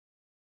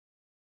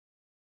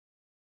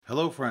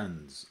Hello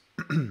friends,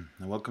 and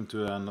welcome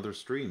to another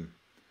stream.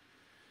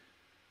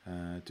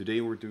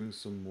 Today we're doing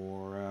some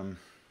more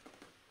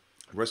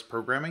Rust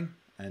programming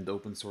and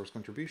open source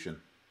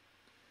contribution.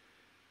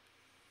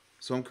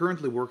 So I'm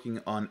currently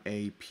working on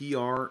a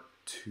PR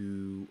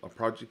to a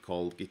project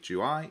called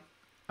gitui.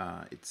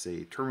 It's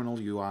a terminal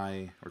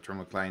UI or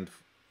terminal client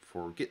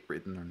for Git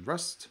written in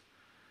Rust.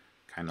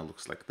 Kind of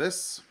looks like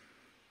this.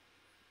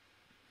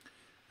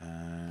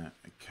 I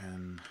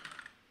can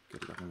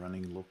get it up and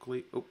running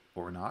locally,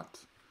 or not.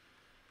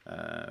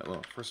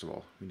 Well, first of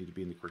all, we need to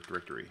be in the correct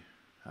directory.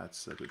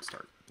 That's a good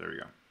start. There we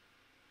go.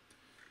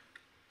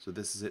 So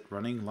this is it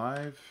running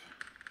live,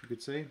 you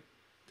could say.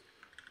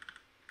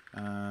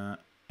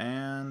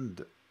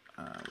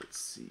 Let's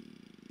see.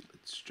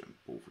 Let's jump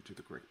over to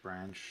the correct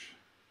branch.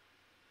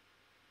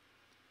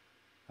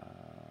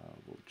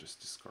 We'll just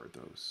discard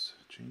those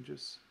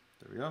changes.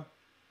 There we go.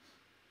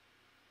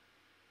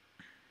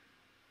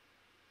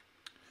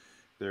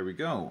 There we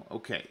go.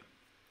 Okay.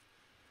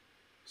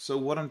 So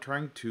what I'm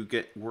trying to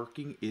get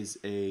working is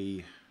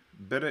a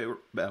better,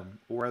 or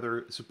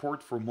rather,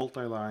 support for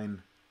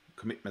multi-line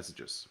commit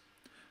messages.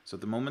 So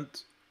at the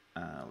moment,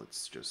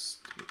 let's just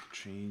make a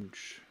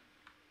change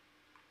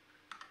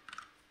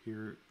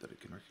here that I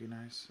can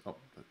recognize. Oh,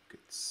 that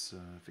gets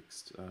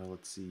fixed.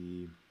 Let's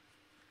see.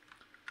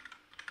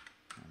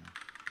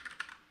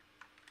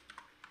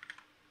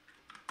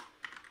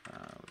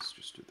 Let's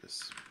just do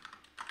this.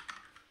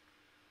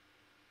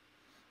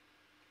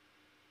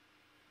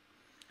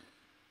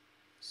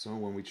 So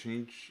when we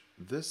change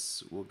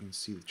this, we can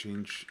see the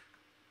change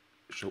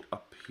show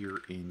up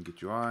here in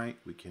gitui.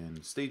 We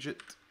can stage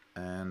it,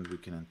 and we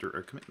can enter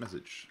a commit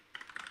message.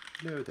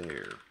 Hello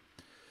there.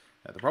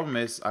 The problem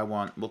is I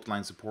want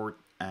multi-line support,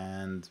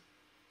 and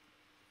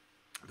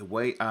the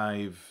way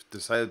I've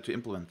decided to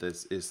implement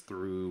this is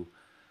through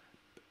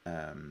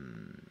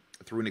an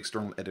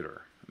external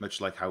editor, much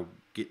like how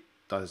Git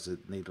does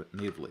it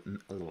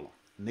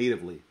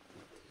natively.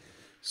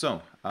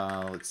 So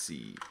let's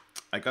see.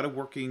 I got it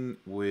working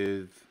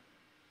with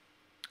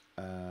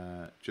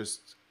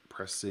just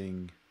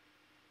pressing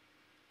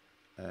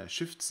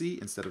Shift C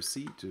instead of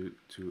C to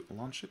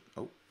launch it.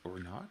 Oh, or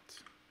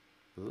not.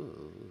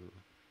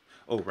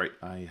 Oh, right.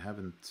 I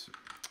haven't.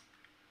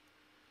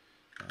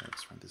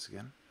 Let's run this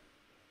again.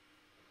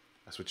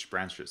 I switched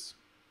branches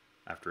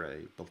after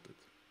I built it.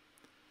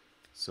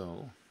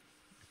 So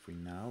if we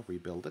now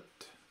rebuild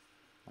it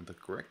on the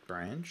correct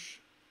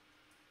branch,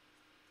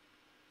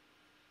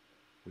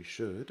 we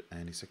should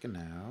any second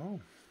now.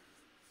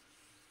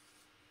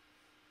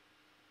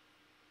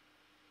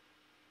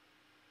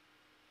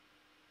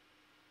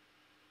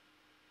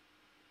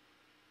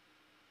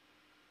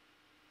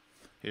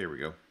 Here we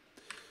go.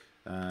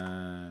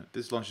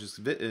 This launches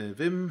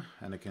Vim,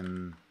 and I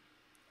can,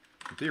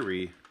 in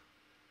theory,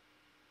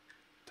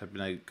 type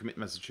in a commit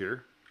message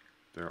here.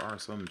 There are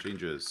some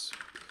changes.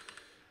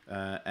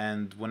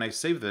 And when I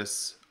save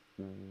this,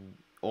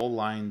 all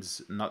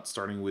lines not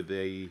starting with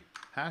a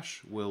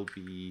hash will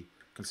be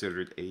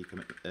considered a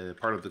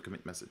part of the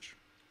commit message,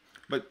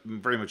 but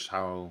very much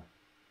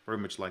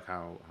like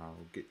how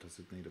Git does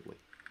it natively.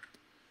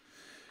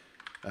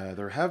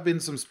 There have been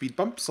some speed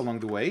bumps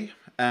along the way,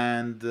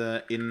 and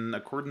in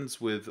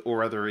accordance with, or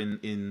rather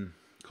in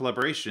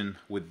collaboration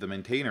with the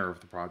maintainer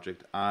of the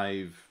project,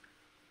 I've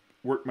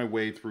worked my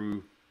way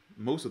through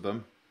most of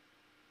them,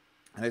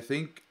 and I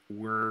think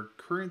we're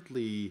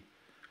currently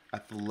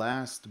at the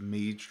last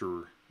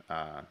major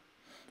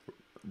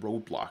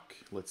roadblock,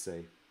 let's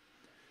say.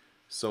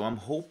 So I'm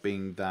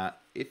hoping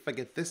that if I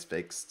get this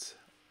fixed,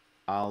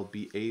 I'll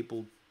be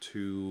able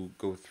to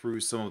go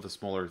through some of the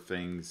smaller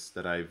things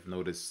that I've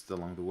noticed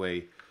along the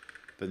way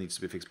that needs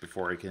to be fixed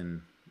before I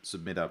can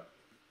submit a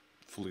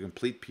fully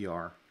complete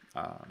PR.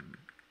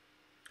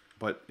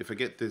 But if I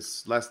get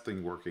this last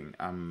thing working,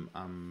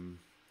 I'm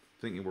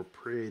thinking we're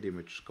pretty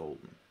much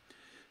golden.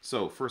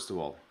 So first of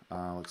all,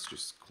 let's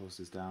just close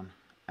this down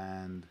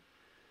and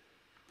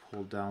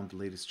pull down the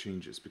latest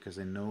changes, because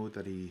I know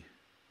that he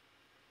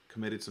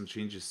committed some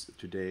changes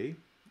today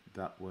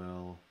that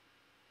will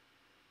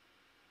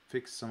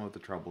fix some of the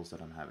troubles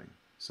that I'm having.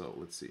 So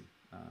let's see.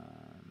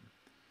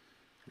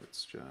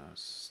 Let's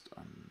just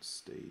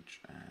unstage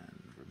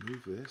and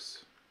remove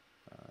this.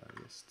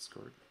 Yes,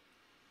 discard.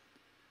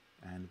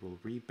 And we'll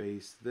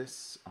rebase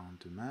this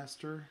onto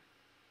master.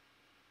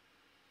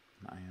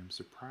 I am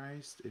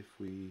surprised if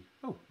we...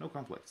 Oh, no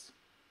conflicts.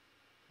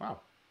 Wow.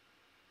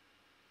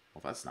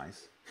 Well, that's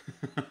nice.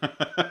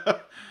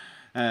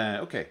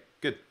 Okay,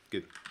 good.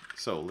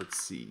 So let's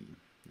see.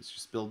 Let's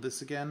just build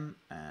this again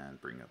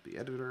and bring up the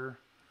editor.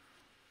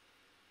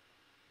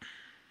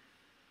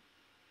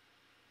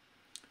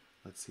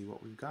 Let's see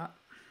what we've got.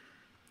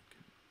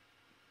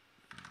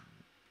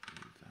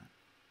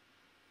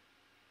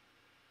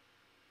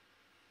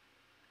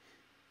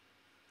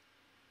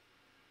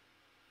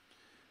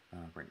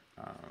 Right.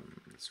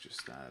 Let's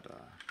just add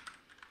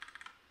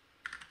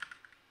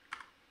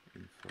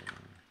info.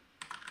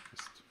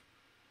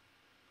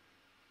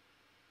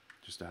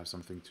 Just to have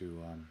something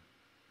to.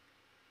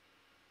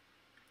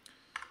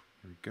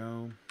 Here we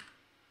go.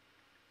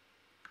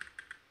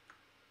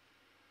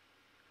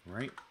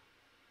 Right.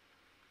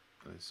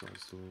 This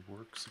also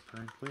works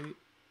apparently.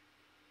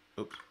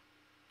 Oops.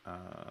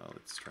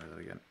 Let's try that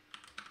again.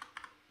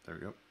 There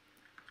we go.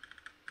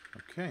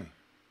 Okay.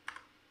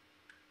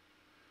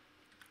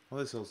 Well,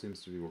 this all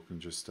seems to be working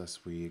just as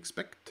we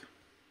expect.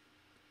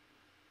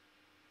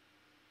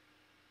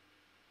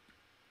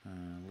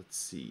 Let's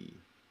see.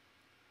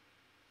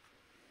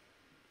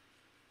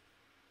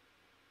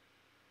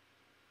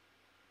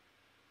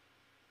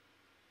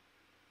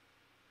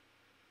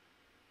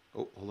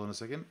 Oh, hold on a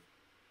second.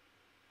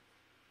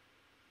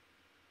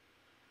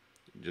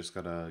 Just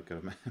got a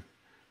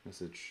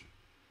message.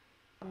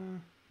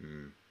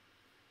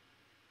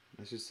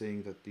 It's just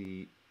saying that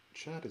the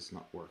chat is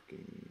not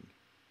working.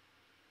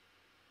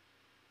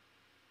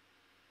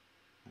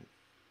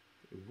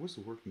 It was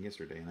working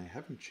yesterday, and I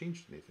haven't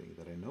changed anything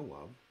that I know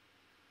of.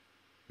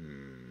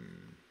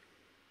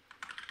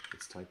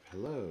 Let's type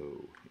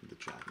hello in the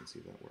chat and see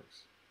if that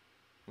works.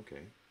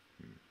 Okay.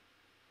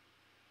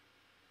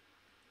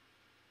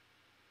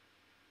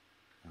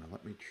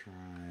 Let me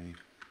try.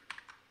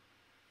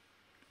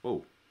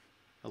 Oh,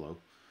 hello.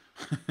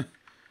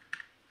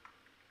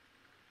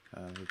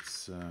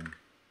 Let's.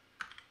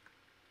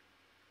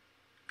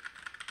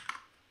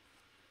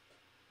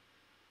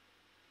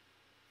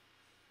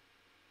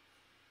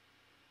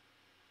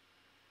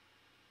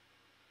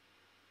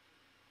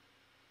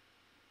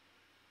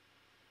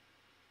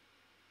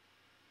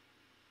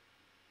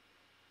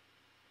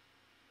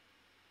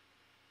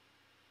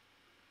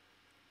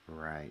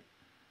 Right.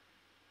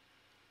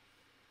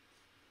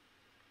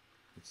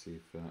 Let's see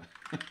if.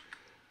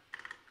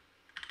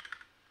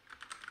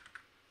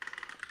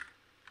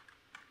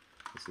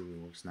 Let's see if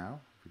it works now.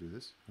 If we do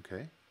this,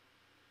 okay.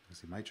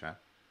 Let's see my chat.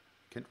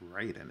 Can't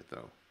write in it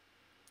though.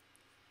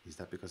 Is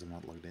that because I'm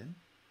not logged in?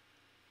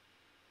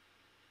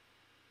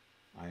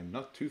 I'm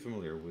not too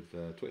familiar with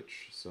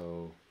Twitch,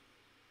 so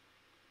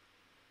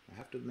I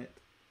have to admit.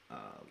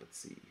 Let's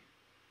see.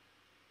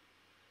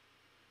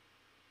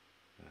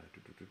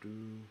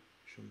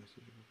 Show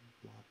message,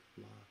 blah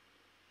blah.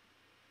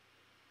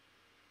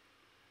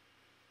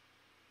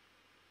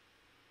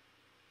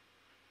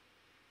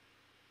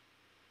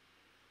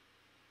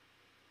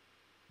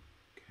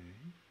 Okay.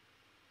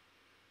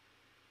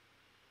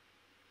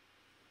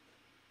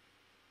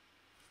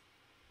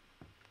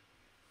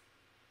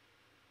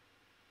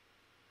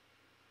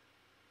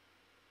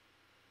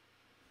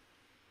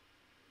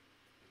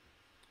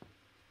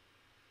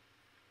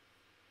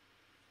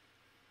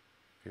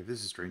 Okay,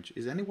 this is strange.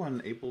 Is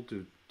anyone able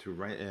to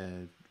write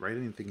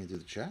anything into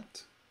the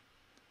chat?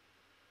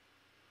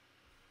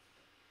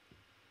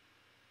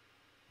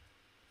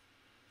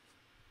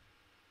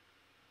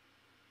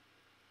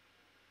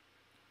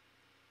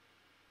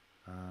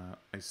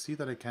 I see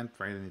that I can't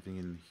write anything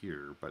in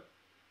here, but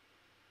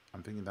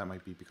I'm thinking that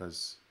might be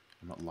because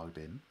I'm not logged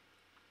in.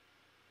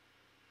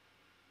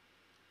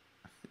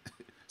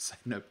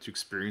 Sign up to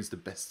experience the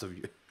best of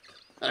you.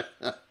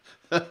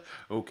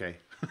 Okay.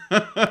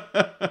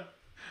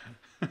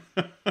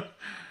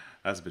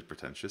 That's a bit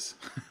pretentious.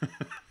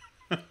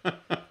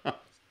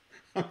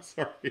 I'm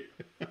sorry.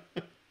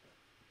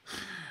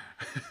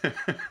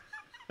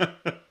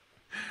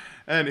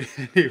 Anyway,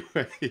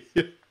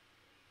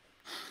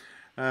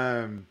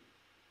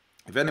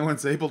 if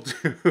anyone's able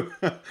to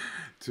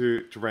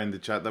to write in the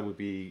chat, that would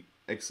be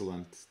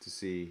excellent to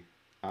see.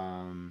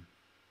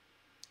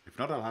 If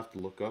not, I'll have to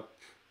look up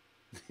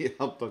the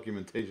help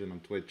documentation on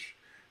Twitch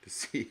to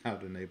see how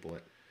to enable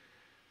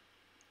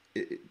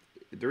it.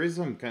 There is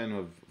some kind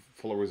of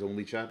followers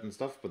only chat and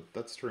stuff, but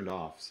that's turned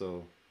off,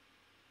 so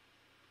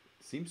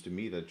it seems to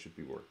me that it should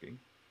be working.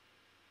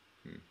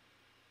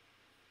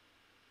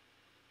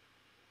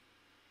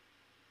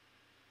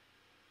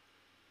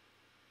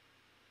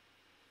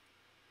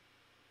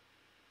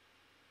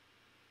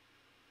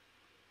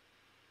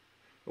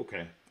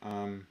 Okay,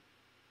 I'm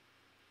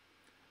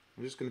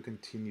just going to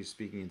continue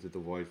speaking into the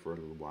void for a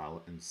little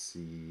while and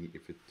see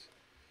if it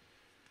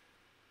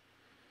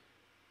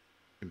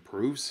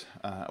improves.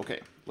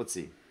 Okay, let's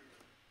see.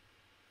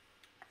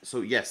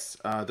 So yes,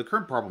 the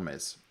current problem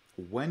is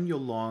when you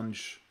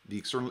launch the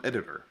external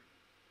editor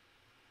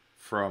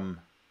from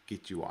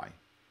gitui,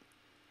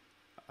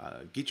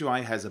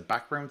 gitui has a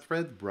background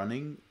thread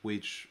running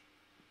which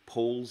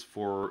polls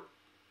for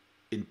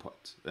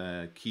input,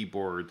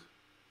 keyboard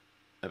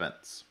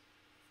events.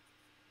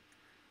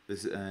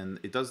 And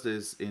it does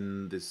this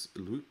in this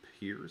loop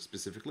here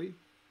specifically,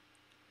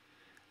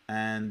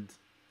 and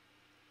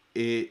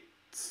it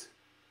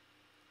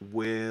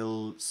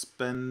will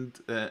spend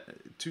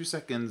 2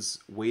 seconds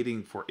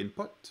waiting for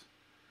input,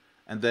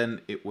 and then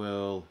it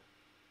will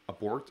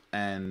abort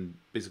and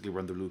basically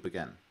run the loop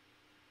again.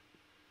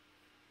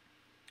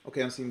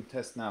 Okay, I'm seeing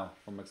test now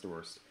from Next to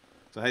Worst.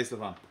 So hey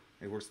Stefan,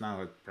 it works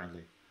now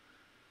apparently.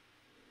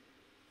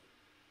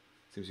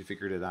 Seems you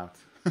figured it out.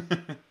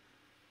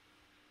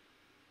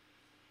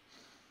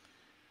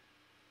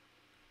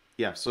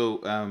 Yeah, so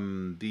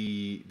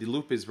the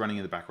loop is running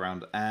in the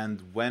background,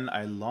 and when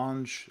I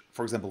launch,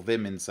 for example,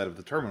 Vim inside of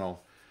the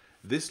terminal,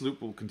 this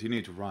loop will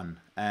continue to run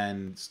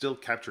and still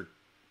capture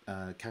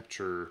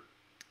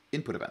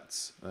input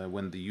events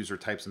when the user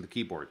types on the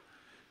keyboard.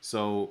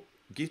 So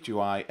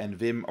gitui and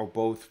Vim are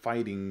both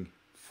fighting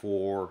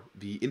for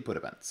the input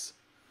events.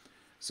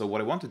 So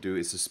what I want to do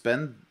is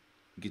suspend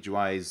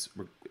gitui's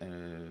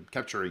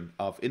capturing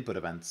of input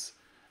events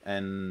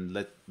and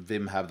let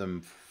Vim have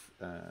them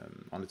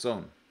on its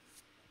own.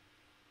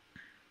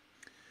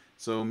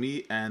 So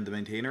me and the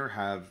maintainer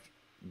have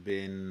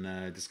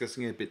been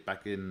discussing it a bit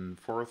back and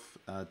forth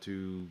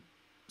to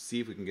see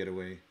if we can get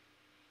away.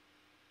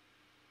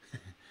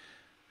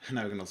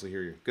 Now I can also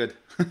hear you. Good.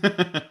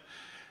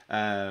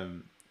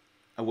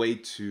 A way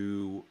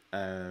to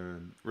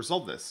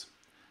resolve this.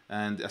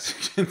 And as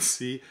you can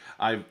see,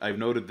 I've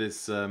noted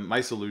this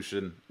my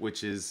solution,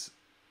 which is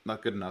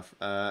not good enough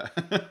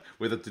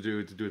with it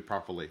to do it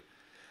properly.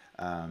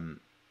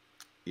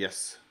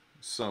 Yes.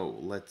 So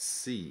let's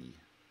see.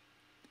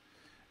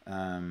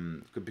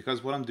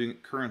 Because what I'm doing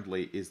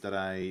currently is that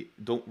I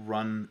don't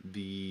run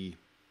the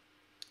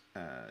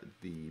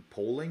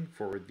polling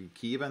for the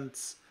key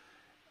events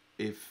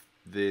if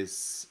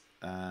this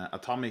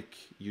atomic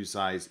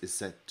usize is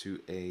set to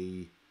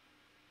a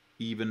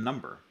even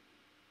number.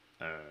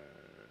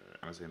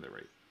 Am I saying that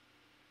right?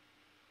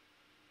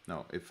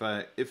 No,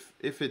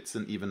 if it's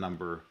an even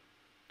number,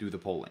 do the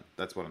polling.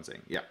 That's what I'm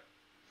saying. Yeah,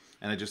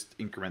 and I just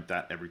increment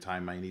that every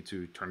time I need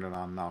to turn it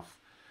on and off.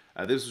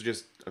 This was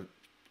just a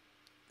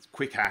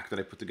quick hack that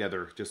I put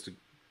together just to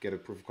get a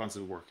proof of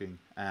concept working,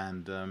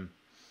 and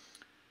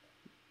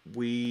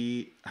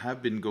we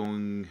have been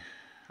going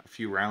a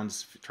few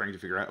rounds trying to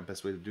figure out the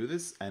best way to do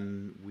this,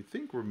 and we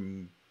think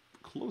we're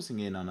closing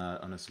in on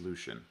a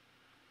solution.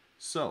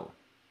 So,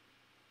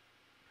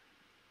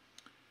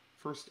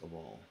 first of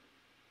all,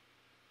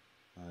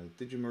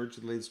 did you merge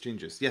the latest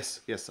changes?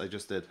 Yes, I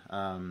just did.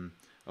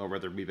 Or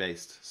rather,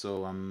 rebased.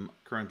 So I'm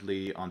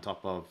currently on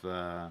top of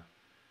the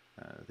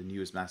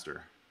newest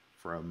master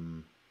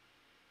from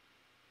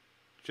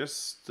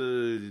just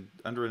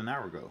under an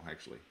hour ago,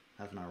 actually,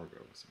 half an hour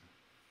ago.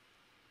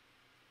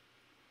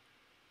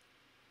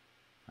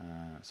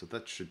 So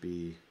that should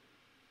be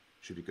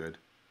good.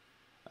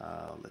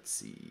 Let's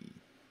see.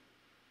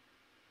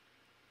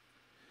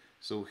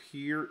 So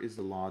here is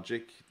the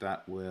logic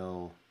that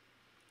will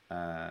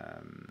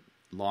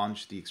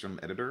launch the external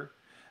editor,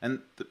 and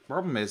the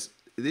problem is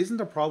it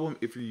isn't a problem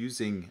if you're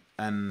using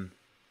a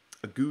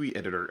GUI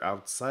editor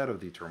outside of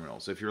the terminal.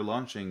 So if you're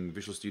launching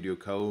Visual Studio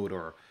Code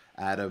or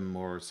Atom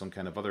or some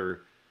kind of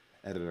other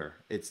editor,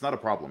 it's not a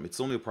problem. It's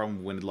only a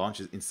problem when it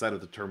launches inside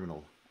of the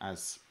terminal,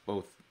 as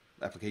both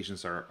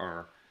applications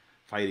are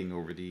fighting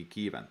over the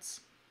key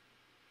events.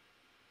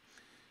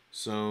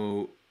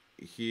 So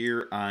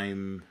here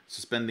I'm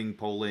suspending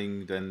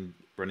polling, then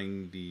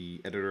running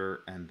the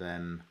editor, and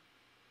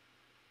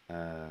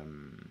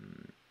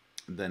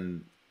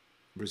then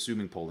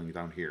resuming polling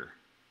down here.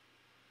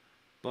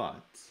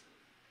 But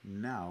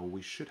now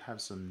we should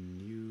have some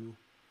new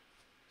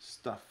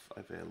stuff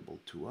available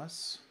to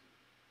us.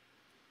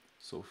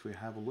 So if we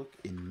have a look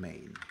in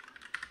main,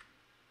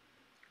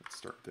 let's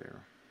start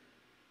there.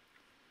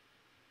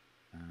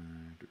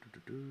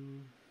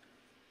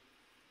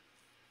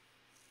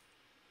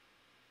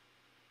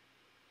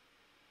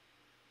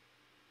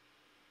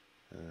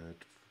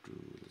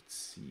 Let's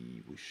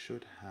see, we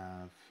should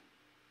have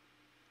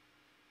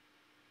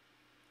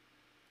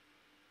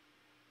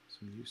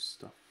some new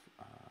stuff.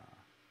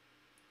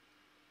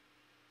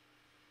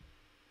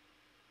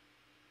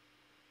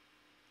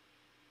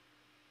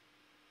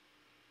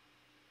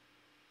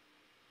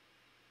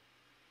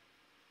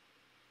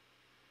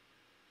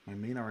 My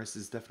main RS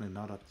is definitely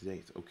not up to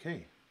date.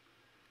 Okay,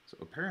 so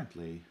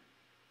apparently,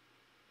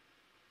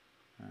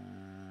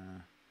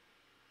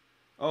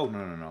 oh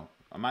no,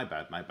 my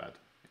bad.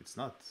 It's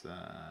not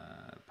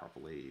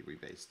properly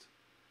rebased.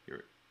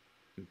 You're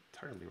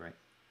entirely right.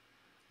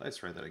 Let's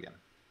try that again.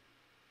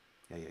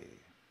 Yeah.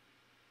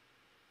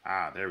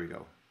 Ah, there we go.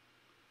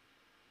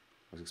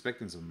 I was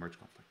expecting some merge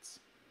conflicts.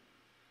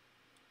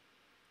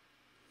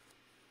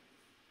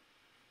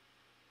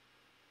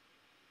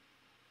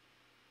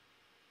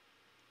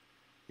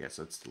 Yeah,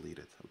 so it's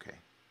deleted. Okay.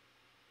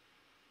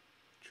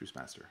 Choose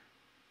master.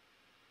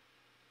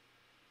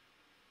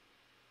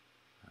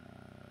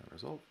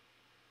 Result.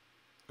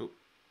 Oh.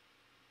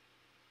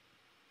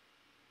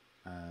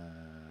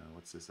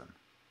 What's this then?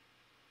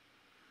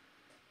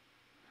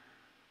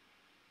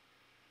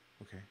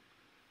 Okay.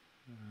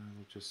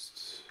 We'll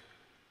just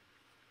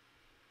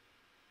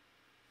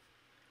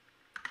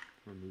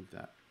remove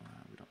that.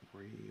 We don't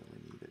really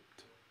need it.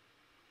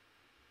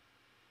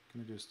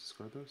 Can I just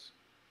discard those?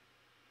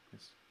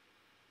 Yes.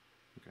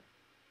 Okay.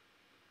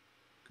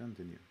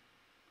 Continue.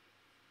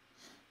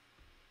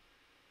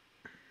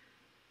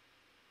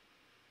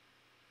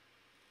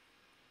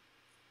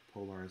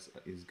 Polar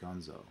is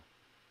Gonzo,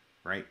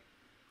 right?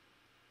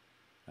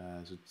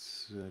 So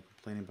it's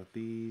complaining about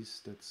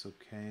these. That's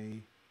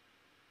okay.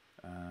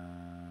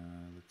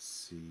 Let's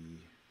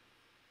see.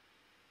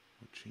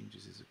 What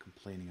changes is it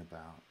complaining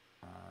about?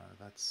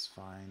 That's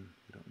fine.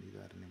 We don't need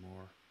that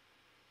anymore.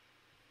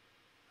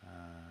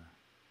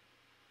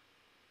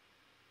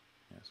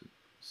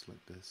 just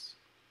like this.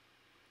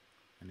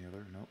 Any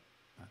other? Nope,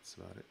 that's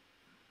about it.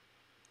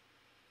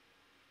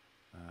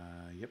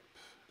 Yep,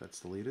 that's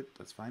deleted,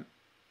 that's fine.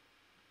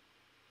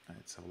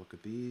 Let's have a look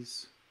at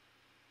these.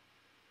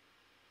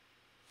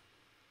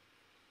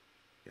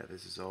 Yeah,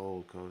 this is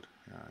old code.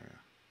 Yeah.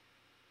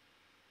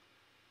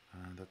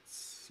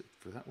 That's it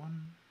for that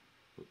one.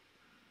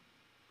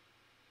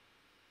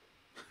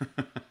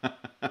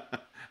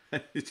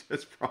 It's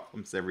just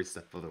problems every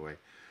step of the way.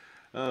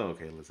 Oh,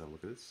 okay, let's have a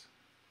look at this.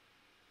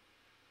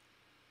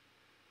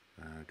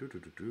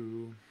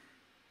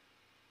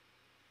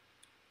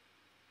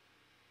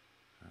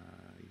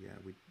 Yeah,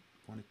 we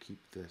want to keep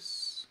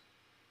this.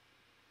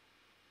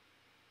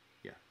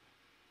 Yeah.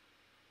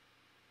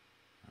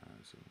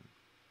 So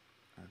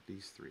add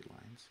these 3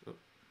 lines. Oh.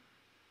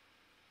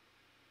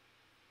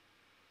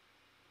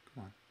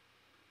 Come on.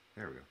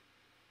 There we go.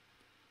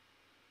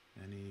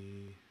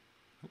 Any...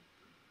 Oh.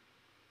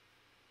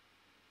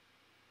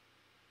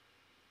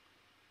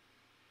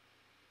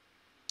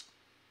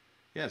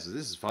 Yeah, so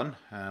this is fun.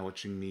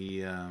 Watching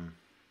me...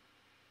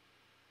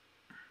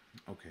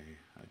 Okay,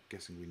 I'm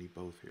guessing we need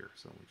both here,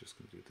 so we're just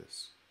going to do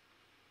this.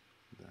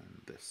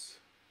 Then this.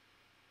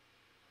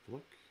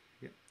 Look.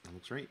 Yep, that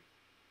looks right.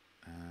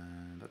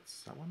 And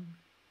that's that one.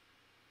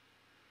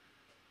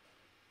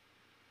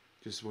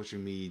 Just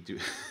watching me do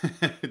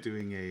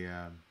doing a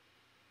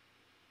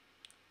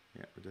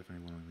yeah, we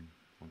definitely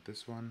want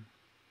this one.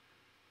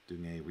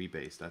 Doing a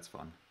rebase, that's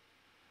fun.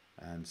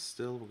 And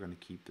still we're going to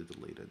keep the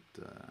deleted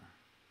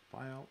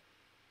file.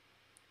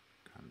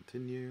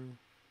 Continue.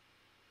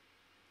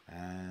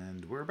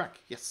 And we're back.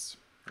 Yes,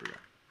 there we go.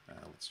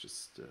 Let's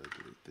just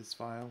delete this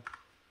file.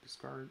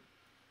 Discard.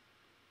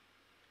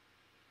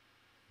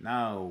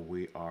 Now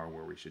we are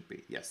where we should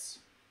be. Yes.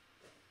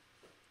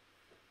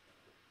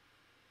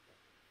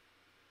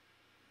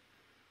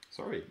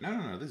 Sorry.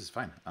 No. This is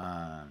fine.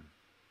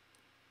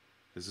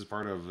 This is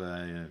part of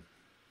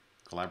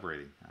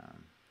collaborating.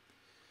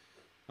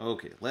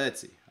 Okay,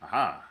 let's see.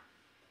 Aha.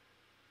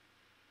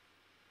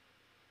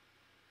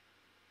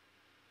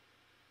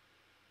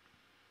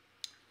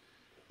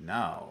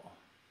 Now,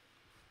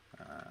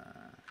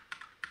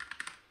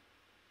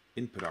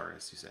 input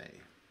RS, you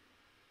say.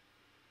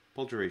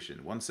 Pull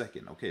duration, 1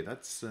 second. Okay,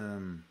 that's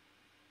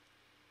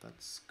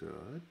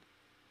good.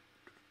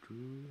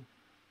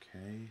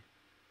 Okay.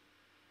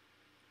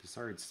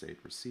 Desired state,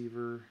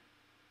 receiver.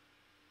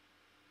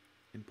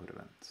 Input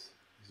event.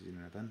 Is it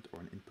an event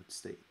or an input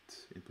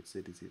state? Input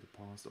state is either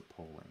paused or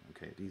polling.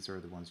 Okay, these are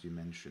the ones you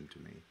mentioned to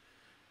me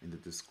in the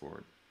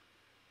Discord.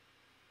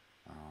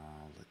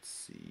 Let's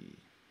see.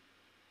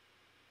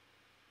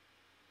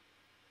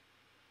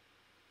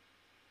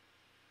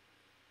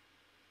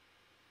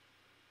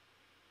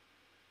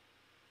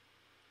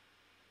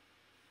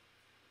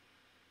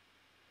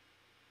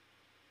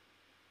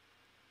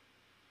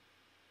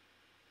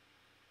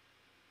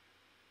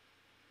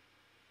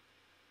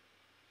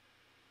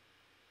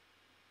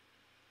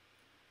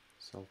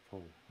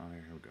 Self-poll. Oh,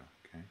 here we go.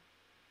 Okay.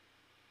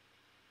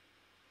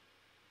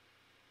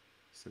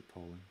 Set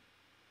polling.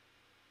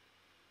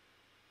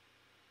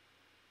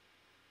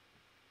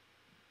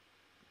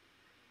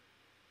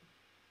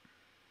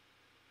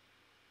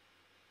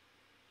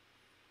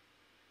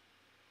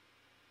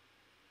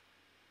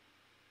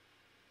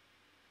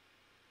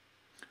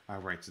 All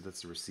right, so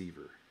that's the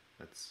receiver.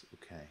 That's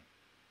okay.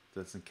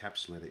 That's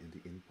encapsulated in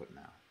the input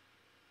now.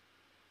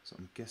 So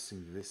I'm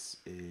guessing this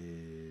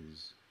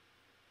is...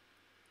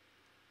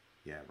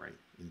 Yeah, right.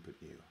 Input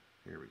new.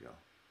 Here we go.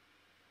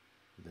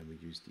 And then we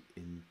use the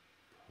input.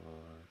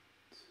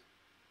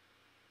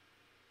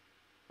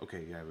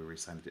 Okay, yeah, we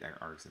reassigned the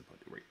args input.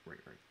 Right.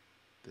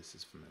 This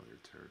is familiar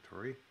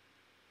territory.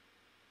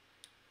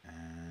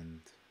 And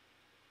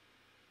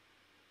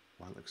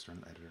while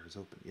external editor is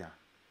open, yeah,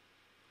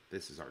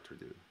 this is our to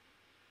do.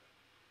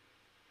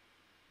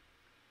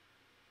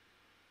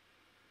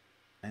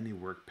 Any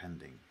work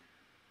pending.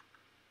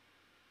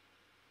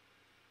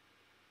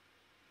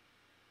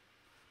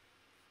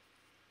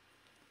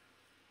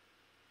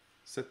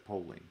 Set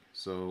polling.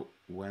 So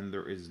when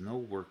there is no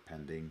work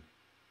pending,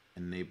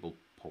 enable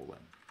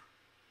polling.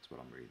 That's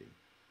what I'm reading.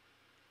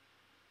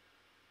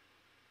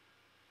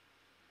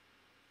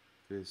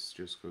 This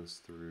just goes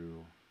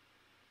through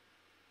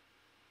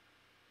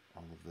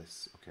all of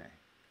this. Okay.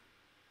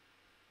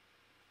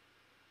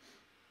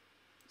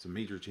 Some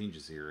major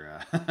changes here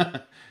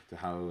to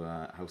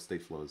how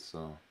state flows.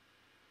 So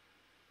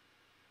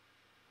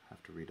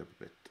have to read up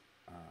a bit.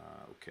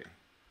 Okay.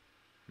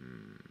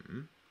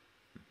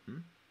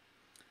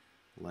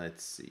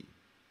 Let's see.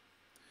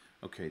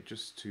 Okay,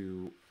 just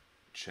to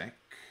check,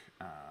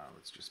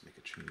 let's just make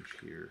a change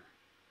here.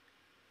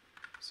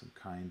 Some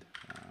kind.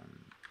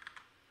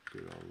 Do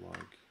a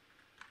log.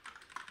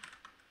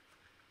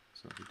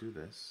 So if we do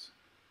this,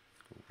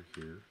 go over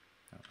here.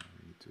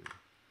 We need to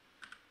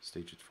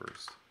stage it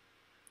first.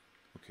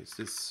 Okay,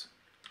 so this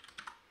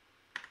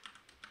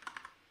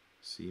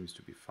seems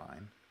to be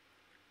fine.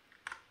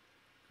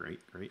 Great.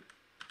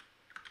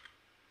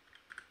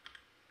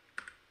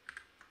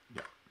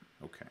 Yeah,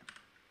 okay.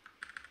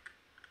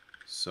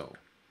 So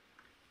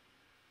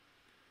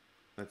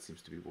that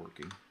seems to be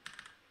working.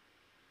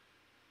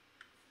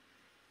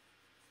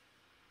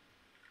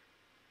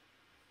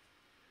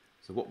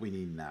 So what we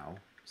need now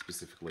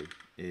specifically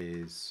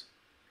is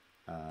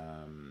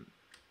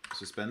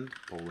suspend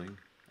polling,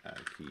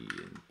 key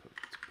input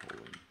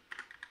polling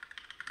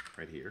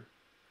right here,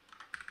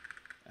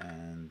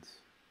 and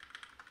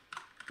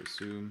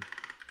resume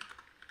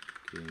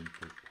key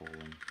input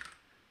polling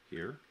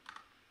here.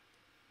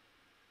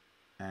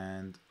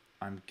 And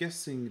I'm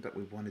guessing that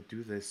we want to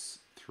do this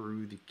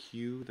through the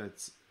queue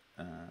that's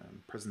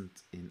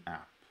present in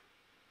app.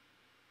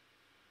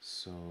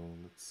 So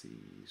let's see,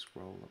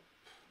 scroll up.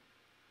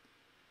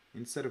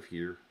 Instead of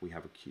here, we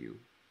have a queue.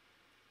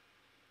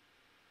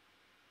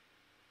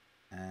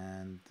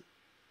 And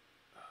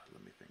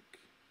let me think.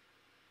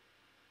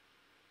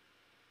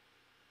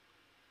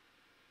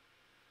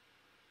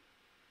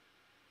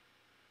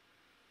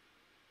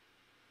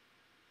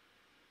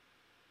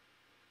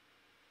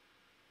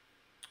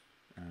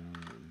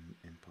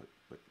 Input,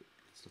 but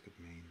let's look at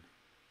main.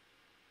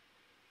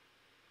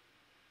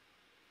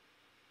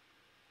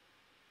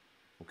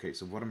 Okay,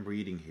 so what I'm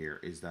reading here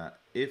is that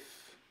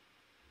if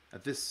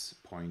at this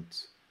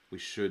point we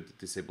should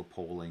disable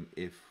polling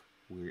if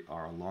we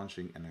are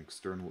launching an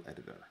external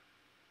editor,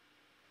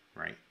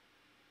 right?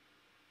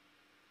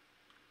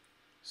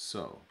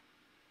 So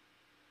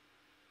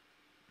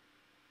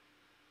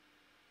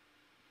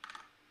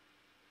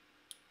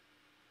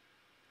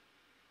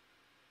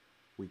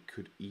we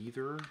could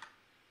either,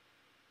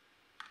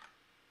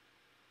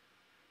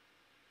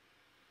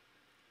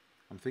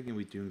 I'm thinking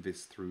we're doing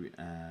this through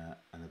an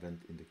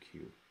event in the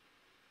queue.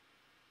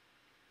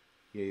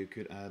 Yeah, you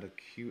could add a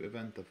queue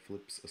event that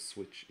flips a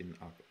switch in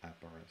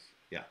AppRS.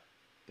 Yeah,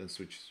 then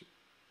switch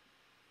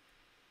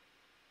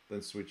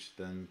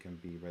then can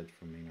be read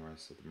from main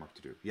RS of the mark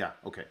to do. Yeah,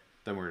 okay,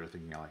 then we're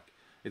thinking alike.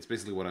 It's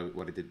basically what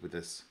I did with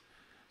this.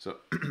 So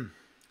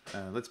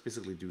let's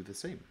basically do the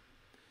same.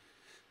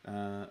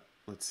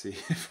 Let's see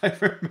if I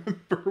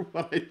remember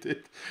what I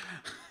did.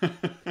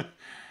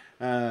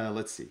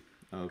 Let's see.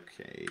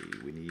 Okay,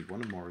 we need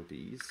one more of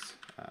these.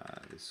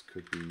 This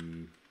could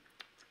be...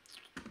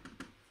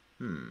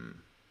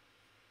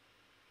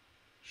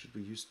 Should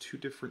we use two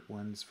different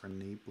ones for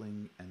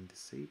enabling and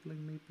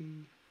disabling,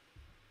 maybe?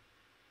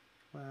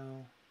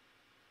 Well...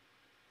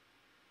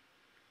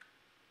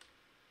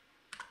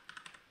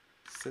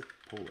 Set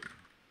polling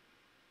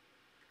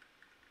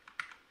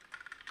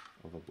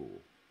of a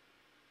bool.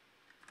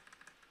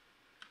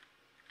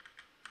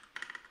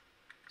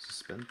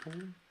 Suspend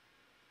polling?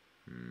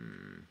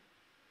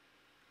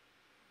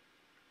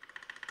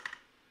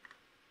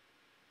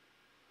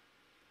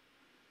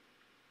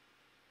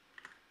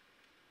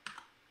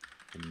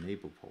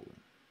 Enable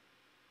polling.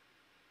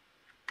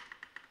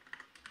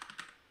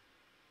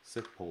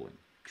 Set polling.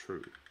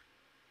 True.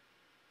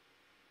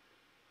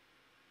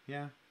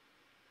 Yeah.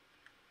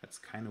 That's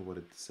kind of what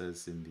it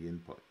says in the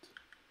input.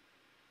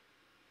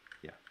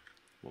 Yeah.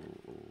 We'll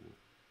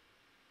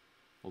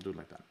do it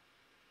like that.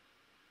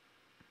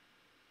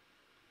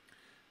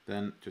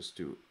 Then just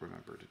to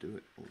remember to do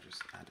it, we'll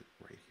just add it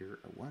right here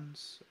at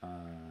once.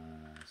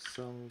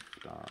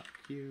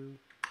 Self.queue.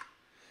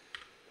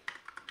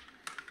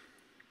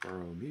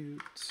 Borrow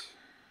mute,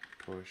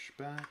 push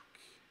back,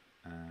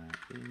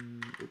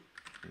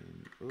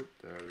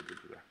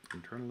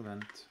 internal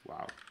event,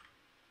 wow.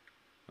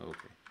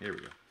 Okay, here we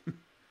go.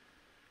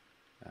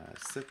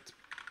 Set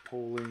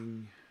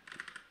polling,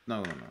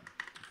 no,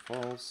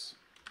 false.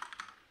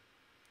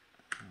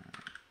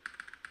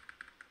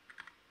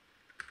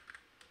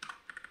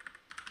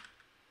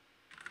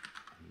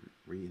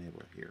 Re-enable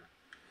it here.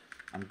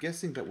 I'm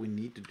guessing that we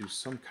need to do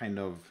some kind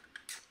of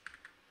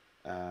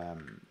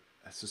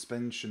a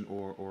suspension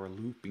or a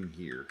looping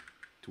here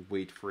to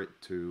wait for it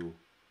to...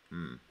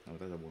 No,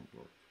 that won't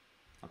work.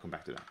 I'll come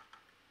back to that.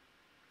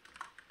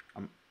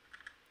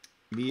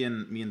 Me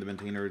and the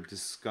maintainer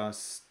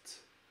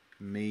discussed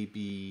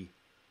maybe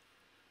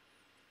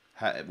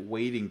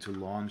waiting to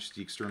launch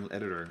the external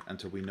editor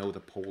until we know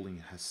the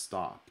polling has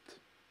stopped.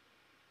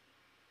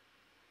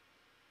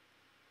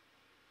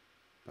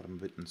 But I'm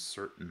a bit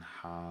uncertain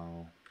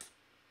how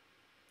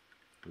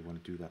we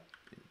want to do that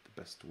the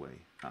best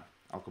way.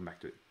 I'll come back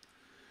to it.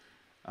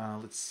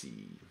 Let's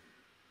see.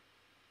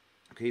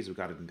 Okay, so we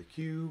got it in the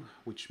queue,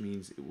 which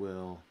means it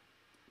will,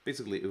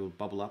 basically it will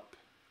bubble up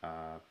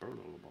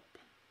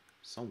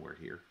somewhere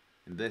here.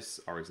 In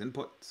this are its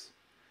inputs,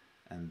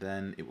 and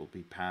then it will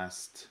be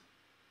passed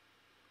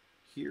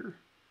here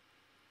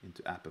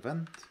into app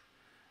event,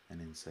 and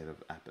inside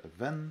of app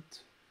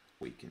event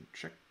we can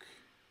check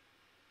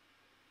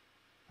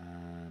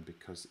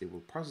because it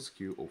will process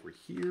queue over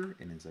here,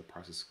 and inside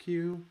process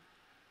queue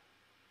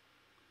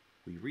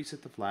we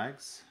reset the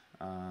flags.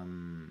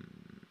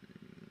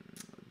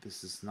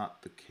 This is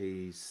not the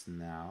case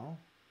now.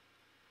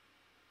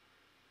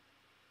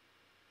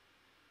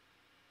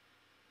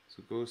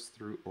 So it goes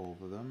through all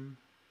of them.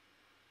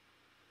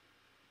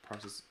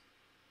 Process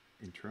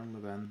internal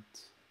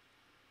event.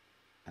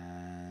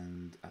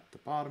 And at the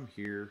bottom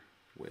here,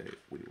 we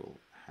will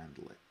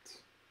handle it.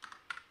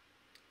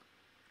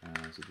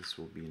 So this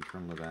will be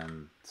internal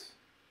event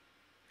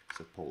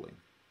set polling.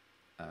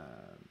 Yeah.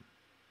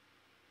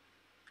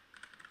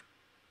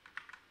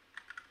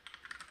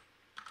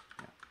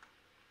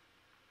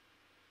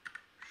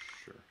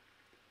 Sure.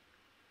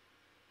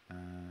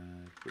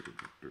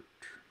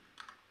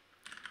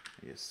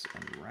 Yes,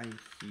 and right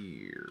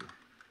here.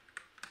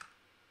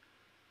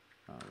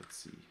 Let's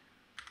see.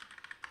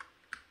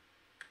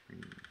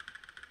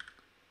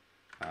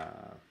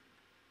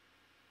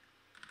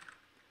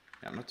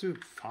 Yeah, I'm not too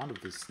fond of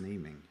this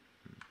naming.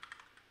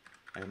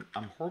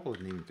 I'm horrible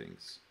at naming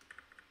things.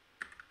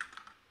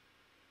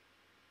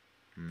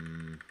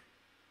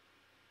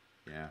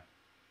 Yeah.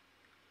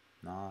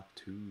 Not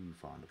too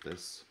fond of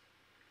this.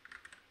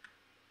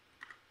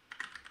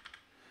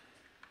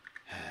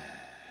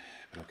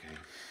 But okay.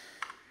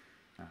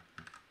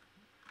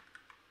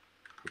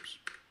 Oops.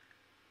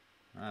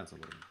 That's a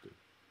little bit.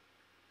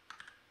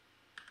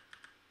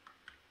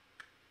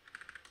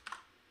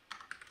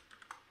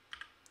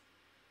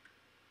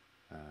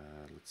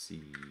 Let's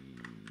see.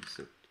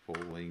 Set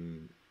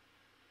polling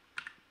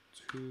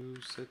to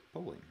set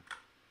polling.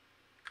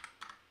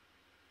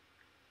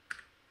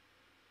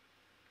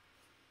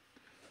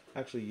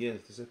 Actually, yes,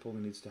 the set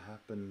polling needs to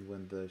happen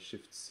when the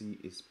Shift C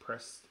is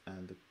pressed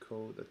and the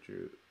code that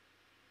you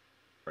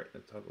write the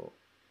toggle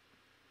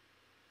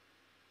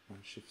on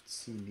Shift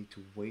C need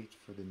to wait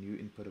for the new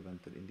input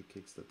event that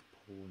indicates that the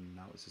polling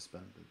now is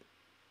suspended.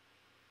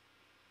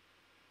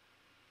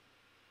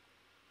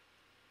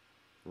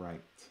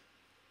 Right.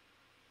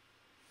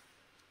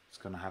 It's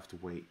gonna have to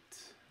wait.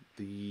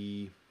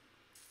 The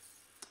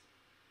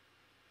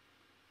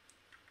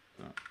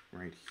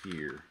right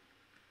here.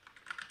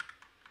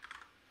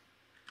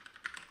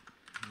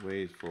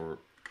 Wait for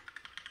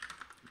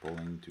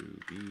polling to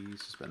be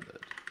suspended.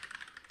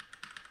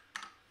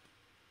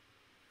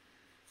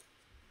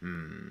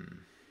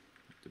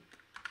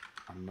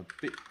 I'm a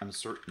bit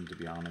uncertain, to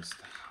be honest,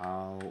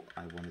 how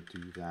I want to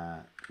do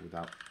that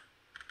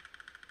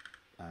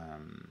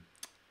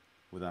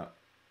without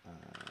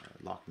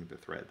locking the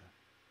thread.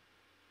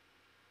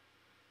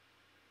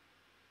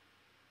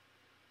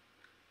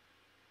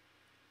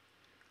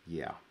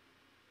 Yeah.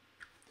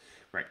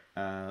 Right.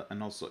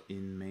 And also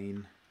in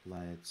main,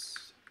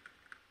 let's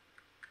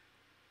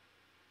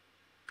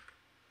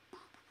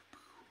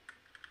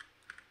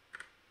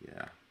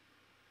yeah.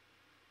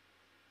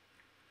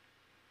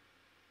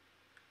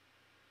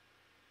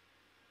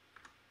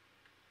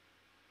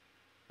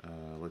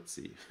 Let's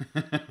see.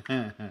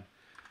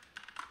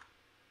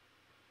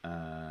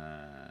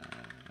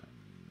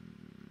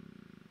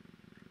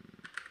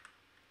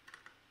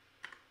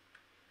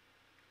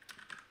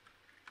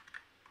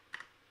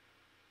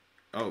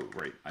 Oh,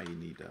 right. I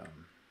need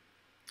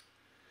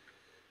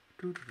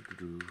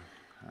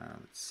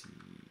let's see.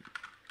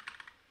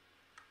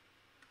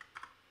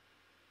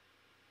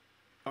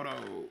 Oh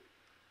no,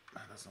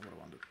 that's not what I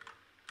wanted.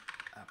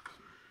 App.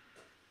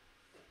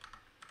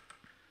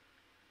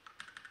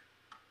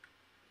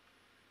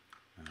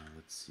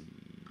 Let's see.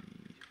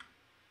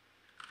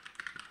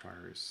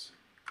 Requires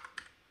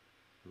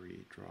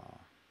redraw.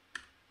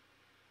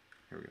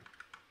 Here we go.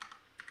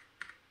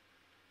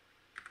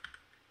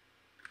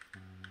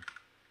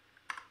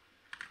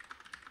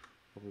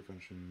 Public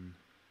function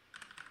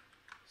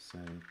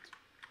set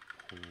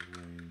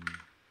polling.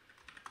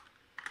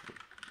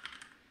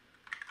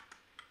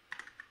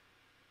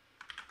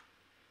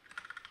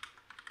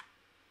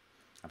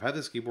 I've had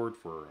this keyboard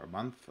for a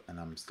month and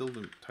I'm still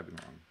typing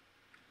wrong.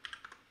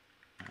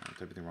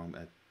 Typing the wrong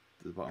at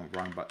the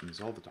wrong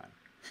buttons all the time.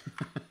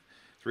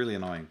 It's really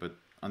annoying, but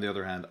on the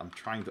other hand, I'm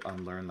trying to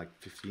unlearn like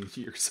 15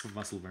 years of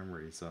muscle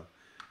memory, so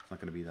it's not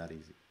going to be that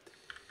easy.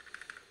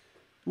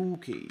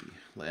 Okay,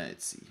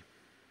 let's see.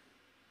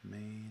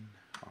 Main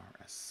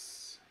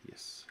RS,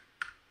 yes.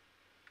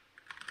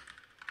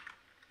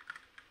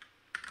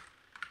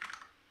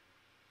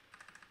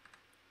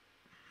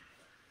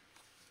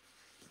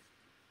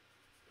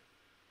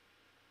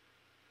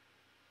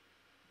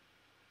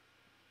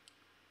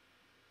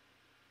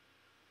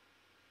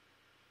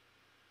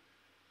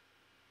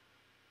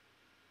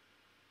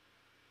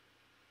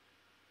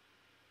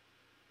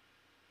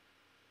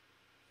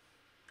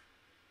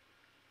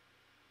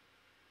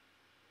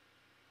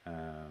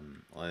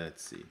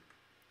 Let's see.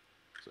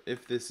 So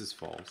if this is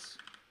false,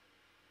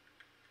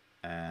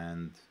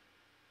 and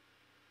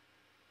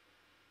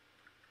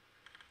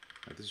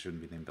this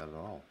shouldn't be named that at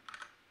all.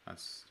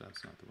 That's not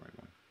the right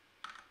one.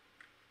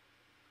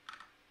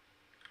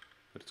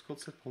 But it's called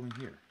set polling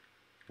here.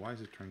 Why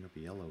is it turning up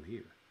yellow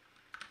here?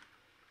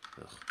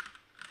 Ugh.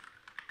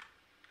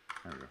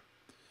 There we go.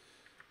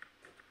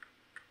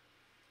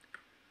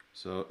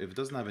 So if it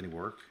doesn't have any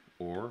work,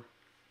 or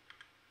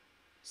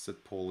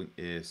set polling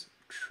is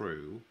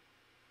true,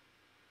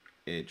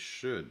 it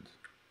should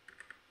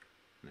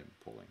enable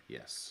polling.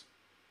 Yes.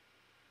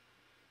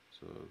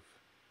 So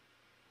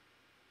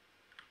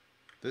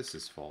if this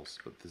is false,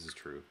 but this is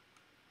true,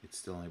 it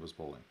still enables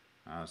polling.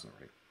 Ah, that's not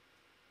right.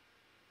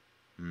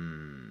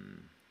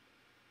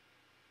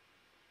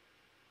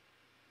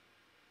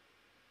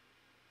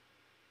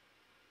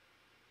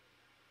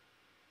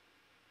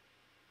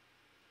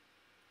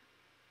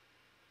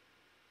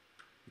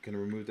 You can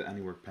remove the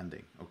any work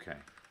pending. Okay.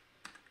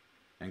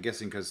 I'm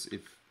guessing because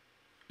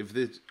if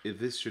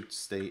this should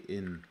stay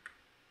in,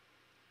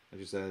 I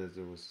just said that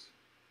there was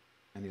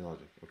any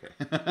logic. Okay.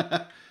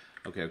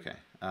 okay.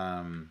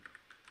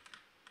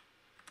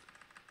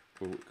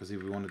 Because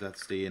if we wanted that to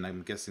stay in,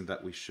 I'm guessing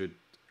that we should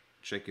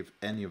check if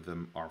any of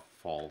them are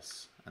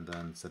false, and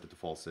then set it to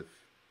false if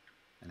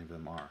any of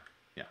them are.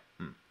 Yeah.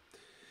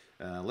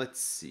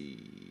 Let's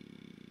see.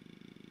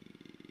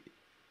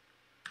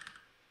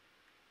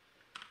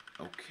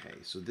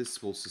 Okay, so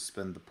this will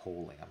suspend the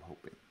polling, I'm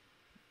hoping.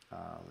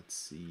 Let's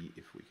see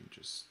if we can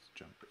just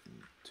jump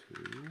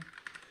into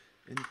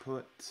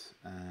input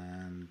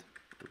and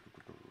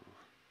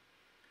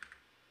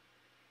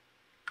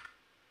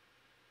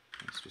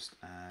let's just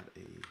add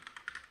a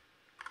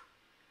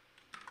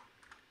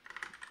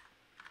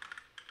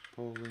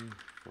polling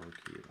for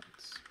key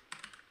events.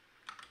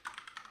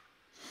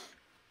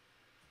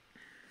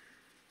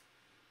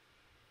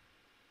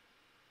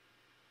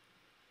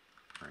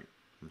 Right,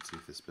 let's see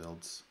if this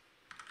builds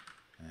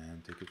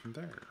and take it from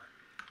there.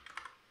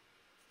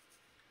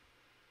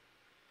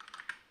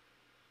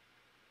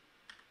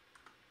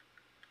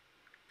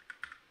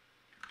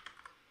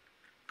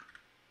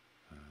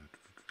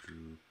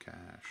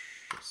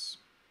 Cache, yes.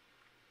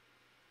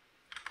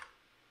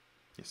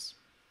 Yes.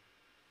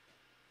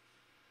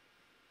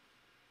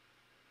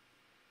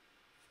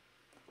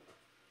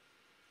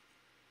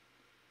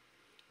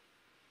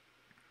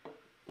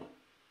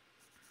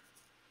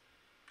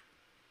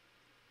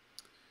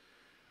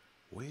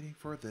 Waiting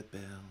for the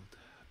build.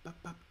 Ba,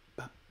 ba,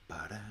 ba,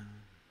 ba, da.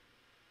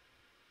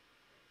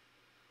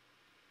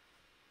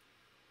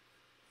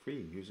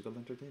 Free musical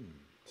entertainment.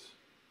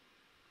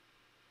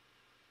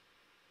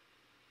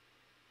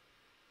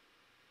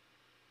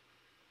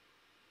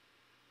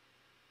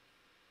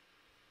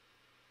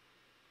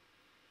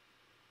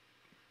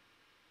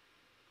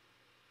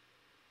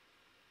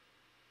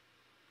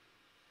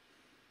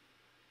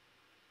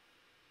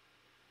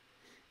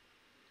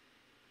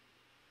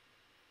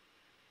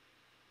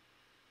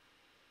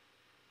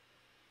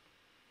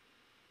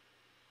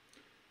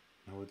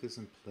 Now with this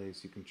in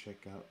place, you can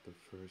check out the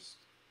first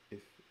if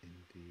in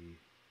the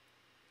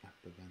app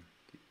event.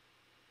 The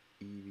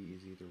EV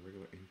is either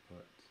regular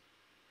input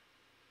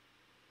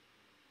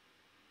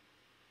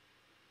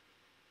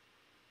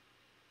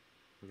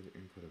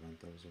event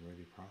that was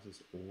already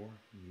processed or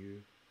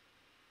new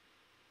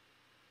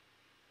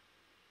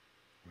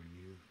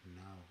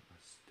now a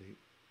state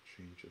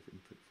change of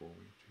input forward.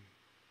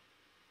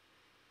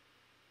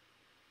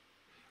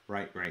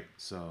 Right.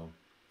 So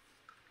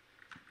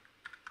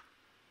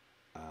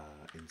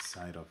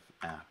inside of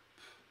app,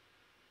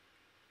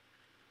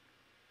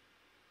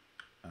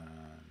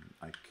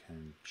 I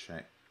can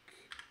check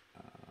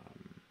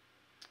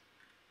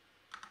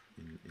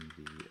in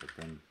the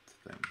event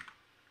thing.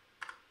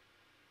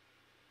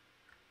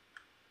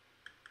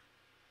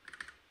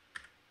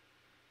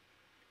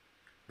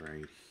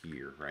 Right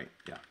here, right?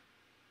 Yeah.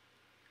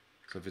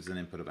 So if it's an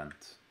input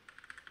event,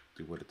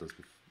 do what it does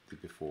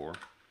did before,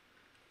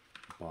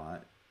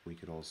 but we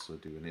could also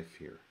do an if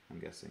here, I'm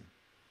guessing,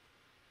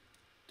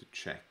 to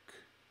check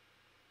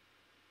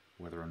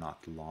whether or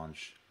not to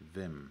launch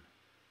Vim.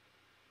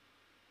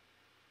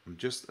 I'm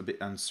just a bit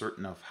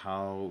uncertain of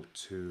how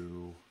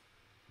to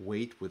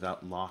wait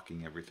without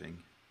locking everything.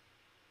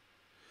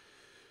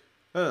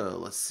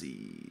 Let's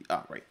see.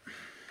 Right.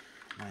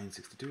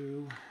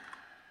 962.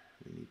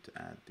 We need to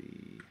add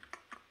the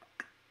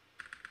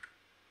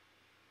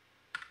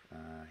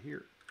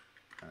here.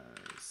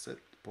 Set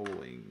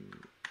polling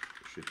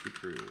should be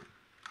true.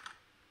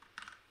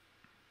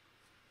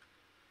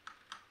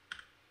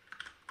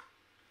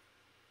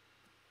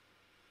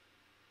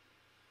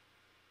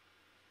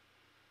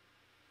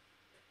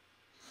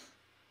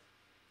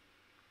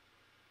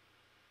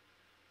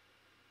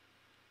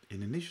 An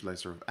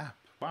initializer of app.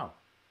 Wow.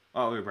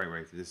 Oh,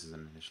 right. This is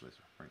an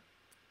initializer. Right.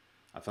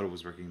 I thought it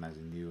was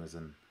recognizing you as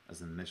an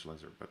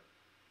initializer, but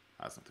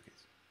that's not the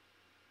case.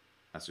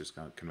 That's just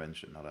kind of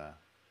convention, not a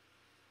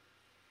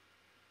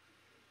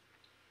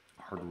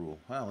hard rule.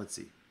 Well, let's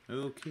see.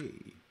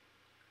 Okay.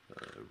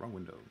 Wrong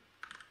window.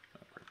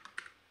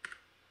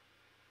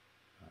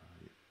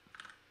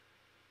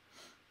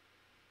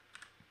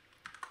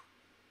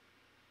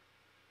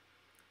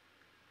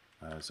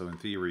 Right. So in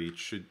theory, it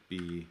should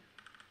be.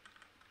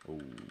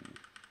 Oh.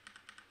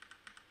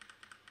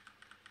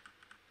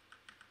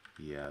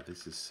 Yeah,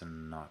 this is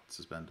not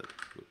suspended.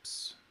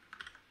 Oops.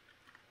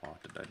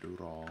 What did I do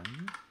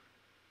wrong?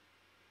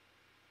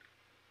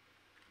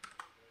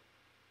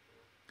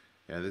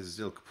 Yeah, this is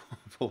still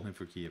polling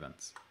for key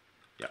events.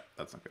 Yeah,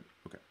 that's not good.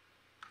 Okay.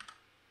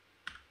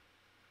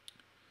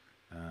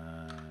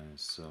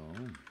 So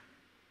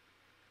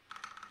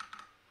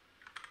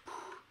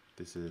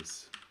this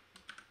is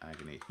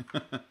agony.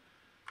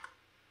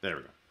 There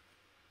we go.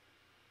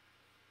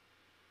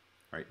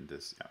 Right, and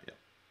this, yeah.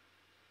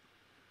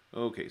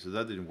 Okay, so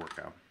that didn't work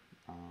out.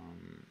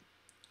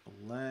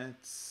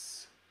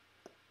 Let's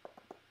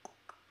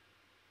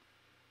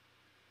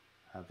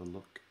have a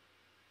look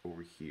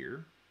over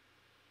here.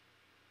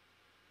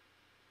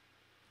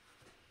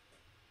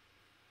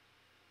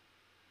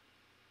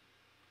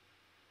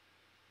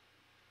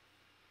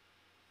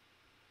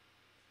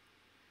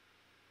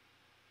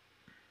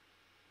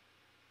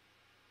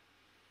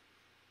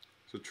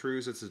 So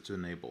true sets it to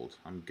enabled.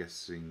 I'm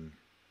guessing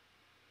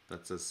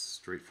that's as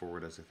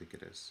straightforward as I think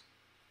it is.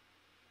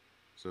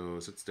 So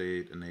set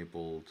state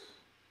enabled.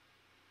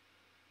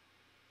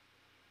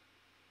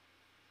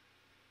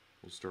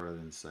 We'll store it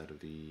inside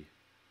of the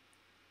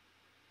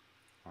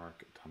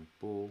arc atomic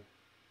bool.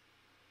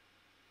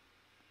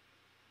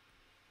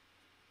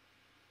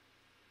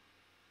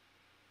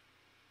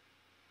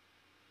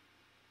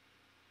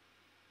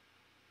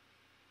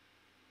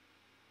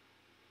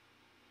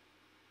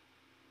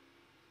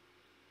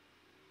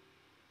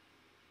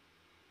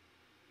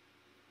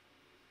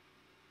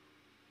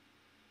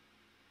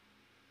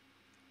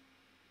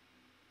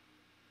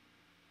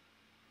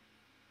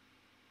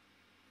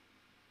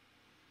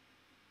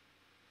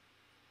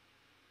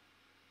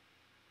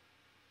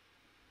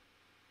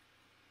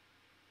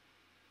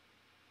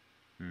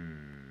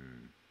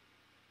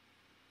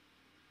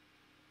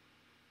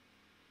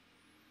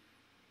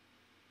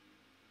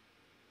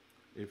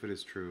 If it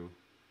is true,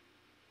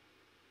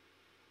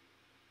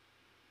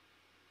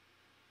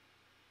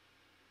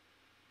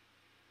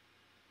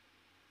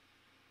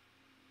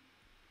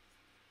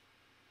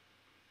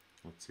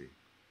 let's see.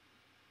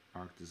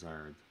 Arc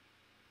desired.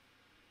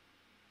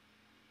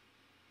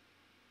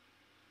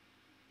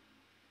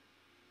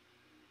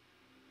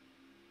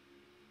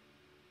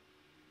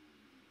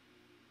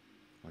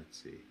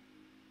 Let's see.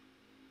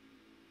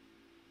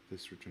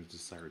 This returns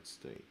desired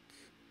state.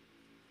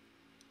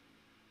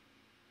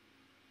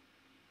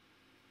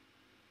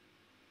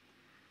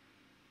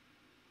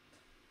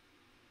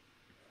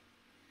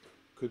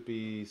 Could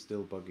be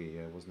still buggy.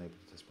 I wasn't able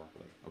to test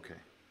properly. Okay.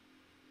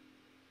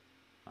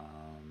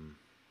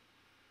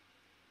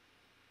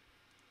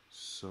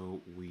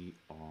 So we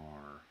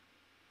are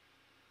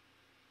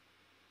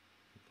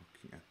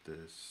looking at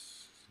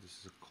this. This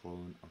is a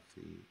clone of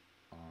the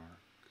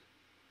arc.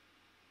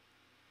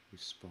 We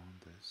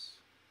spawn this.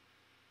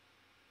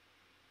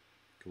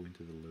 Go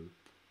into the loop.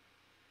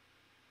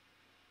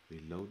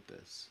 We load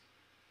this.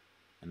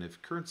 And if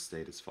current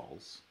state is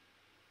false,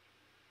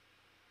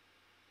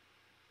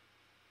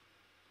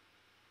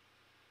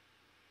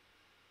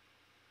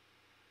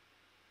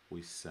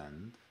 we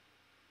send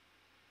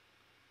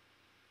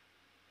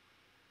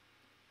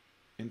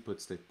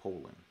input state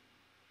polling.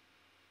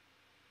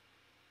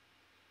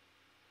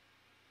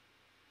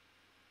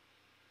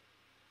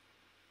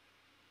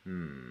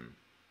 And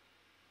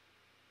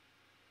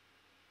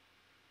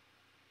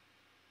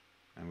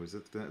was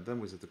it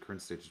the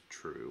current state is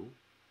true?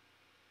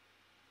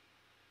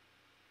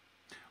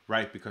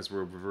 Right, because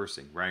we're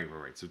reversing. Right.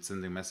 So it's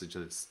sending a message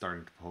that it's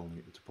starting to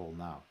poll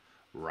now.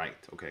 Right.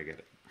 Okay, I get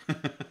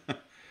it.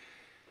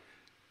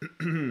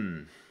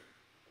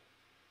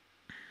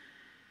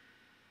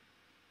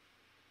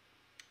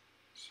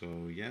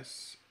 So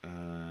yes,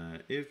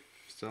 if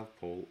self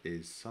poll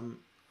is sum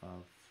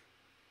of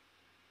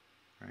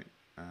right.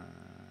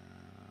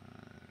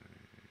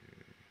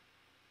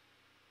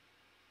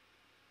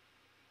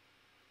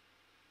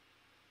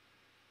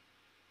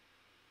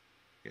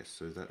 Yes,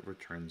 so that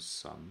returns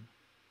sum.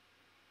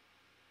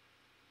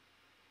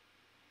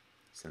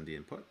 Send the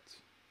input,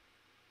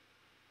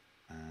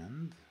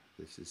 and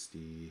this is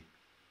the.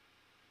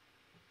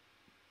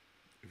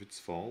 If it's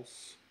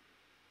false,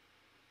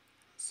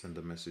 send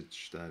a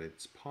message that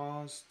it's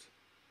paused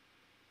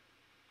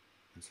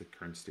and set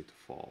current state to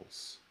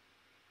false.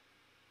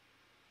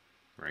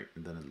 Right,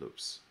 and then it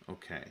loops.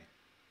 Okay.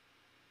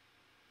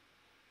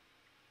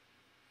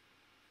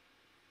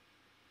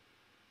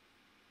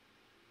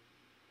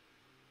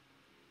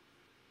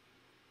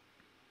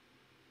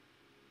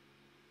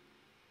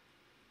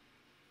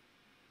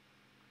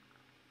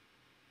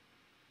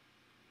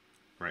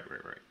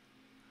 Right.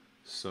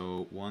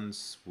 So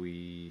once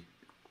we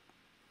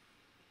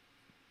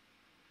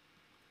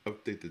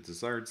update the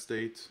desired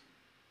state,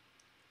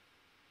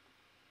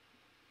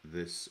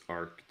 this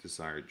arc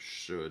desired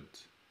should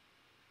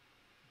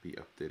be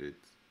updated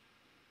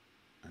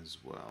as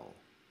well,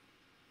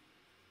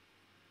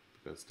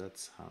 because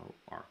that's how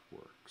arc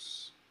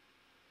works.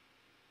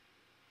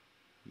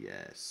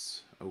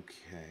 Yes,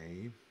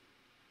 okay.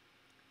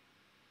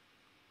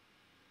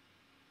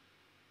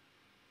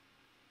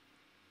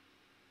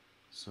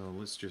 So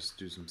let's just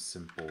do some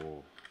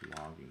simple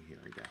logging here,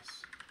 I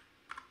guess.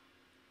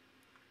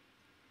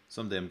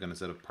 Someday I'm gonna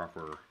set up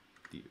proper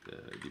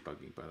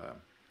debugging, but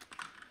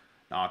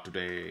not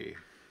today.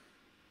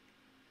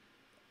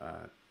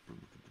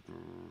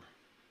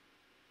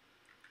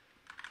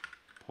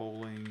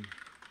 Polling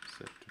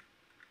set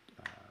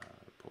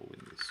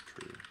polling is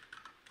true.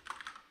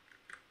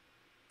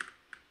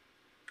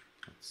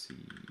 Let's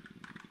see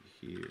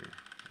here.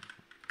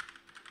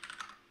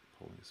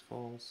 Polling is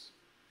false.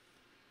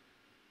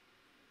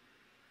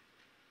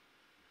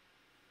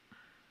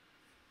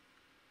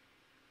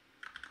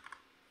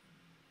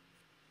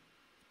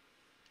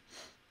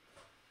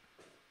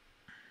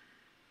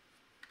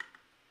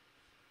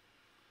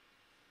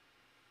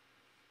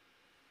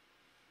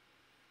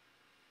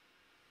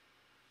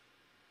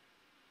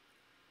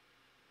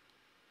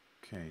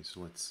 Okay, so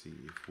let's see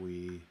if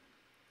we.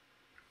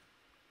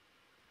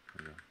 There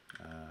we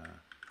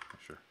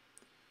go.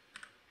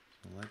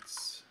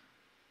 Let's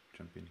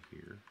jump in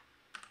here.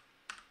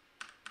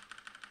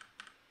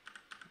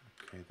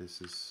 Okay,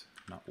 this is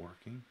not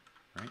working,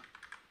 right?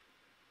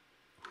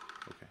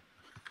 Okay.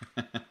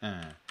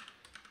 There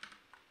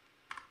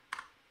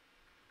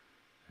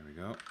we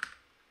go.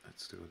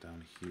 Let's go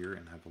down here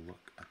and have a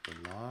look at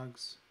the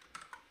logs.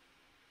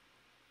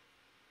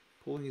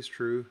 Polling is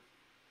true.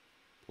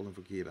 Polling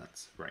for key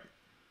events, right.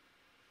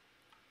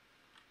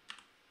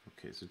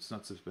 Okay, so it's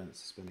not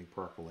suspending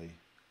properly.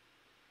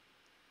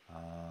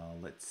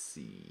 Let's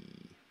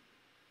see.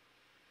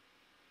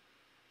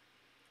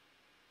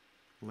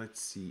 Let's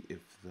see if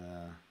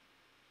the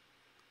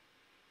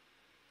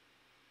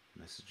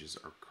messages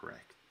are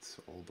correct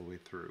all the way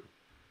through.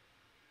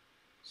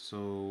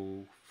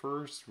 So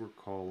first we're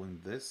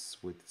calling this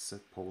with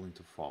set polling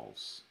to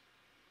false.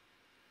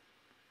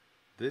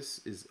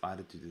 This is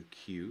added to the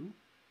queue,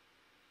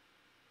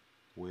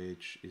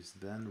 which is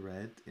then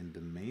read in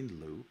the main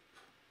loop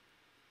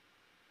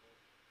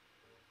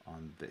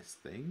on this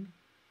thing.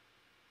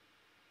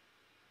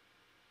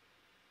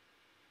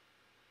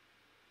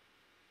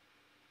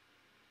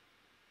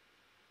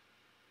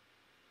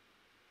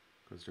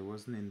 Because there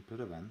was an input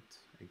event,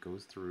 it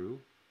goes through,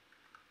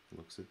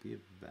 looks at the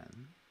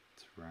event,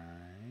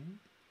 right?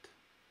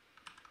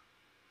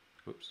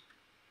 Whoops,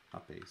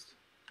 not paste.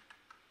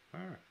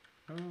 Oh,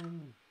 oh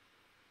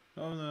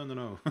no, no,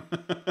 no.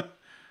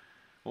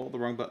 All the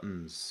wrong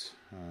buttons.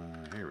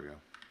 Here we go.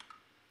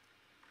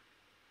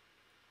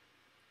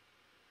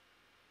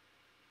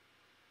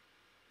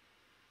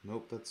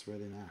 Nope, that's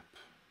read in app.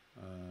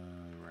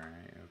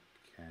 Right,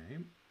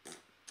 okay.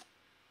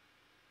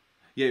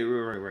 Yeah,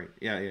 right.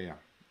 Yeah.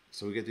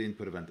 So we get the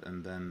input event,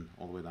 and then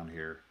all the way down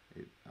here,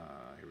 here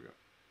we go.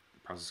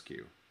 Process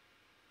queue.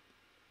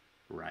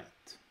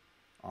 Right.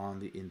 On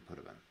the input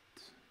event.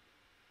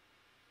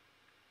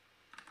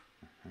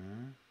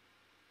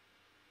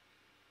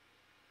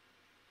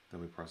 Then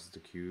we process the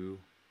queue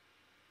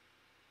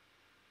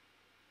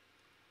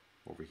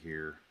over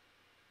here.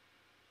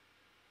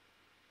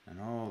 And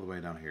all the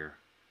way down here.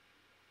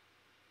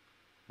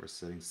 We're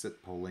setting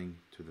set polling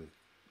to the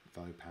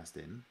value passed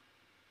in,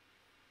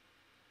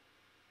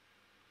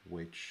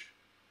 which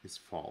is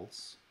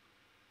false,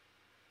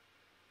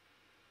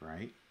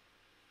 right?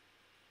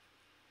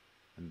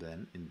 And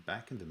then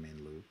back in the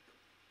main loop,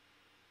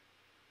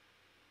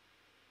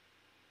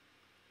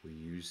 we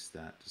use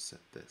that to set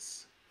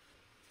this.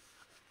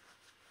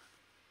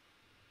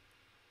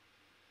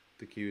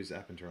 The queue is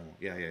app internal.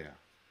 Yeah.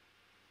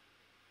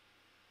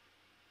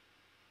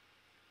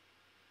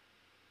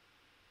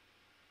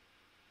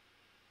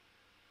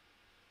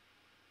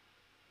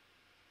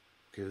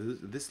 Okay,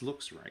 this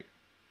looks right,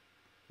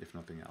 if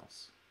nothing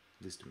else,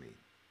 at least to me.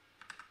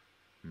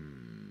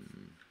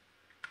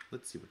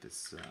 Let's see what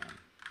this.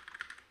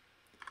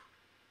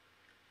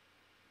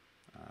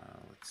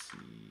 Let's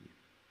see.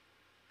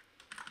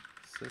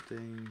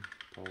 Setting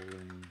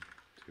polling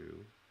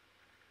to.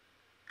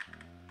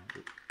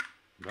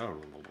 Blah, blah,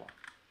 blah, blah.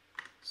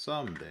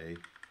 Someday,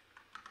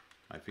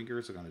 my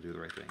fingers are gonna do the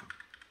right thing.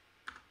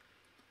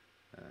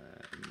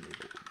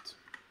 Enabled.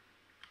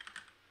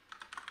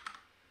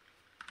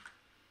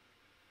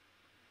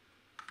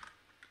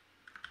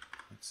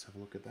 Let's have a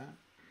look at that.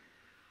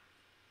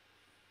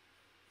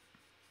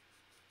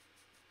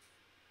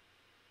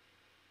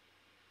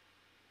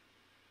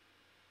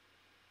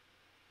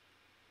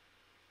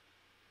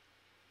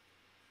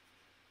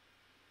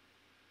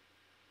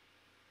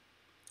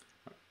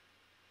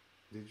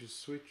 Did you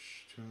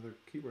switch to another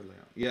keyboard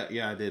layout?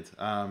 Yeah, I did.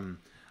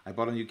 I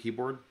bought a new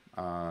keyboard,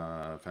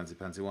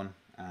 fancy one,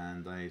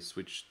 and I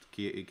switched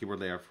keyboard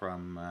layout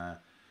from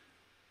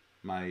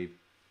my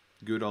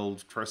good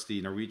old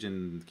trusty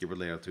Norwegian keyboard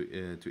layout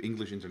to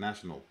English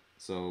International.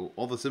 So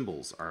all the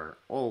symbols are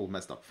all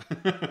messed up.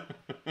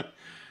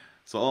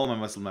 So all my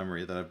muscle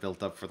memory that I've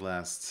built up for the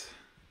last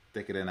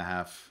decade and a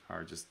half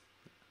are just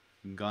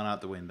gone out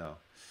the window.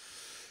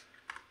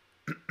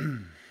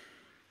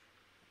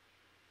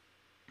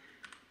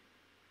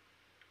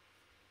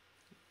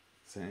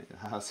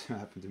 How it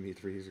happened to me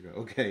 3 years ago.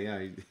 Okay,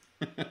 yeah.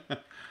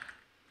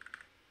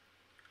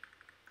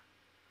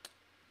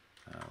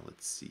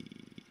 Let's see.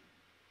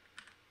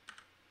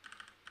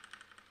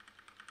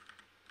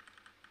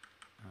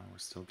 We're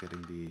still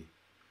getting the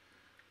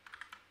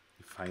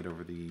fight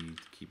over the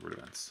keyboard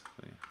events.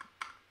 So, yeah.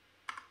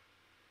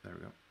 There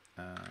we go.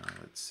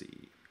 Let's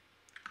see.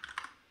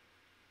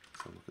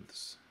 So look at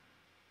this.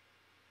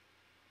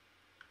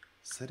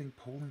 Setting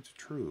polling to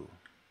true.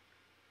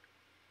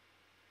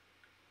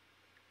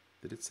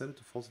 Did it set it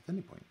to false at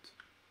any point?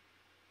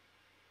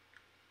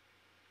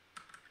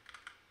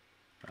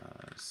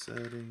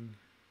 Setting.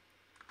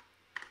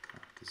 Oh,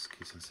 this is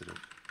case sensitive.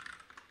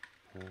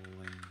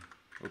 Polling.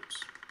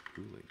 Oops.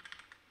 Truly.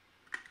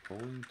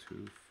 Polling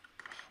to.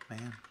 Oh,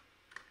 man.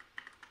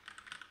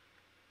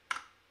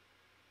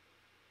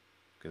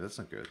 Okay, that's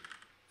not good.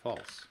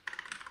 False.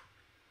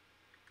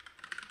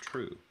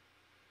 True.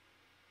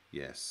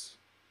 Yes.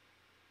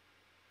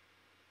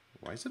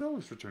 Why is it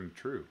always returning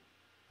true?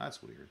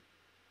 That's weird.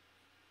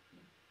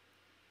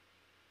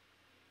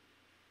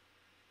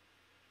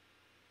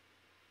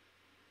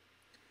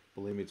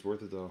 Believe me, it's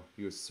worth it though.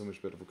 US is so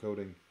much better for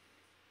coding.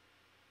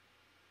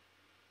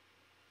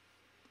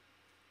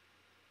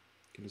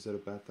 Can you set a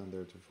bat down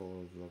there to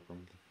follow the log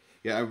prompt?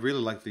 Yeah, I really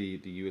like the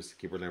US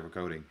keyboard layout for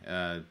coding.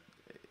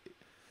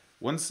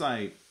 Once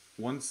I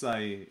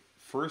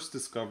first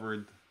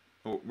discovered,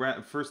 or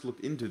first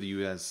looked into the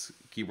US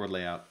keyboard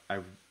layout,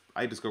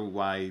 I discovered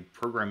why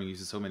programming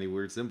uses so many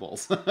weird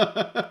symbols.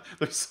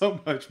 They're so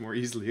much more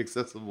easily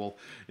accessible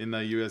in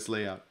the US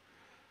layout.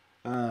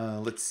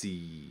 Let's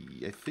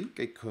see. I think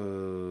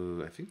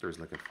there's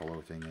like a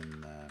follow thing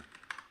in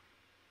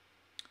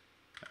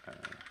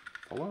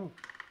follow.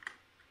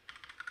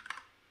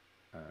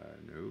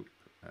 Nope.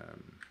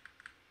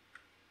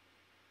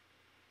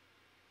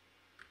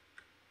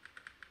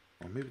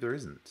 Well, maybe there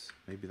isn't.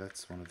 Maybe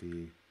that's one of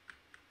the.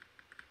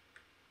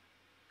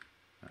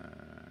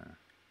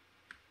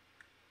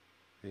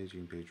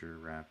 Paging,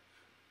 pager, wrap.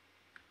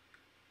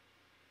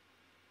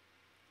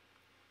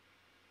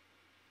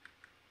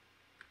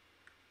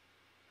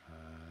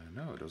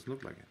 No, it doesn't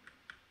look like it.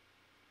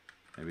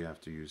 Maybe I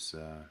have to use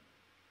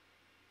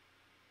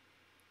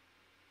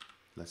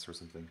less or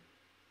something.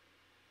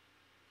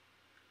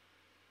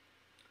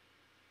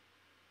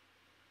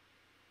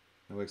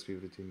 No XP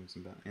with the team moves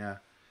and back. Yeah.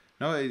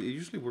 No, it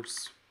usually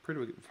works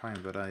pretty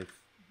fine, but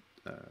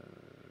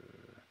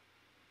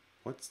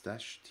what's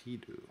dash T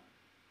do?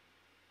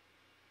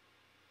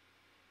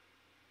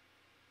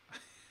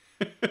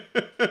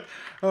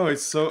 Oh,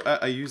 it's so...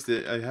 I used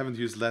it. I haven't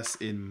used less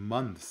in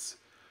months.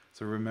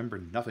 So remember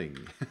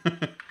nothing.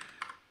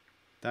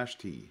 Dash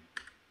T.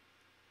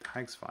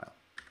 Tags file.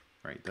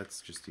 Right,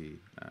 that's just the...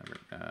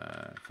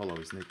 follow,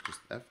 isn't it?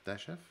 Just F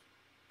dash F?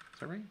 Is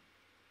that right?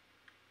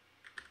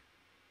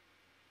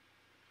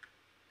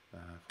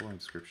 Following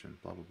description,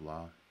 blah blah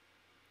blah.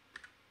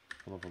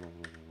 Follow, follow,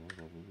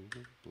 follow,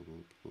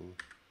 follow, follow,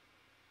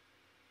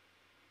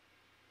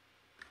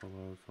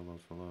 followed,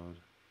 followed, followed.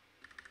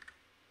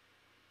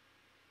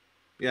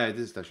 Yeah, it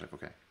is dash F.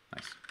 Okay,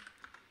 nice.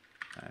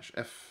 Dash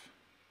F.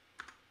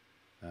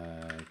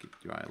 Git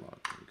UI log.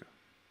 There we go.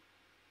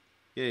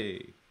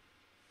 Yay!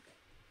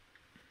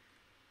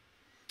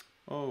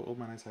 Oh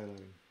my nice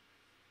highlighting.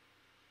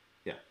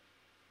 Yeah.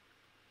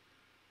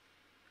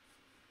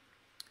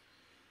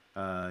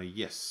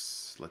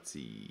 Yes. Let's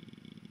see.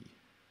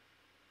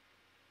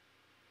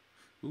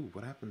 Ooh,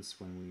 what happens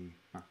when we...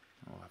 Huh,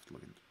 I'll have to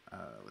look into...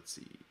 let's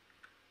see.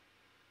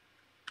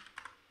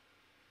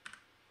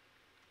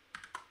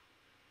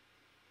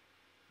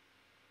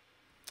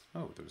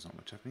 Oh, there was not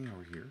much happening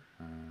over here.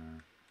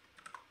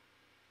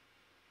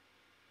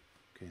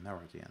 Okay, now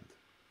we're at the end.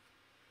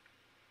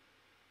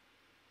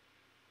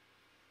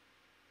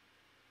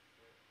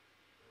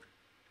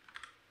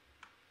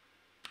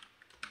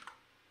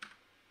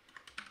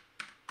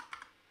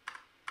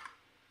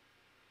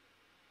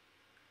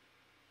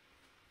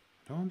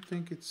 I don't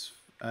think it's...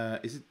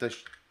 is it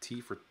dash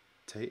T for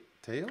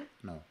tail?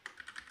 No.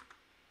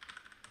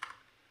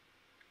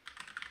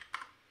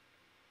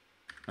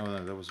 Oh,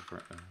 no, that was...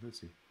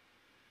 let's see.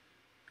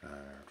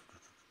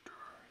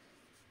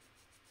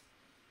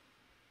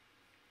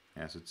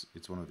 Yes,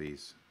 it's one of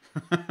these.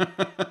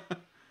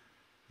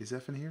 Is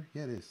F in here?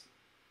 Yeah, it is.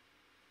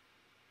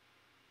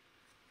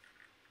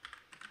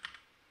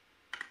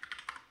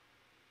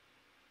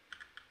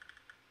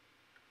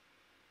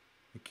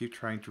 I keep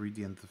trying to read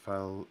the end of the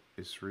file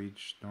is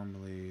reached.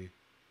 Normally,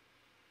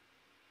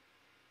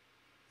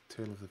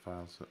 tail of the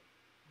file. So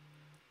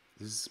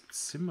this is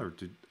similar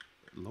to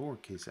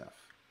lowercase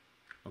f.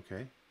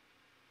 Okay,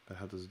 but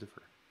how does it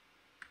differ?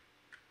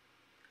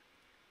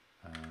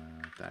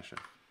 Dash f.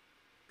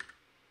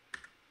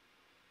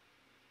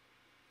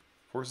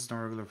 Forces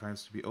non-regular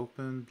files to be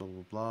opened. Blah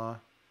blah blah.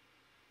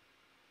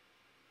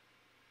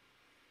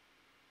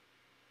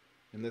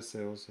 Unless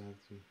I also have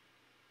to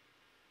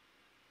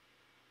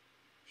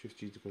Shift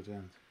G to go to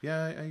end.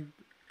 Yeah, I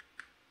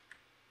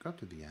got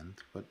to the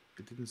end, but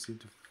it didn't seem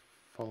to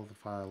follow the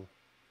file.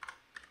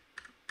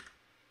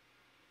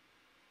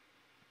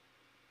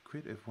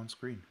 Quit F1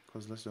 screen.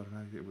 Close list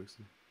automatically. It works.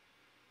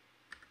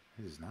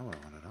 This is not what I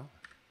want at all.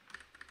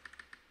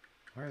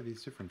 Why are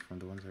these different from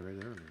the ones I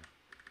read earlier?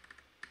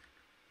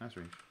 That's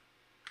strange.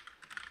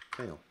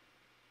 Fail.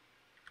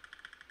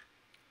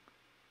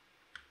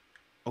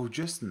 Oh,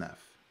 just an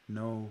F.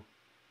 No.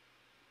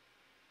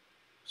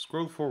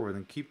 Scroll forward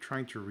and keep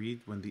trying to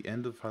read when the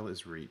end of the file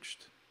is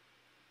reached.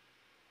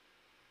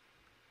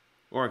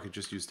 Or I could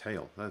just use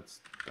tail. That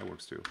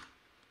works too.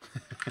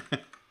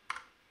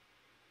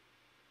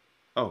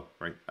 Oh,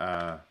 right.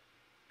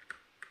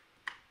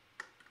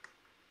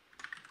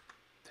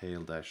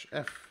 Tail dash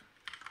F.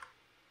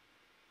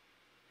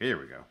 Here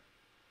we go.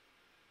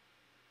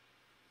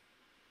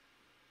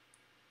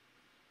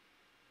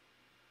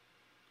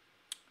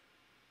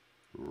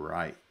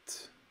 Right.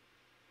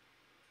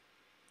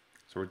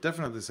 So we're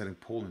definitely setting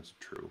Poland to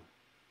true.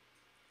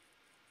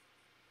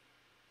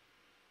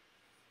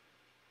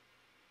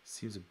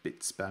 Seems a bit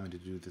spammy to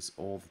do this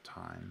all the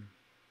time.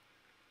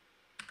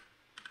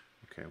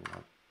 Okay,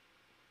 well.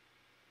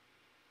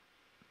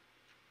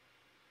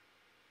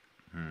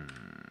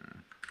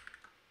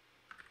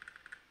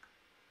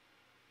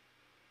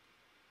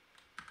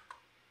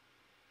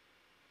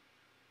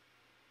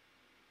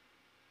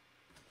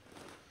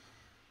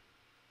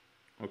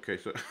 Okay,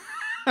 so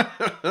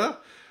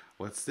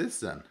what's this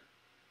then?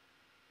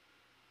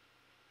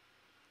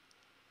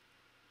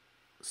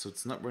 So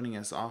it's not running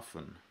as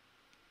often,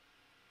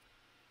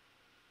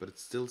 but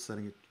it's still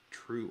setting it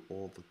true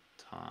all the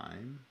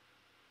time.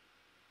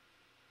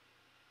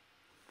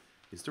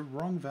 Is the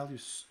wrong value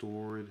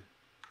stored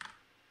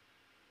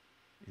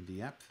in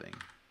the app thing?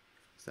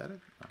 Is that it?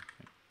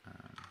 Okay.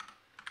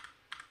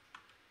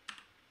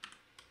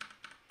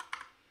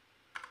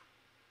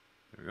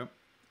 There we go.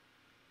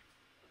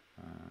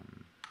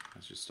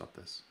 Let's just stop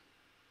this.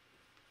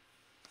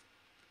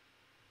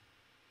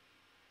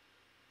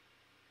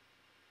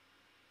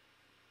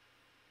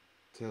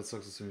 Tail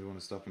sucks as soon as you want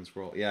to stop and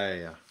scroll.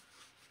 Yeah.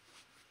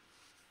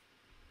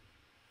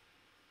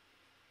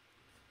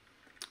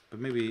 But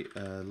maybe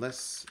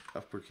less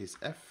uppercase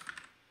F.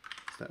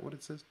 Is that what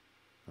it says?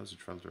 That was a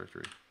trial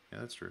directory. Yeah,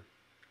 that's true.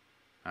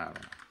 I don't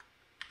know.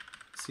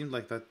 It seemed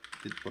like that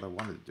did what I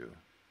wanted to do.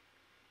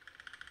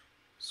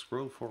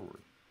 Scroll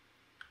forward.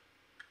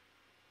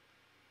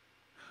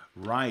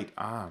 Right.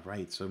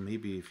 Right. So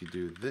maybe if you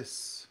do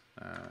this,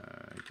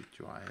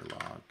 gitui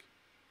log,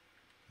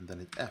 and then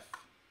hit F.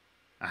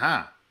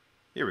 Aha!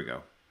 Here we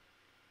go.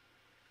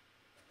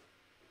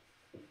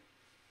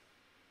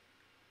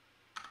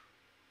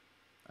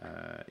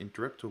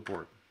 Interrupt to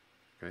abort.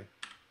 Okay.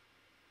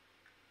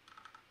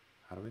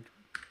 How do I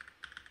interrupt?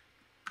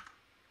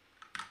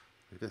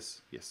 Like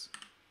this. Yes.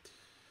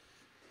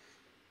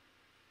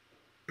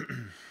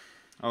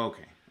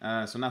 Okay.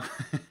 So now,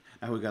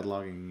 now we got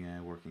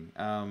logging working.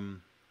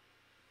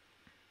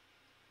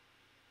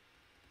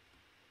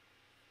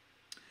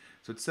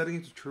 So it's setting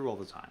it to true all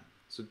the time.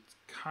 So it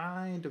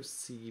kind of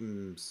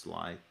seems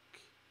like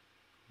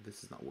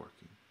this is not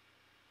working.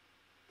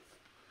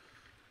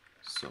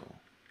 So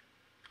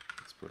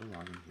let's put a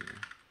log in here.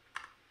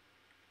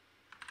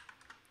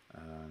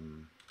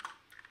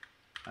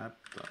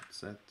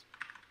 App.set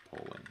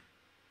polling.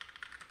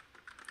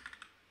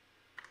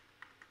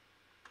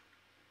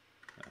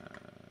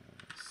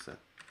 Set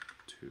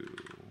to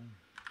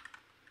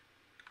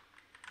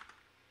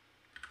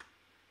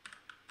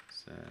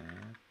set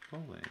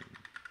polling.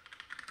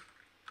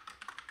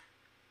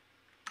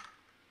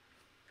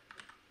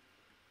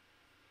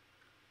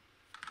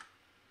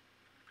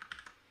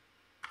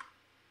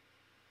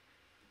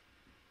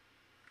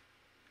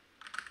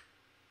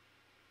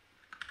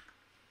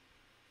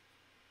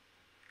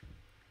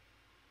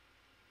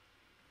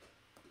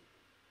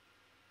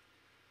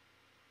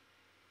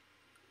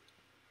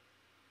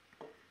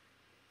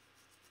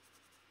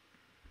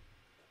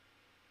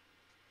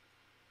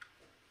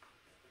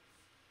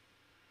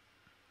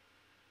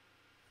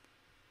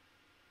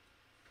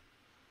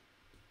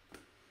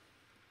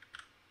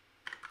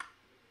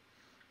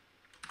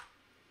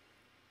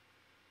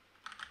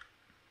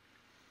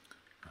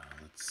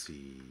 Let's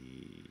see.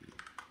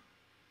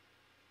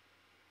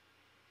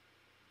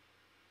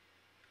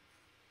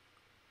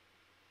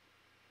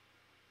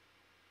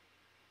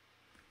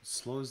 It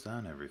slows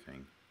down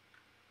everything.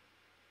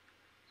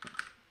 So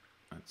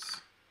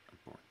let's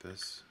abort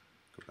this.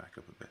 Go back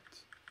up a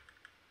bit.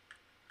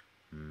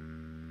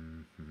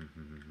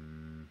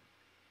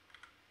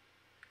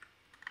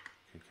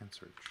 Okay, can't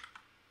search.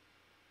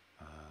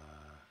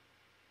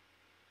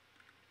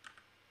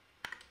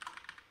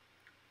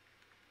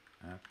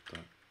 App.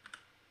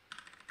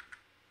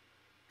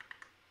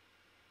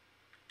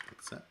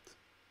 Set.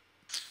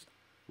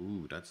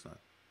 Ooh, that's not.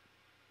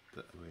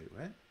 Wait,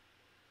 what?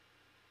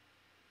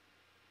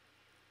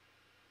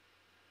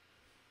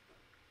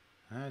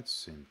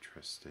 That's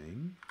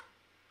interesting.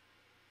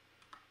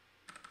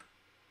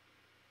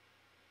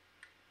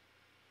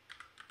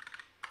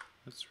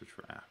 Let's search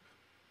for app.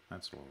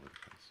 That's all over the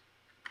place.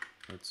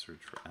 Let's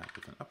search for app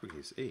with an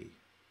uppercase A.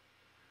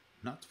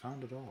 Not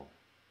found at all.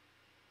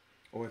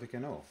 Oh, I think I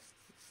know.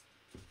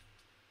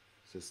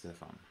 Says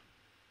Stefan.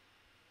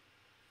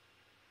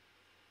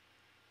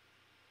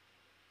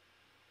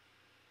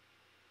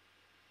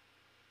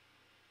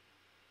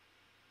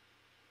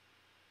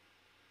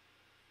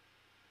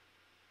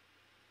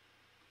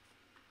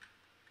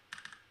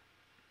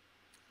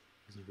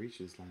 Doesn't reach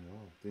this line at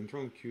all. The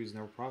internal queue is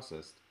never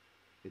processed.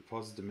 It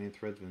pauses the main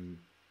thread when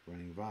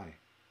running vi.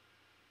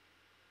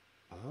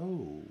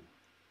 Oh.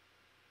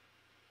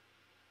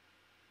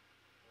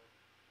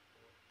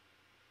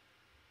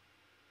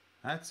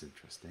 That's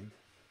interesting.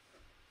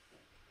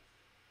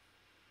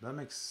 That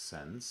makes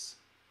sense.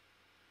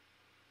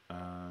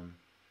 But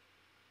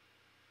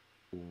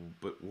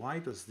why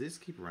does this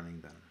keep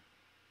running then?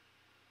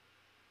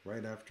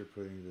 Right after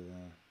putting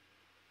the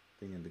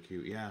thing in the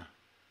queue. Yeah.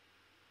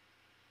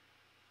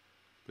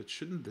 But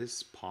shouldn't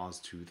this pause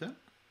too then?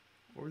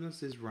 Or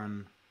does this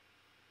run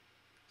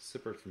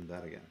separate from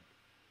that again?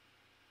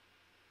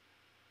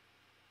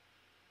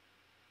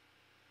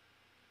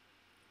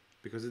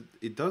 Because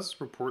it does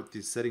report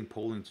the setting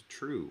polling to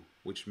true,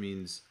 which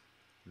means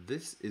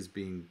this is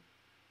being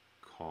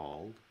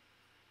called.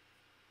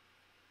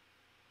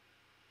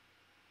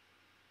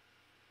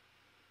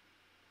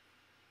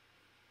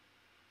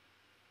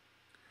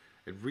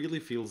 It really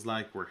feels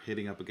like we're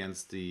hitting up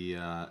against the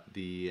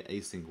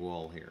async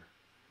wall here.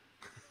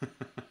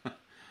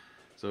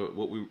 So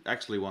what we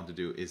actually want to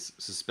do is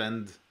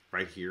suspend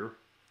right here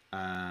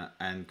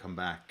and come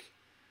back.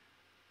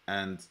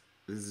 And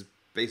this is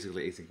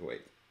basically async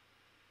await.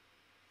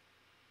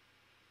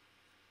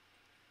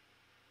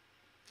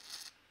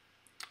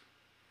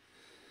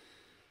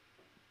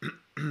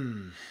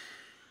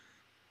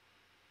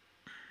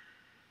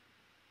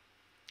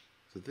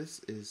 So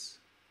this is...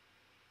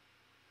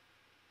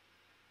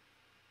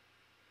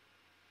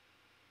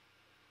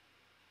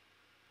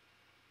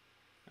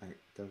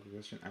 the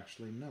question,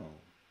 actually, no.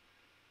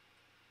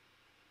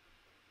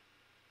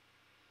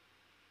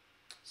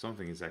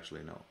 Something is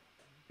actually no.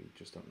 We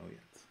just don't know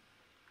yet.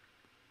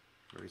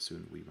 Very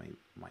soon we might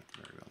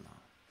very well know.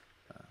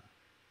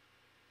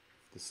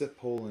 The set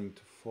polling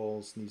to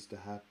false needs to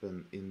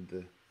happen in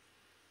the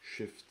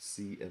Shift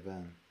C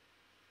event.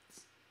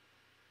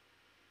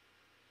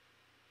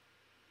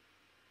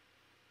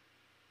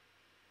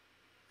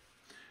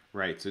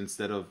 Right. So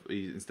instead of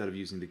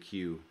using the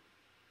queue.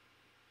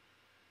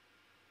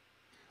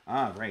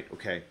 Ah, right.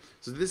 Okay.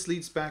 So this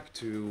leads back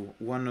to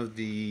one of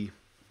the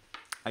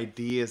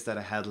ideas that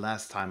I had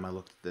last time I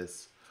looked at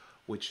this,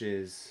 which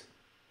is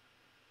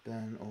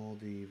then all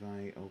the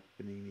vi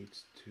opening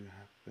needs to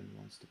happen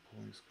once the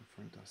polling is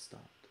confirmed has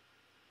stopped.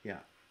 Yeah.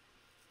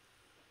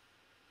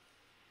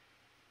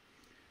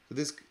 So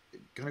this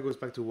kind of goes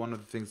back to one of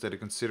the things that I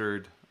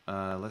considered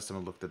last time I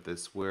looked at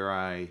this, where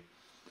I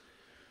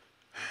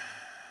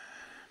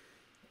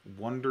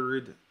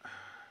wondered,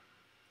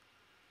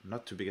 I'm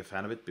not too big a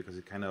fan of it because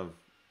it kind of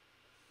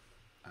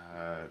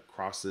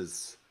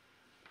crosses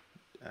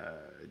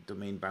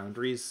domain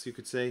boundaries, you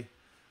could say,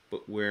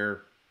 but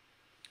where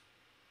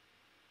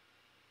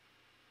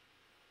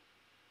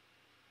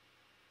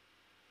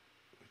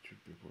it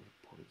should be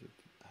reported to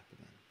the app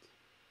event.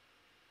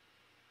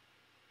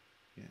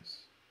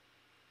 Yes.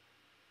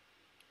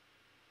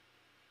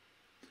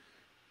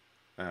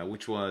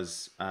 Which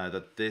was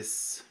that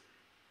this,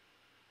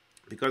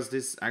 because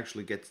this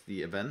actually gets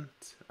the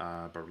event,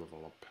 up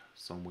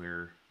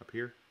somewhere up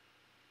here.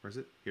 Where is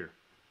it? Here.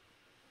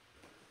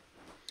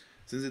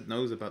 Since it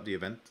knows about the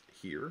event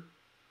here,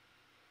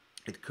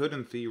 it could,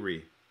 in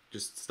theory,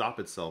 just stop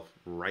itself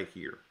right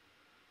here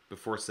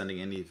before sending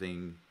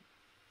anything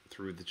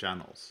through the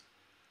channels,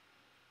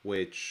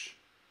 which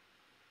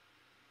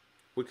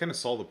would kind of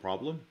solve the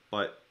problem,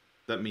 but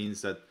that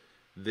means that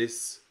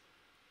this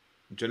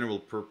general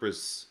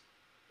purpose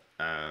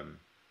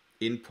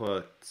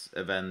input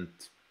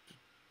event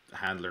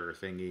handler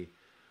thingy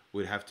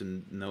would have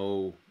to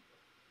know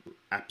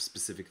app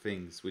specific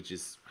things, which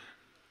is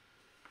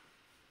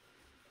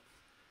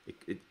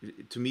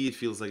to me it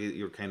feels like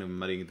you're kind of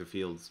muddying the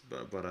fields,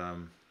 but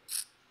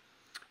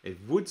it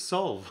would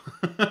solve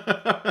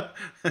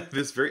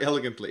this very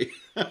elegantly.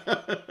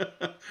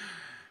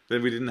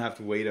 Then we didn't have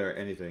to wait or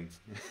anything.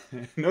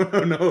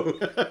 No.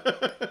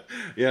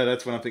 Yeah,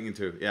 that's what I'm thinking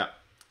too. Yeah,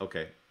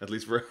 okay, at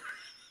least we're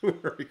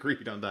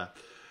agreed on that.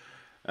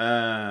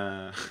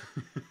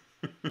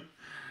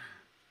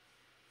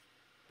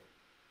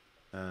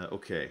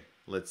 Okay,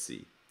 let's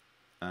see.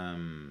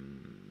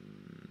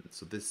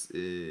 So this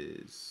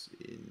is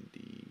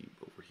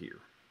over here.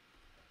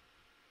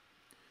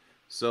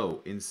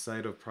 So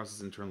inside of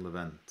process internal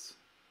event,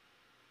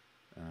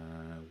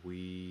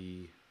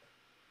 we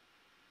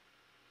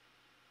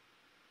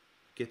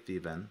get the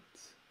event,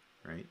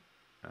 right?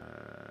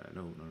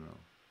 No.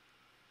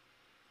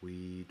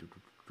 We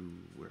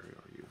where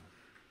are you?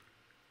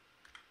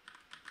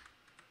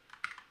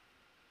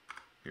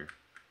 Here.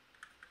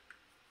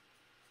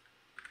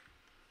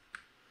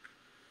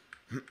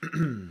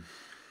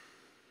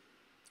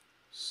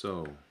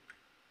 So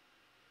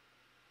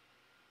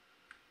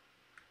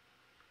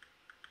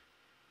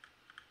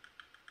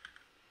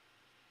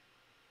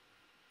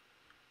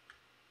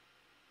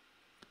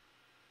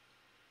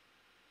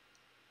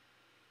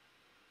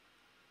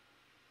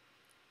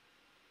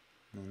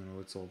no,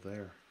 it's all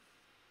there.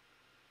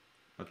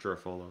 Not sure I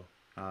follow.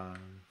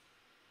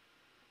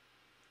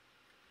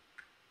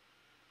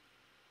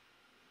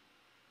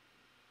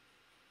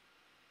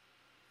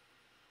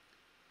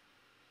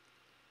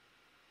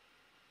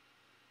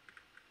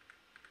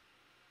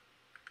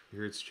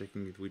 Here it's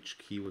checking which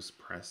key was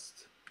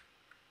pressed.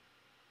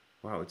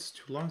 Wow, it's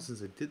too long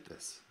since I did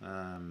this.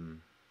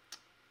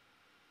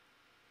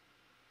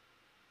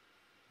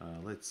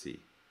 Let's see.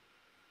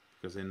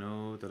 Because I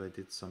know that I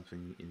did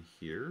something in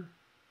here.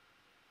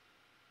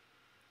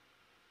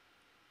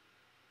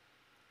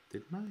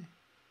 Didn't I?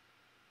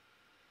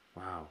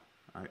 Wow.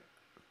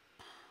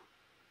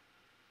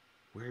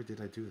 Where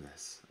did I do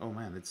this? Oh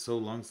man, it's so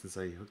long since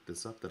I hooked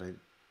this up that I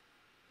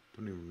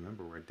don't even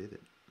remember where I did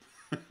it.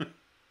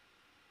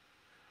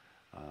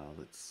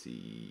 Let's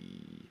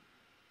see.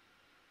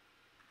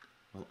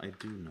 Well, I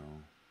do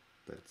know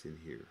that it's in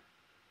here.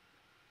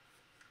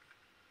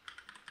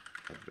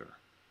 Editor.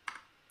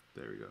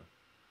 There we go.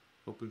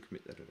 Open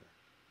commit editor.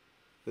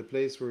 The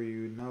place where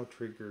you now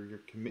trigger your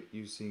commit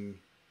using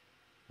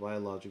via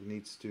logic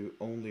needs to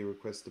only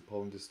request the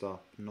polling to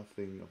stop,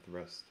 nothing of the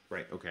rest.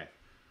 Right, okay.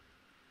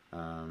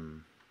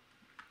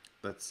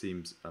 That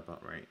seems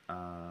about right.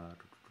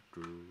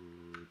 This is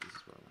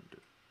what I want to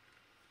do.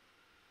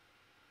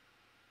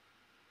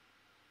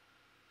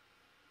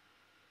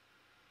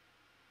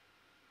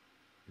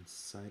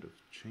 Inside of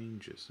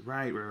changes.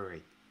 Right.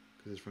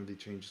 Because it's from the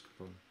changes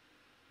component.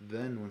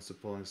 Then once the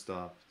polling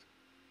stopped,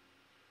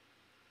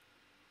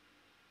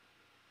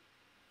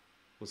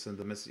 we'll send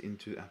the message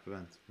into app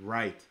event.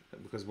 Right.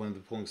 Because when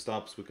the polling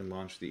stops, we can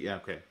launch the... Yeah,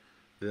 okay.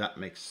 That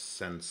makes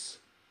sense.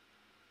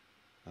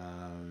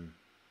 I'm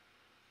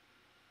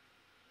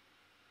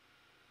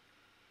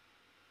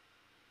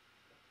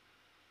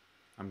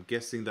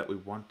guessing that we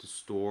want to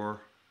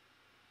store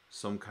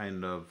some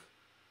kind of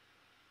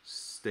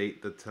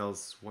state that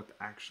tells what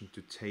action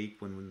to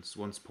take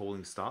once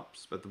polling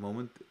stops. But at the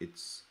moment,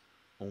 it's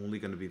only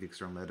going to be the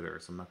external editor,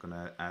 so I'm not going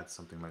to add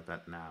something like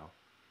that now.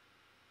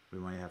 We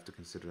might have to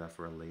consider that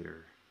for a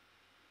later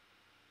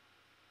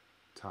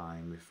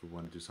time if we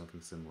want to do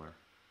something similar.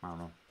 I don't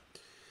know.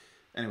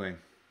 Anyway,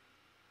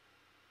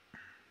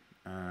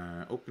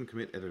 open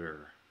commit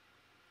editor.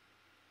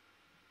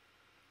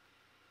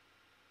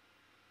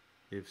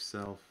 If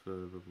self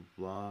blah, blah,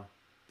 blah.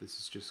 This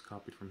is just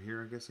copied from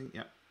here, I'm guessing.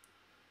 Yeah.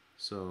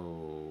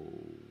 So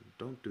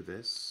don't do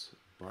this,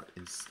 but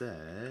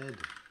instead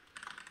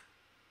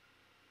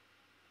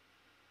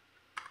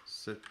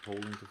set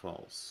polling to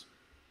false.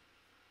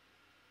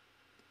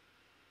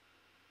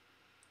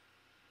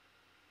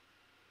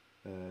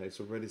 It's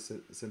already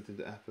sent in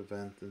the app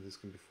event, and this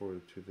can be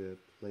forwarded to the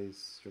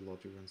place your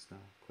logic runs now.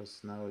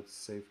 Because now it's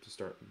safe to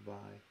start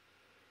by,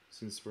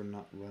 since we're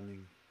not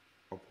running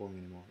or polling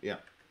anymore. Yeah.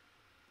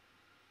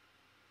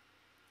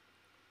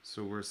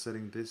 So we're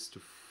setting this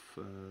to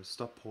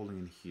stop polling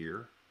in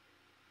here.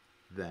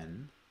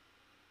 Then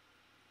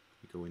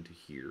we go into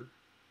here.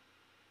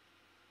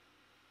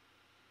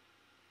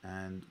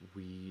 And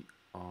we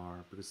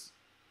are, because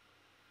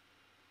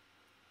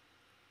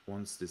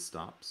once this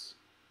stops,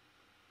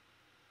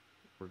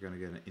 we're going to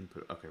get an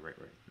input. Okay, right.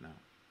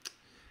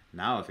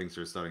 Now things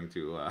are starting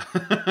to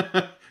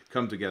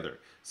come together.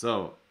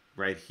 So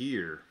right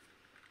here,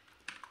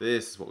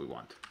 this is what we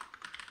want.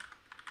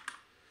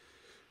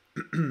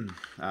 Can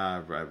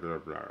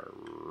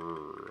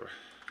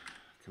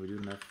we do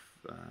enough?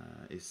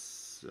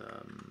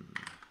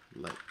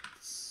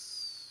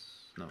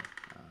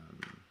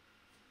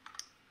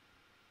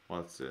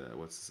 What's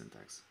the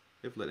syntax?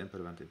 If let input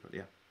event input,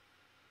 yeah.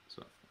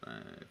 So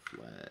if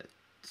let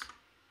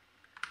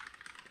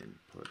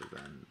input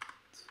event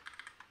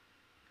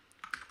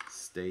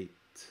state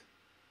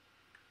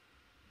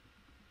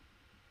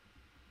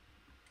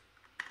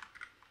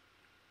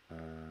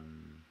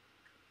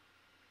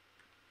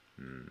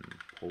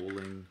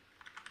polling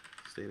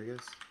state, I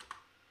guess,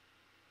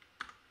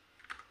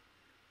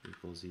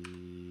 equals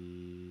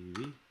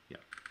EV.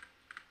 Yeah.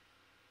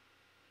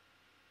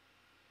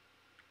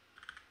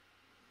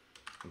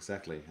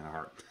 Exactly, in a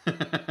heart.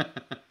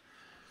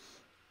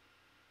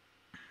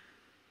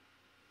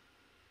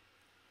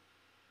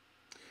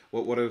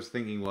 What I was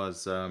thinking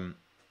was,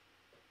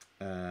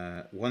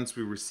 once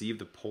we receive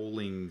the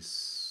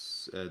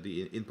pollings,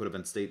 the input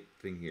event state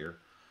thing here,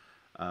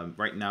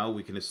 right now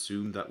we can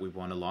assume that we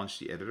want to launch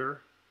the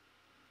editor,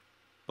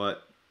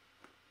 but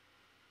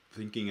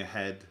thinking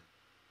ahead,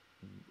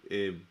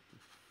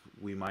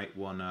 we might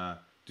want to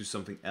do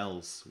something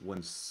else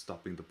when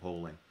stopping the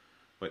polling.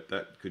 But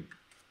that could,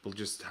 we'll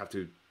just have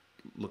to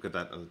look at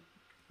that.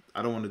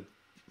 I don't want to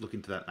look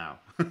into that now.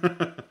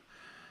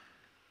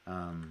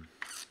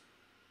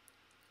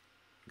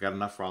 Got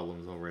enough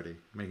problems already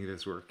making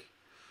this work.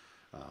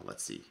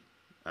 Let's see.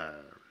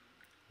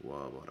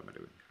 What am I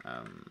doing?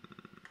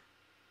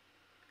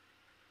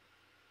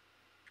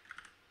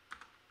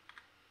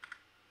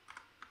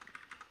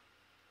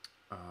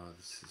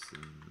 This is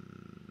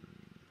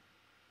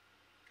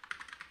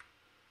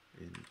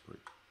input.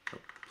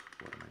 Oh,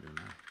 what am I doing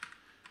now?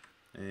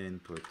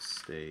 Input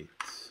state.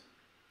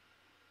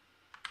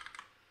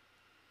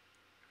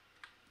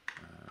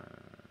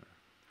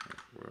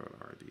 Where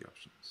are the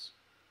options?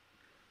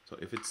 So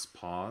if it's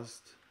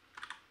paused,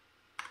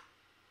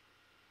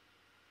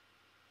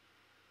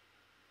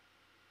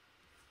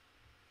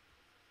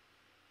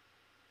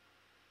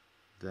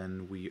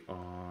 then we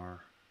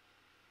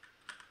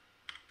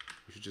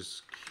should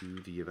just queue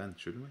the event,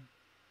 shouldn't we?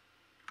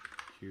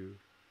 Queue,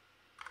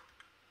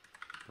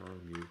 borrow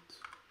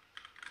mute,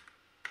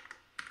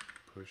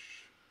 push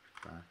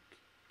back,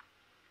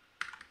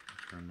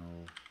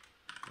 internal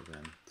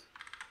event.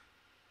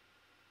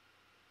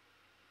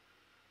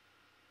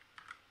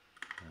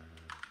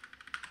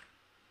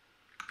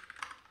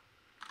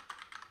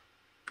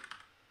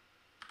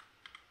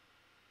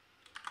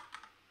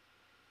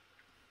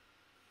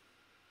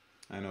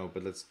 I know,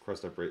 but let's cross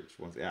that bridge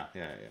once. Yeah.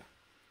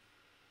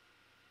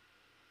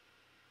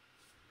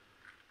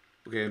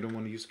 Okay, I don't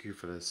want to use queue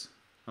for this.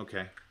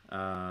 Okay.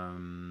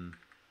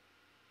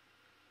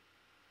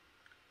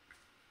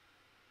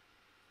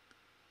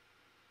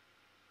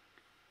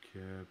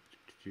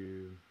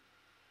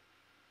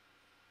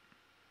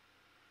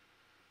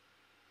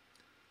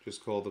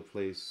 Just call the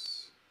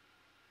place.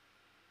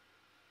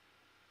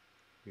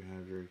 You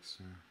have your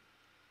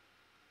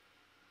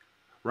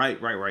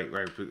right.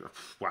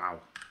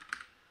 Wow.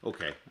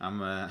 Okay,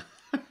 I'm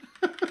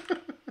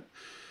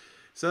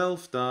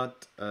self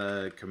dot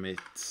commit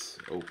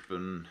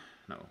open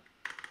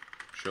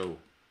show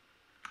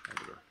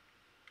editor.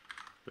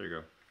 There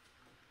you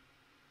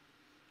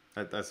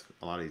go. That's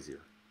a lot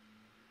easier.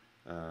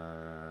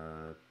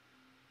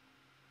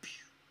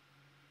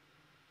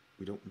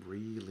 We don't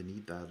really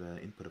need that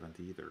input event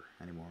either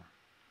anymore.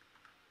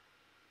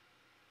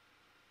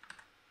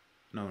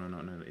 No,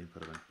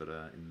 input event, but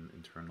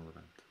internal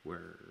event.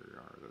 Where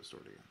are those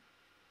stored again?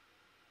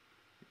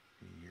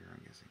 Here, I'm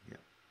guessing, yeah.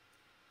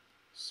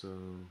 So,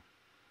 I'm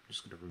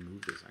just going to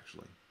remove this,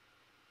 actually.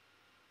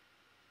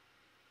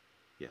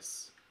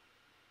 Yes.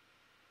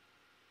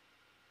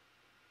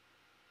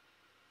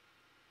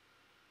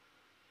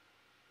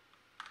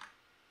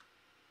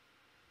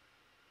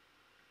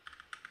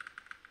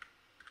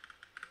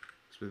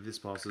 So if this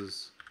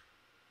pauses,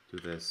 do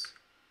this.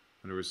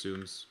 When it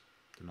resumes,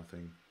 do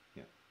nothing.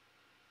 Yeah.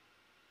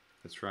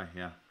 Let's try,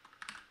 yeah.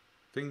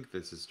 I think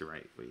this is the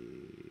right way.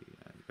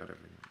 I've got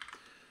everything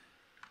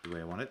the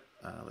way I want it.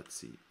 Let's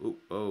see.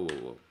 Oh.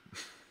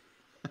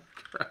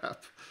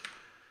 Crap.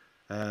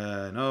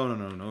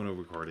 No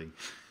recording.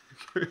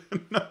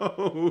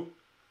 No.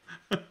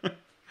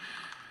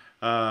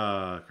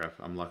 Crap.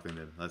 I'm locked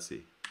in. Let's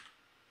see.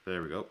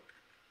 There we go.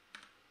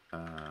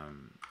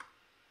 And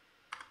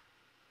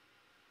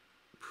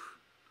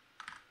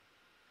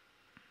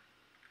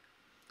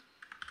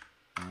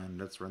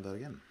let's run that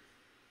again.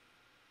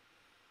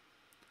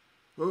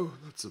 Oh,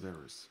 lots of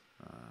errors.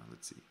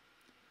 Let's see.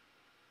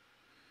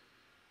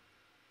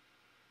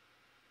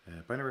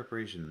 Binary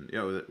operation.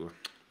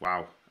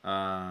 Wow.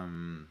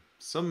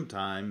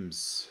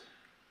 Sometimes.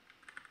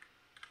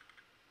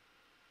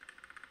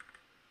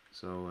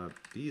 So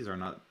these are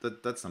not.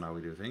 That's not how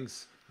we do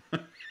things.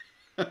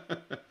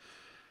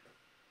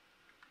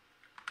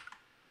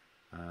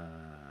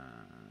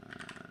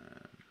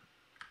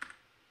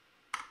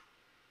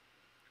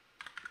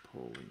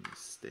 Polling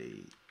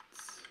state.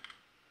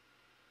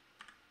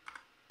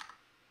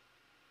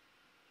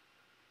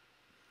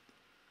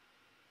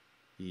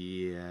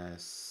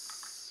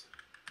 Yes.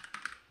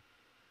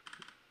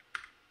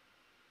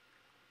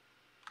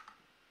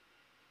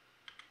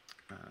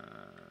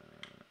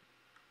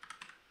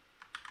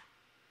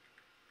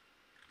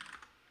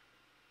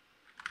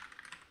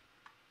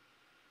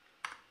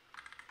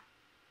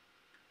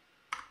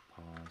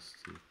 Past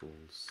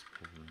equals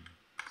polling.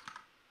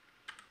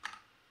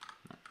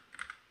 No.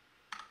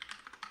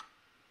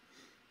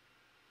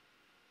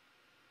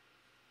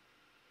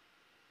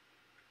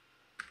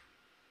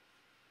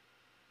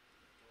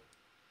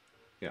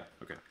 Yeah,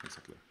 okay,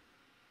 exactly.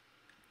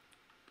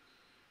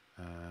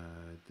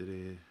 Did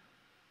it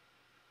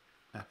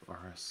app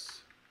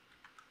rs?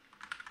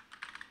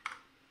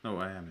 No,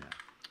 I am, yeah.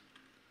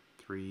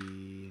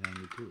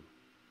 392.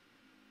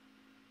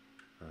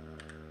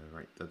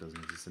 Right, that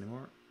doesn't exist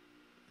anymore.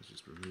 Let's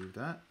just remove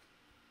that.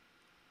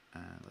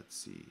 And let's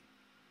see.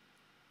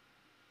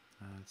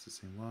 It's the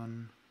same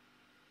one.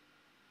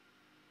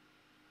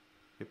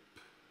 Yep.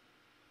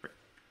 Right.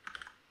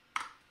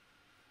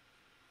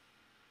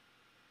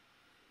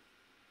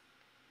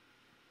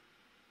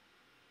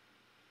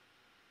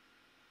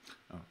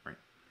 Oh, right.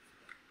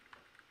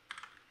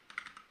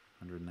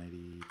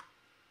 190.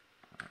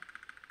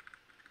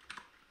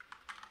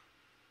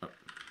 Oh,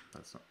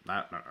 that's not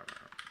that. No.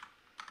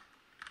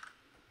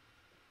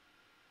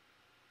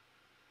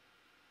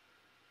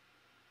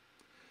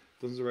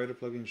 Doesn't the writer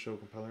plugin show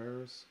compiler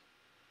errors?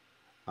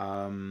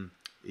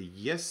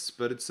 Yes,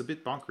 but it's a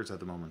bit bonkers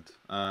at the moment.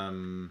 I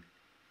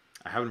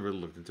haven't really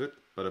looked into it,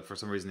 but for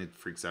some reason it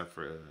freaks out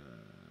for.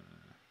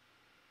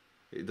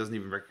 It doesn't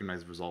even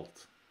recognize the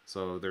result,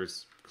 so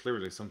there's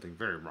clearly something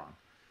very wrong.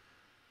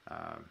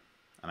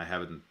 And I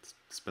haven't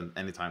spent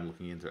any time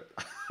looking into it.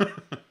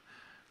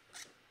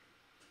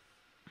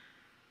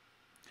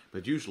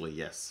 But usually,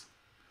 yes,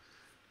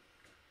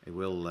 it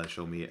will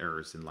show me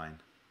errors in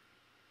line.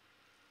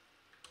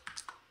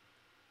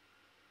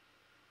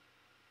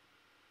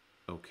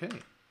 Okay.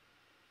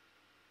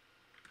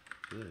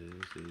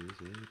 This is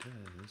a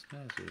test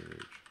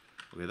message.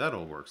 Okay, that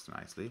all works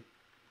nicely.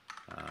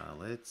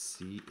 Let's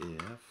see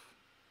if...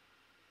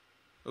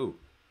 Oh.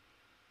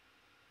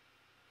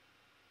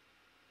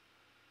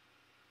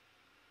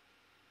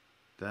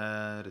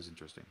 That is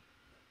interesting.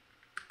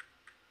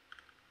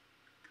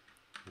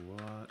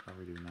 What are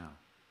we doing now?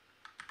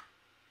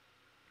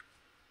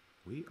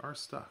 We are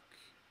stuck.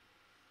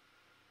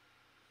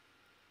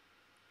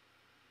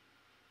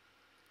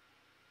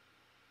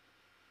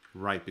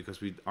 Right,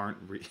 because we aren't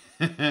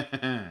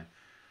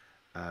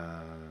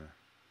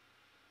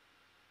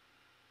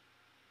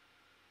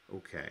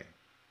okay.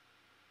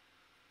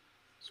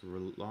 So we're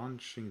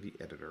launching the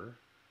editor.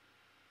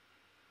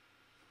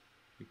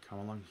 We come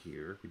along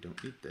here. We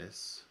don't need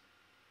this.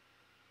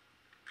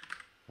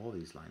 All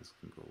these lines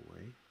can go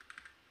away.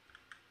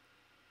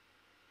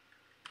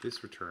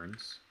 This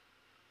returns.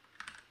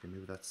 Okay,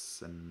 maybe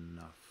that's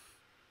enough.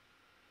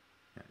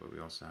 Yeah, but we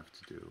also have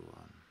to do...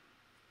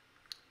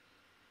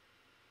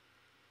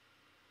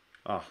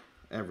 oh,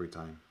 every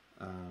time.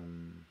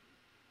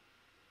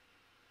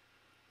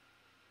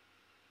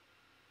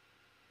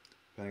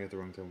 If I get the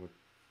wrong time, what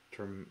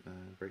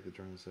break the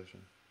journal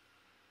session?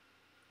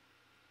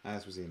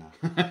 As we see now.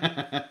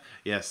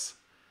 Yes.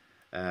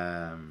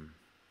 I'm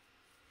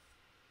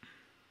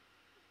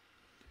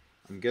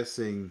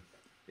guessing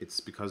it's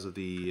because of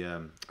the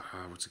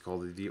what's it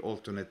called? The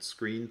alternate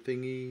screen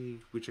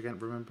thingy, which I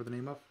can't remember the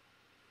name of.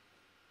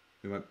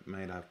 We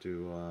might have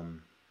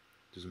to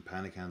do some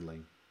panic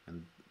handling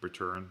and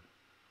return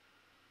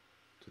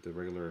to the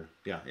regular.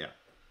 Yeah.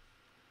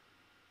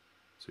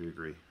 So you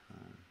agree?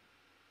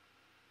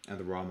 And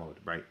the raw mode,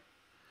 right?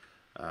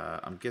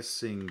 I'm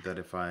guessing that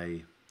if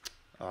I,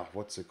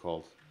 what's it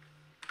called?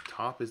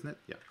 Top, isn't it?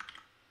 Yeah.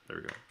 There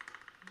we go.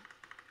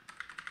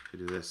 We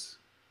do this.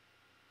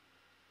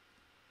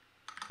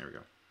 There we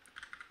go.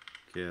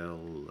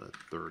 Kill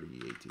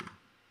 3018.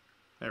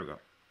 There we go.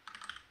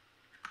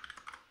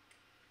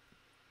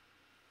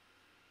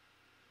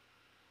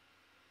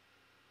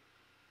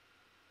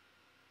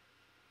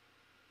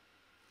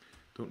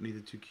 Don't need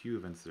the 2Q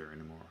events there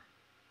anymore.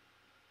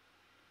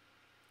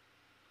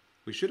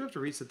 We should have to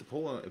reset the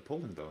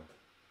polling though.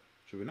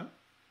 Should we not?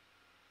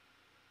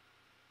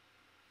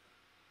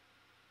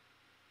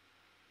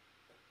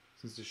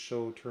 Since the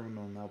show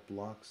terminal now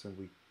blocks and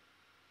we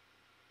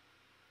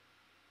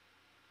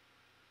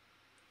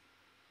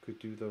could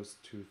do those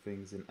two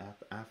things in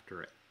app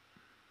after it.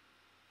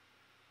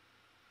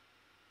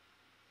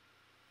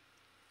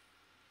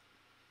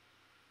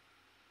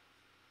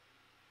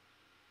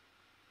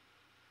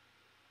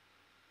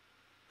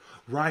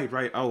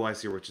 Right. Oh, I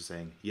see what you're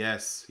saying.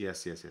 Yes.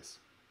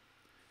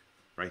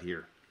 Right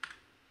here.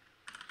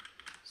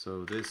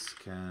 So this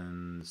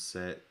can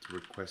set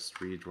request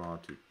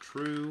redraw to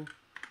true,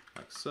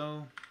 like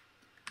so.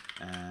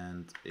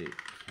 And it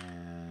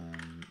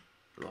can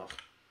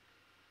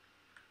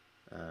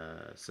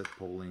set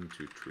polling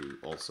to true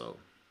also.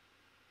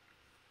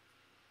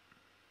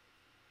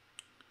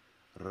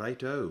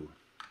 Righto.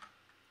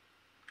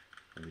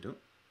 And we don't.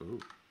 Oh.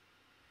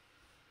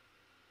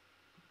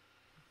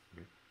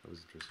 Okay, that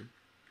was interesting.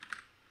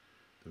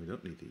 Then we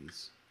don't need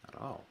these at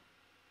all.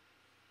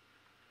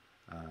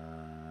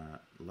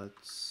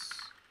 Let's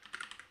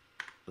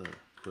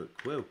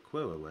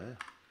quill away.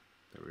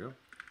 There we go.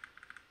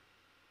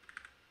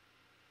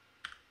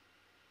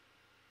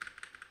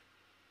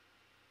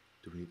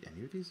 Do we need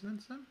any of these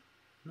events then?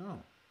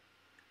 No.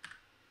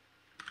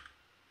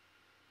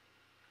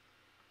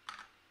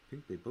 I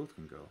think they both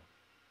can go.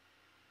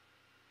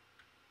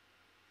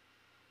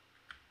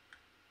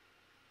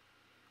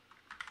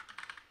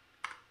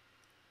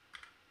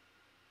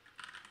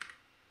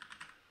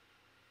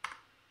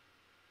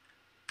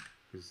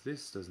 Because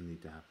this doesn't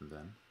need to happen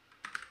then.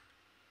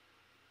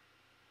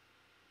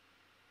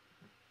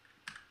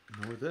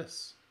 Nor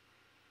this.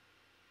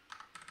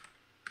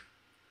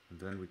 And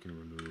then we can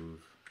remove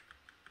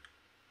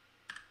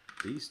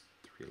these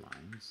 3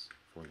 lines,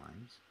 4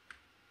 lines.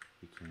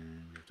 We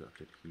have to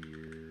update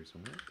here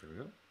somewhere. There we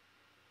go.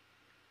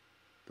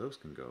 Those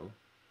can go.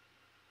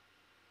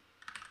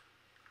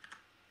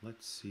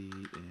 Let's see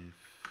if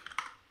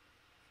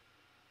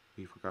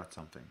we forgot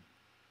something.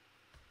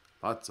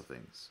 Lots of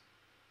things.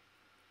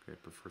 Okay, I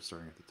prefer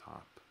starting at the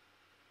top.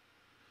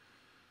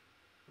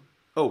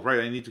 Oh, right,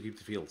 I need to keep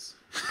the fields.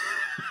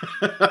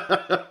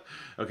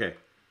 Okay,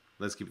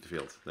 let's keep the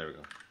fields. There we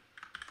go.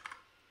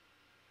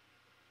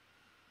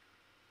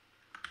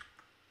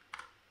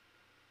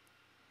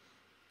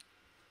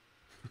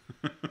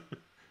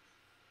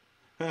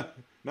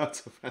 Not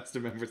so fast to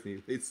remember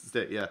things.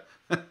 Yeah,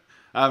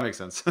 that makes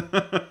sense.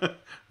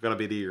 Gotta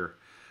be the ear.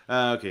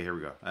 Okay, here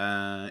we go.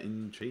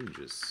 In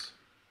changes.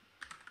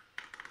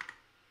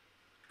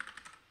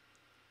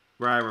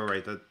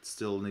 Right. That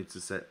still needs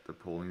to set. The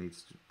polling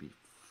needs to be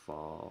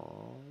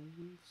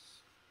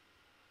false.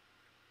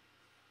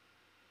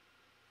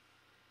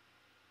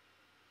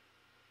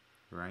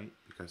 Right?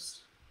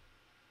 Because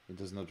it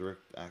does no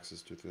direct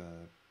access to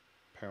the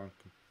parent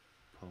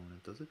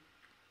component, does it?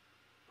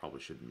 Probably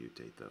shouldn't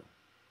mutate though.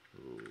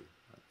 Ooh.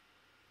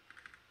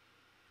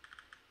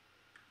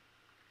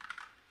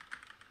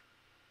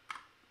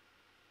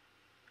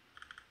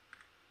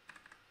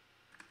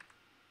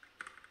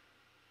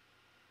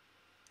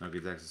 Now it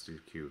gets access to the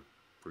queue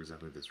for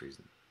exactly this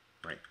reason.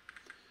 Right.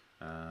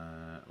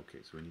 Okay,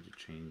 so we need to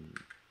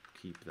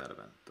keep that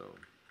event though.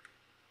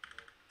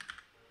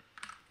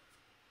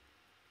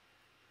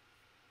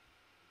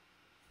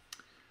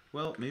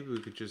 Well, maybe we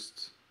could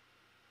just...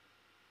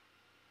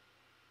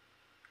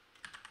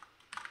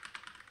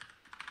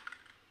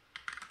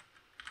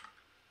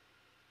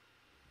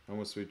 I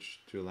almost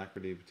switched to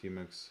Alacrity with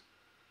Tmux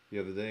the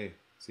other day,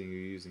 seeing you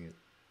using it.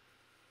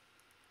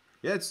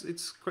 Yeah,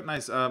 it's quite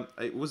nice.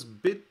 It was a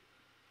bit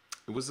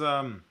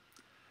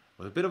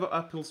of an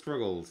uphill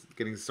struggle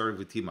getting started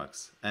with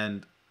Tmux,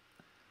 and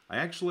I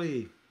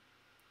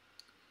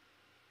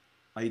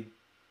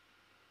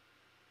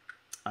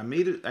I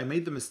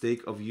made the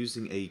mistake of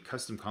using a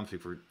custom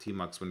config for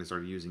Tmux when I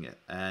started using it,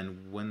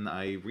 and when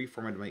I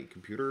reformatted my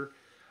computer,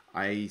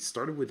 I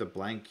started with a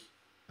blank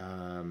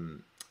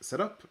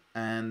setup,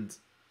 and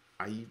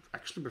I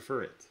actually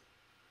prefer it.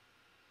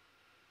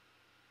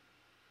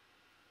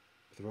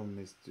 The problem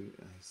is, I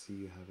see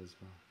you have as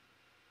well.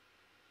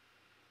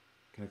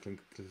 Can I click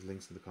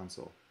links in the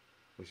console?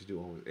 What should do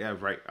always? Yeah,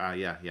 right.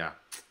 Yeah.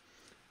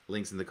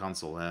 Links in the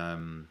console.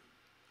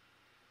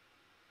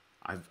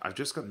 I've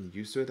just gotten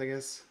used to it, I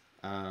guess.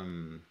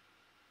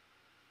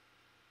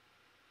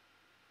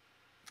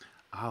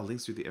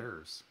 Links to the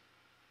errors.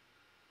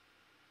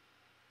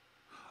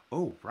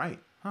 Oh, right.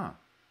 Huh.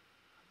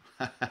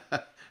 I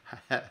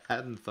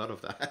hadn't thought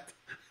of that.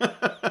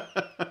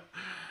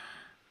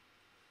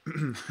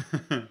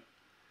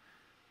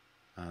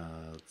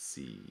 Let's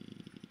see.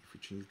 If we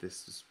change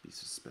this to be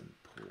suspend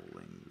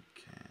polling, we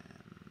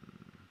can.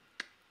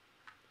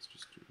 Let's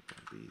just do one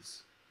of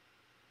these.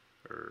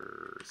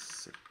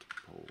 Set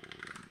polling.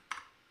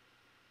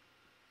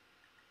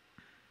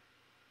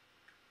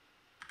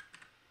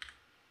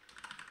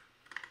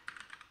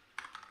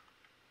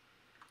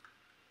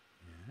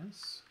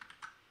 Yes.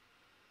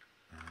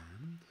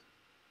 And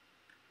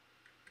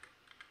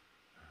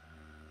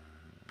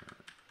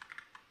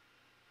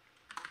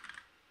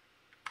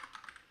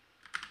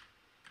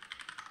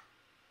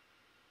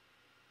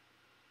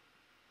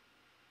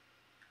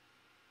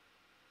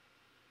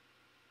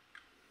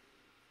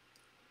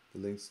the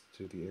links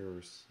to the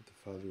errors, the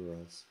file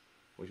URLs,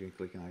 which you can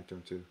click an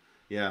item to.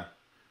 Yeah,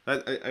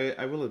 that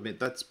I will admit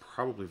that's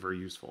probably very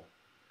useful.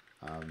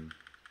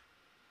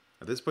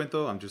 At this point,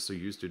 though, I'm just so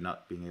used to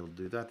not being able to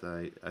do that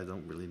I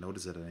don't really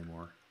notice it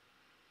anymore.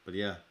 But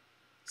yeah,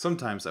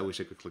 sometimes I wish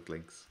I could click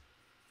links.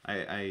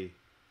 I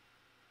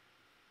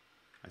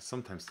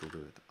sometimes still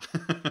do it.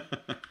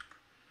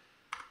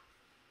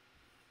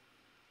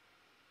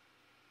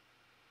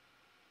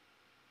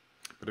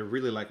 But I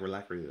really like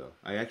Relacrity, though.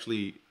 I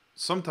actually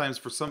sometimes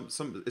for some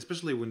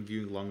especially when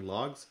viewing long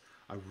logs,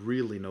 I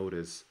really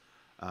notice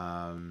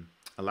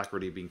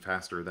Alacrity being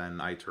faster than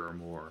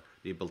iTerm or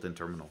the built-in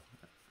terminal.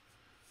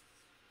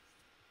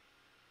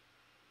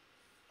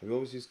 Have you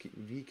always used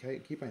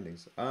key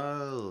bindings?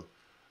 Oh,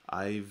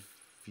 I've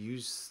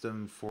used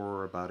them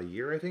for about a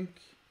year, I think.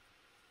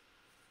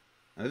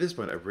 And at this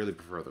point, I really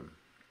prefer them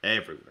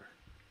everywhere.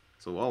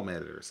 So all my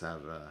editors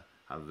have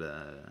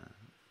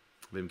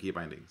Vim key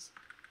bindings.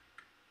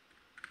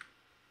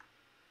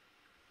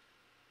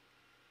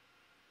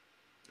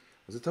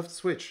 Was it tough to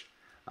switch?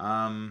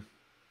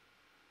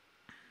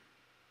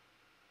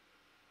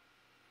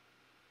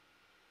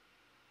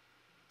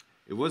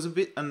 It was a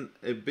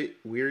bit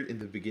weird in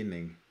the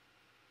beginning.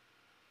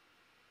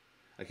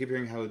 I keep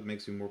hearing how it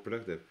makes you more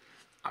productive.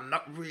 I'm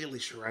not really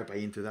sure I buy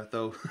into that,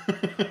 though.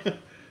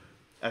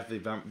 After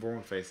the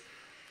Born phase,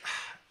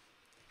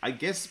 I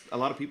guess a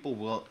lot of people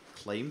will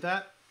claim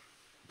that,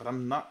 but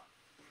I'm not.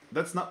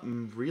 That's not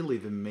really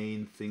the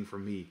main thing for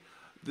me.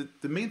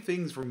 The main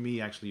things for me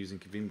actually using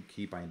Vim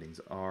key bindings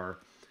are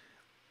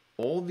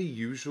all the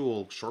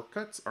usual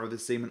shortcuts are the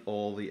same in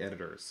all the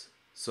editors.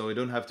 So I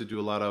don't have to do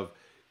a lot of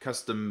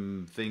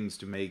custom things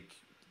to make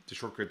the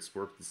shortcuts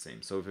work the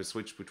same. So if I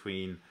switch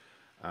between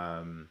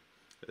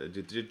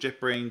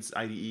JetBrains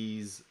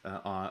IDEs,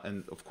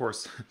 and of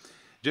course,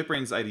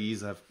 JetBrains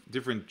IDEs have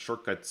different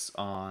shortcuts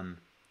on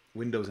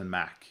Windows and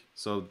Mac.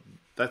 So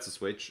that's a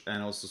switch,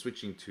 and also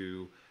switching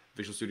to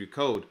Visual Studio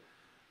Code,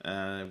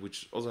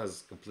 which also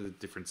has a completely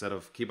different set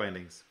of key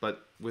bindings.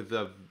 But with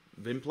the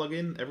Vim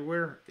plugin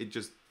everywhere,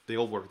 they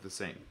all work the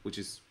same, which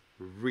is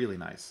really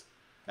nice.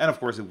 And of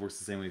course, it works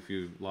the same way if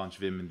you launch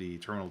Vim in the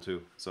terminal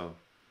too. So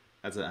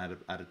that's an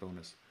added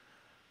bonus.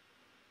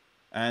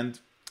 And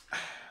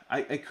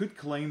I could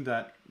claim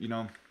that,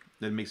 that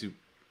it makes you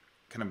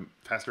kind of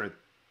faster at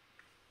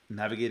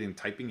navigating and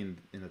typing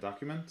in a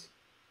document.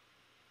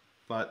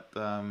 But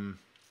I'm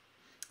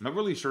not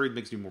really sure it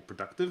makes you more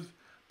productive.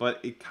 But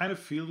it kind of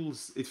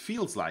feels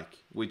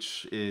like,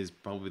 which is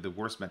probably the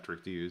worst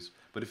metric to use,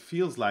 but it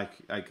feels like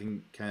I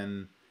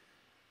can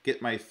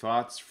get my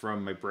thoughts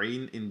from my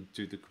brain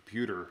into the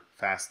computer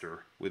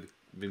faster with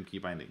Vim key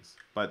bindings.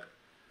 But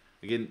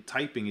again,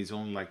 typing is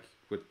only like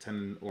with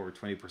 10 or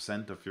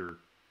 20% of your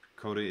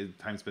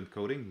time spent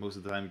coding. Most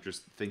of the time, you're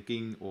just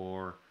thinking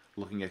or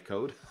looking at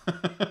code.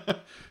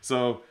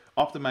 So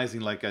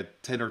optimizing like a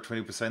 10 or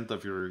 20%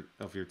 of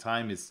your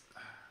time is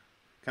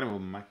kind of a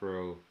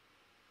micro.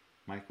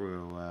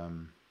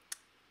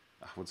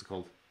 What's it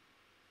called?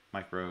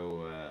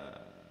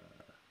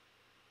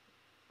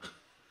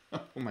 Oh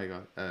my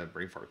god,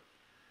 brain fart.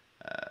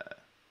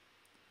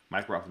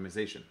 Micro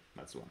optimization,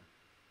 that's the one.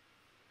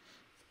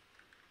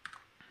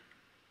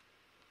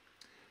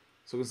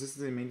 So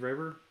consistency main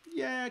driver?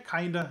 Yeah,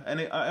 kinda.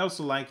 And I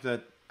also like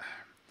that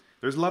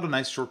there's a lot of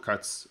nice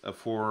shortcuts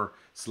for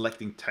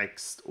selecting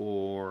text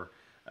or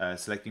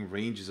selecting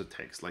ranges of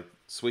text, like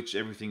switch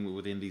everything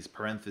within these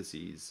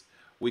parentheses,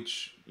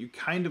 which you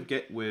kind of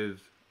get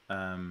with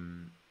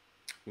the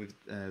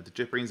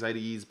JetBrains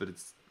IDEs, but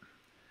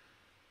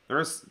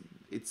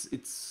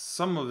it's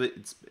some of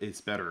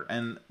it's better.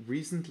 And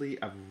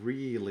recently I've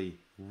really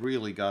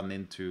gotten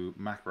into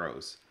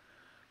macros,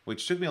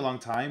 which took me a long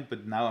time,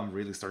 but now I'm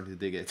really starting to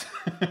dig it.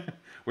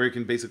 Where you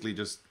can basically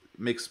just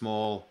make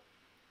small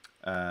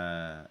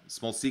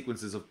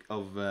sequences of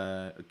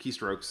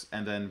keystrokes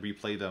and then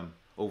replay them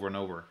over and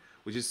over,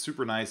 which is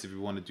super nice if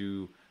you want to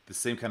do the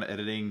same kind of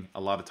editing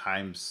a lot of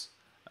times.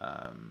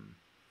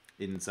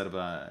 Instead of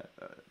at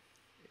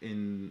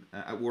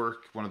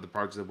work, one of the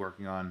projects I'm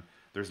working on,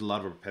 there's a lot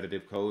of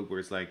repetitive code where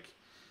it's like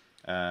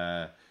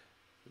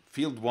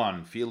field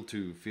 1, field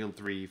 2, field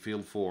 3,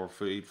 field 4,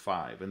 field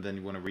 5, and then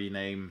you want to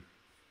rename.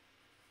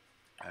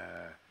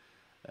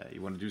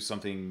 You want to do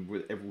something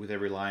with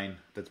every line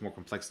that's more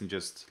complex than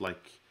just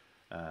like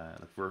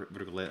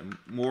vertical,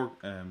 more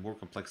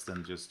complex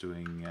than just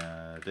doing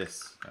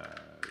this.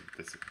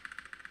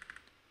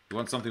 You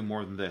want something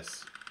more than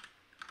this.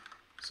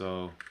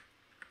 So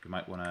you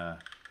might want to,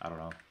 I don't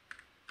know,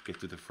 get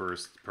to the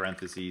first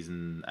parentheses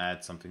and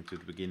add something to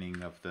the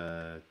beginning of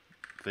the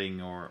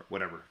thing or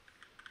whatever.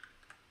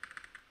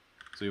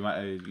 So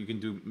you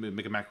can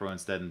make a macro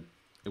instead, and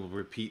it will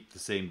repeat the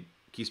same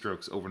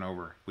keystrokes over and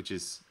over, which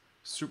is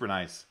super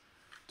nice.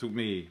 Took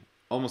me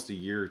almost a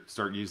year to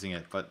start using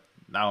it, but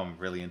now I'm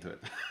really into it.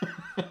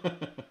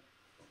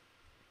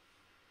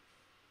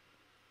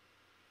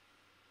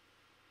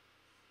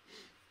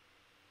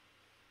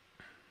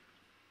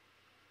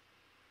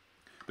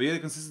 But yeah, the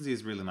consistency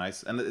is really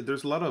nice, and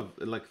there's a lot of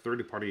like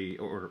third-party,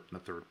 or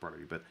not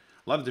third-party, but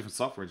a lot of different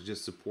software that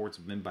just supports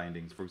Vim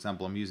bindings. For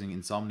example, I'm using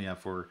Insomnia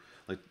for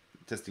like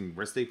testing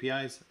REST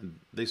APIs, and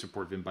they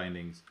support Vim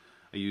bindings.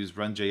 I use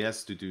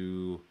Run.js to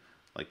do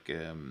like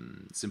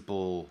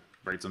simple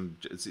write some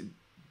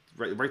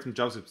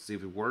JavaScript to see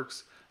if it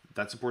works.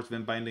 That supports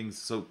Vim bindings,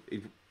 so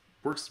it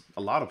works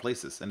a lot of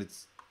places, and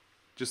it's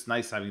just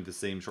nice having the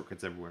same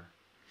shortcuts everywhere.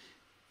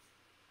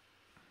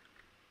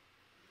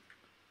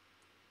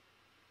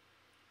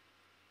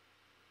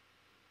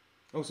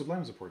 Oh,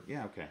 Sublime support.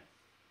 Yeah, okay.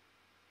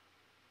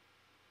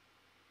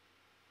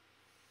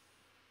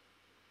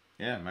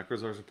 Yeah,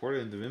 macros are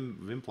supported in the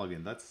Vim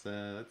plugin. That's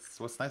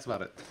what's nice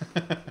about it.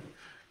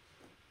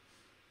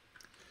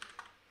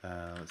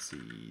 Let's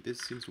see. This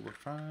seems to work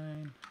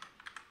fine.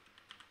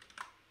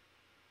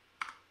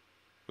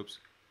 Oops.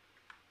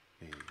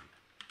 Hey.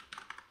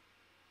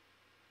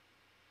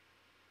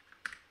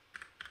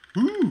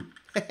 Woo!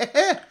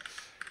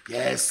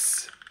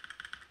 Yes!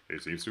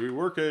 It seems to be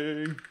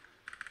working.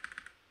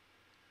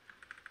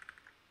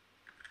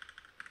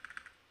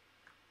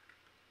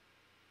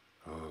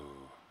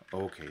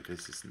 Okay,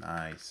 this is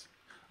nice.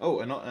 Oh,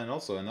 and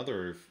also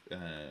another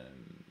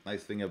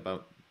nice thing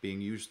about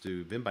being used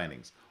to Vim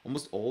bindings.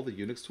 Almost all the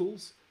Unix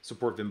tools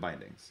support Vim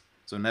bindings.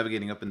 So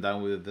navigating up and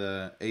down with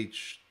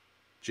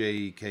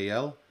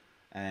HJKL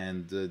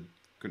and the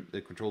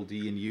Control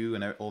D and U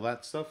and all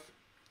that stuff.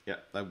 Yeah,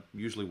 that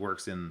usually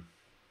works in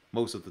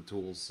most of the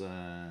tools,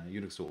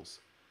 Unix tools,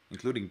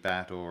 including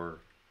BAT or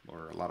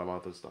a lot of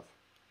other stuff.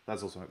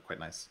 That's also quite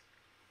nice.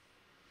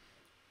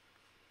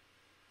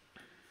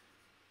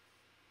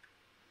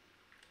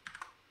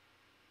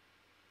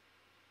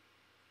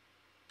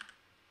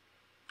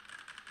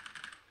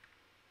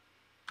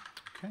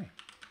 Okay.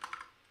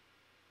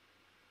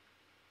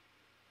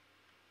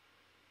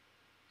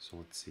 So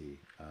let's see.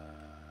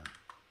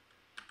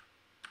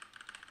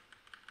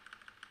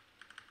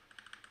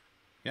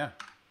 Yeah,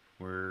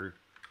 it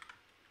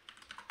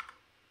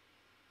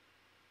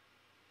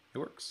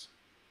works.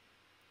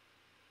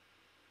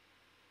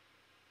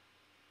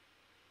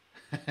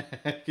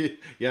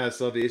 Yeah, I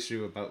saw the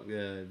issue about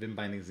Vim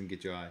bindings in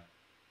gitui.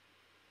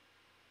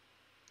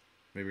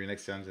 Maybe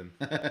next time then.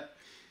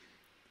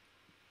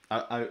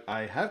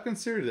 I have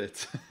considered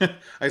it.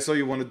 I saw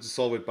you wanted to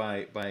solve it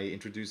by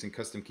introducing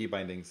custom key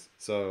bindings,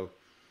 so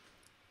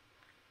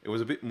it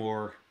was a bit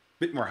more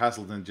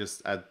hassle than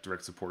just add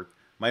direct support.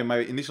 My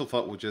initial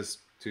thought was just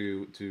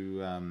to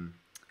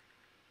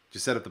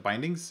just set up the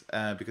bindings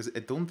because I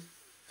don't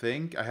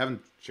think I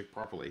haven't checked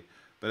properly,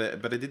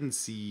 but I didn't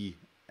see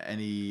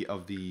any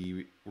of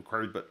the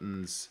required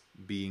buttons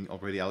being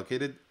already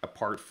allocated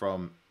apart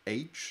from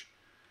H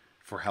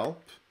for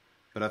help.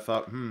 But I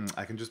thought,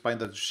 I can just bind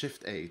that to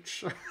Shift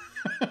H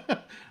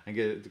and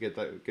get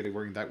it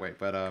working that way.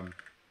 But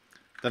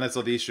then I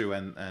saw the issue,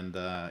 and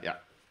yeah,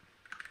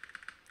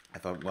 I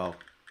thought, well,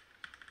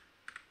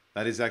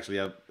 that is actually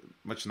a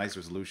much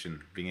nicer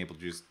solution, being able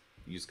to just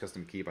use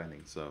custom key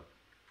binding. So,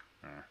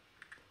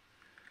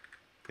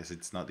 guess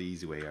it's not the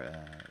easy way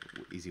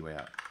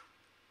out.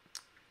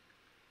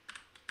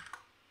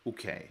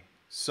 Okay,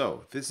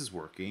 so this is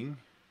working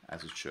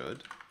as it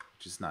should,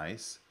 which is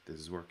nice. This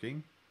is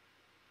working.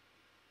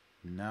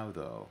 Now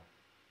though,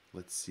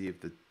 let's see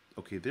if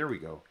okay, there we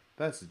go.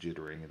 That's the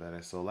jittering that I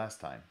saw last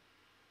time.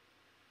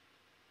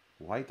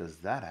 Why does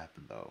that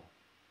happen though?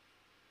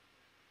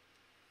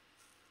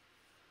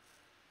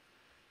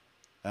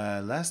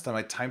 Last time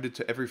I timed it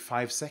to every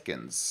 5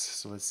 seconds.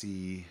 So let's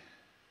see.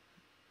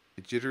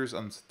 It jitters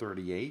on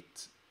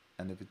 38,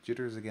 and if it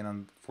jitters again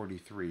on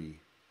 43,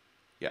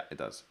 yeah, it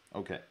does.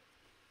 Okay.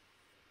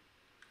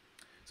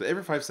 So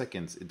every 5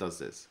 seconds it does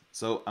this.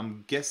 So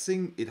I'm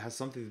guessing it has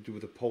something to do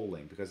with the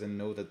polling, because I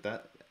know that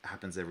that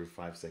happens every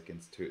 5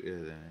 seconds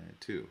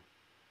too.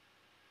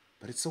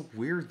 But it's so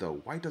weird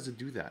though. Why does it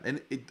do that?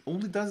 And it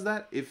only does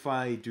that if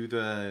I do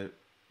the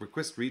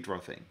request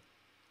redraw thing.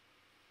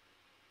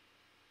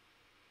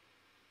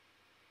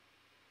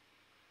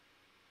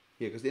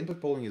 Yeah, because the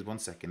input polling is 1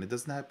 second. It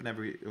doesn't happen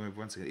every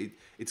 1 second.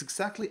 It's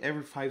exactly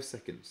every 5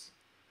 seconds.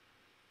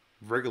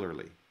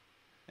 Regularly.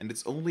 And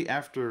it's only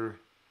after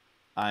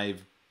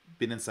I've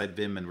been inside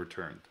Vim and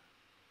returned.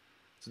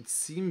 So it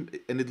seemed,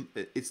 and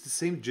it's the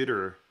same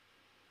jitter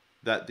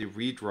that the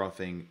redraw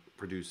thing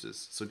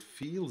produces. So it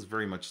feels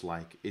very much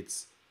like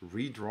it's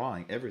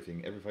redrawing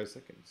everything every 5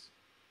 seconds.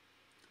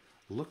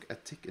 Look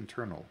at tick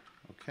internal.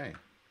 Okay.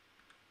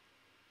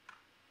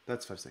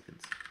 That's 5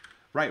 seconds.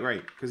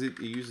 Right. Because it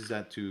uses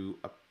that to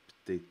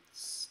update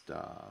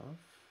stuff.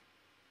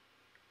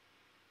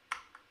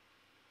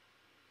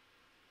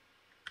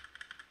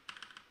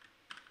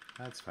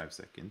 That's 5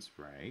 seconds.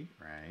 Right.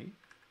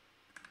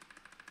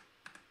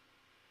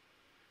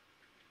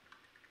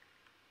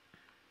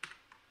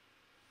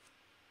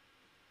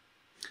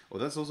 Oh,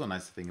 that's also a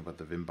nice thing about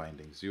the Vim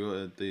bindings.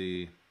 There's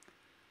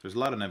a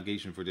lot of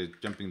navigation for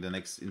jumping the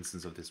next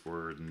instance of this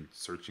word and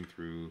searching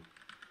through,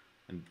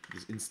 and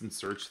this instant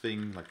search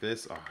thing like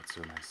this. Oh, it's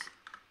so nice.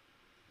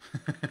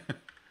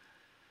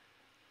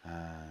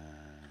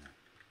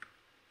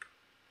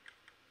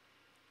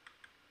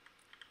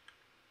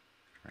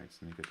 Right, so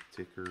then you got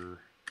the ticker.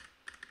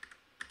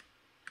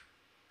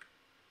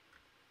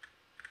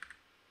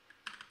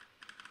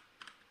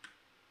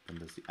 Then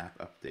there's the app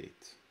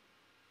update.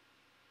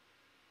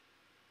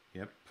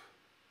 Yep.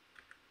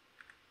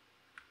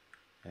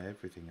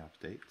 Everything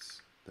updates.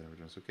 Then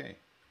everything's okay.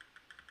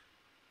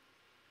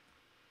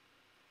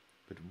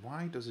 But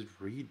why does it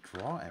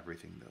redraw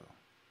everything though?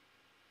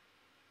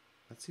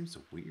 That seems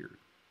so weird.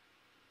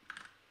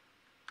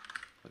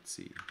 Let's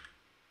see.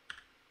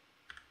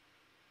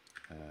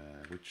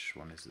 Which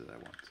one is it I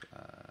want?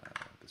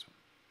 This one.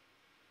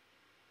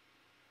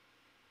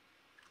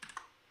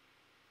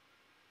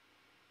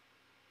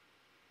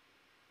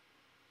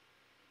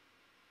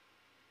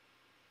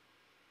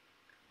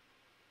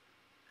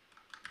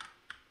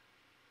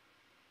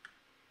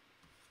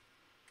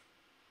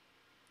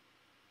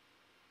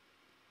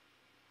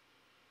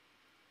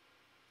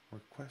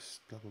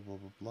 Request, blah, blah, blah,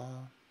 blah,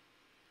 blah.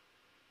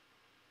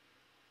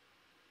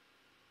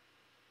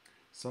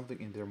 Something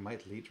in there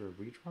might lead to a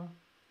redraw?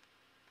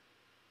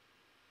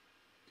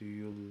 Do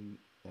you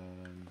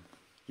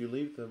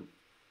leave the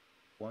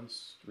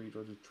once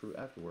redraw to true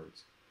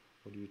afterwards?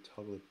 Or do you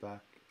toggle it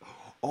back?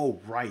 Oh,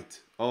 right.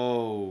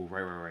 Oh,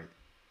 right.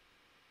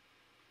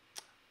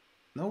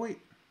 No, wait.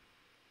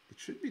 It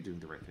should be doing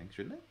the right thing,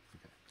 shouldn't it?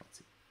 Okay, let's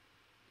see.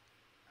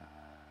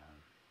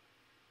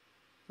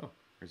 Oh,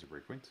 here's a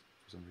breakpoint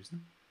for some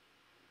reason.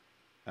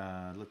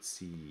 Let's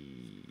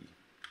see.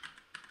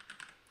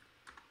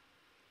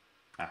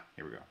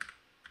 Here we go.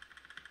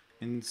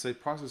 Inside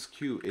process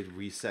queue, it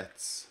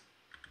resets.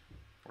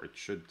 Or it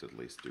should at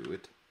least do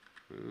it.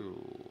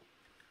 Ooh,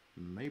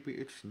 maybe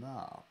it's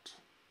not.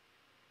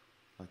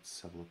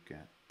 Let's have a look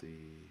at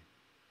the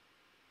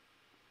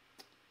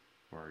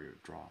warrior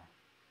draw.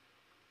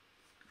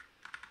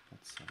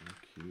 Let's have a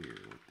look here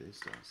what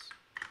this does.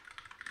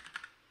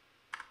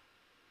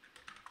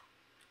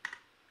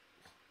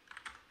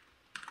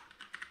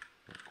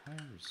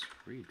 Requires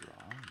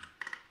redraw.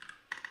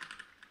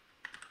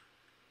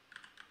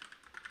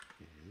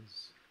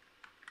 Is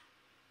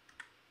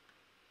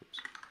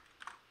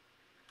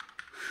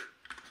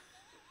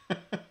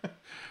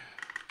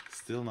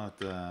still not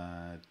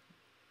there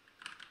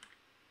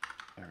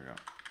we go.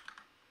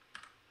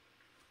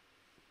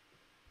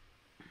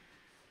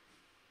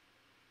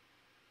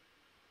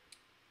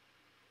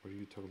 Where do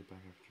you toggle it back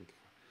after the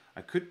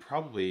I could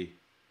probably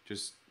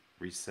just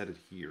reset it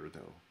here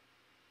though,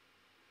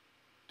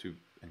 to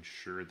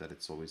ensure that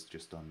it's always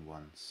just done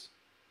once.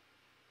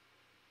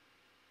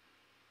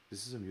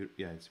 This is a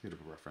it's a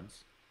mutable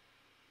reference.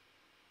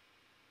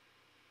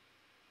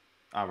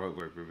 Right,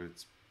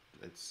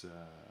 it's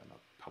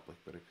not public,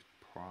 but I could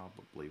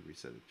probably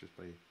reset it just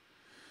by.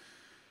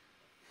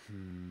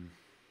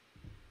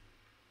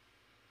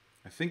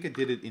 I think I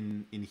did it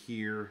in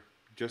here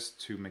just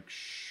to make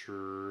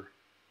sure,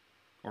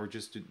 or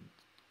just to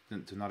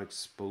not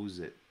expose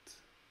it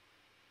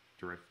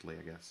directly,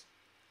 I guess.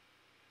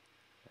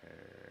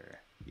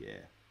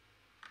 Yeah.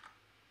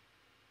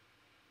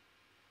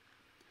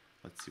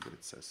 Let's see what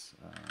it says.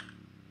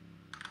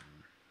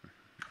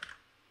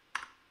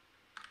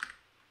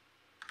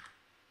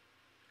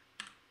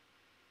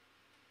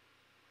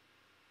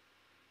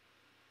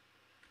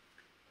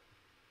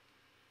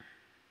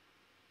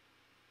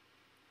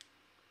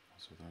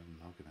 Also, there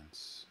are log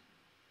events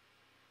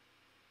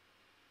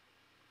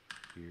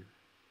here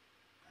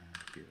and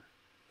here.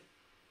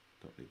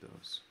 Don't need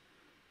those.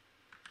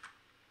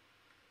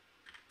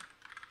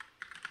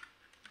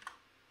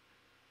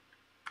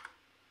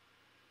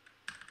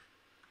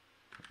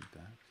 Don't need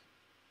that.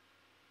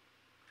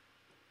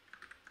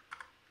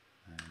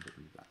 And don't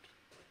need that.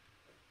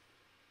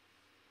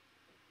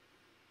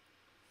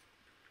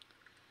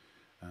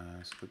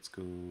 So let's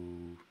go.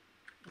 Oh,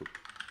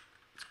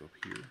 let's go up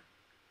here.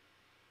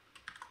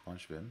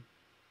 Launch Vim.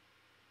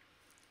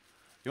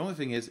 The only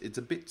thing is, it's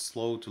a bit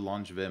slow to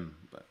launch Vim,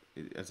 but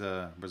as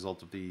a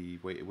result of the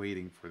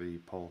waiting for the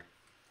poll.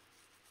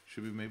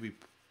 Should we maybe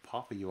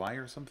pop a UI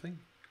or something?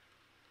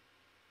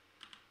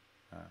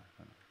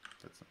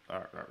 That's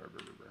not.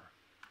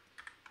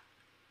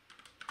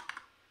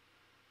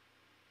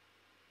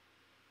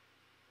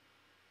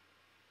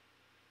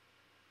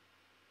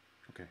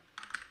 Okay.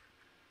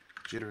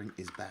 Jittering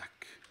is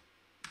back.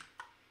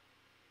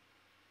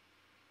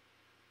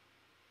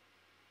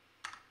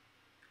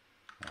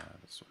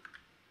 This one.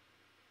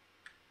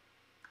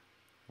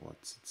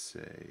 What's it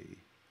say?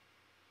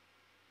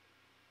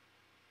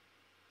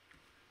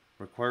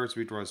 Requires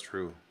redraw is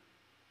true.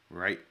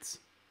 Right.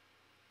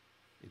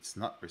 It's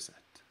not reset.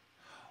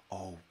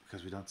 Oh,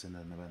 because we don't send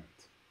an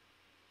event.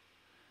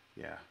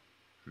 Yeah.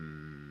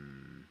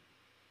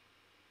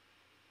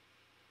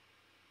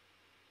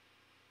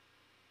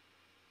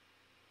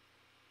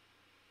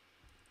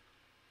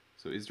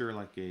 So is there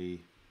like a...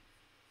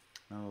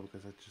 No,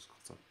 because that just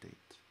calls update.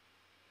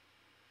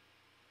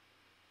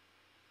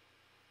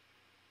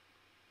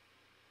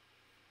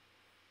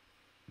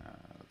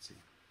 Let's see.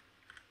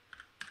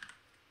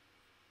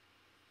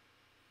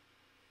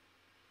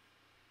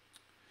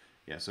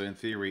 Yeah, so in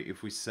theory,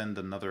 if we send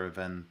another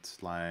event,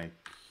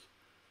 like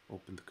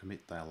open the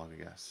commit dialog,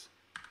 I guess,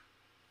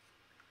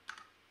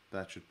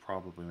 that should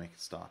probably make it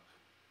stop.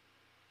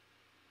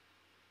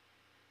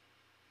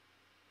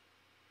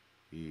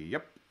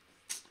 Yep.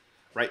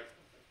 Right.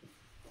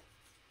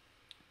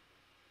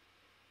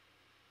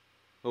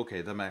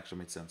 Okay, that actually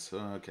made sense.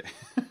 Okay.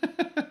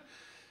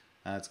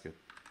 That's good.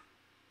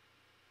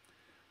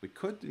 We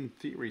could, in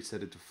theory,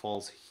 set it to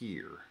false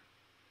here.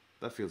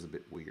 That feels a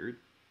bit weird.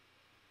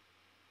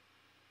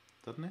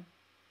 Doesn't it?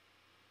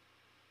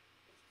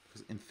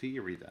 Because in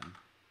theory then,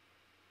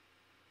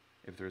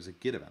 if there's a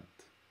git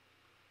event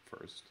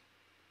first.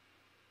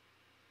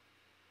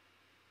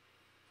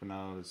 For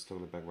now, let's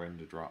toggle it back right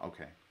into draw.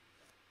 Okay.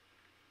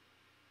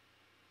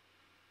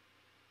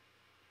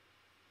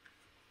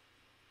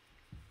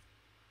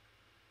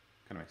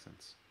 Kind of makes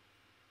sense.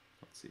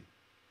 Let's see.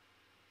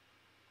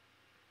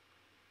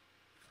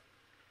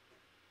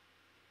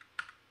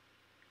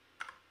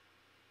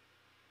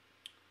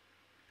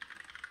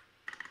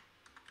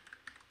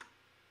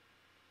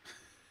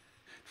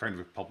 Friend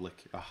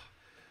Republic.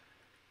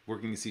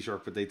 Working in C# for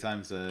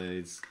daytimes,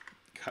 it's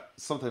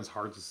sometimes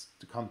hard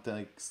to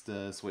context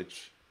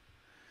switch.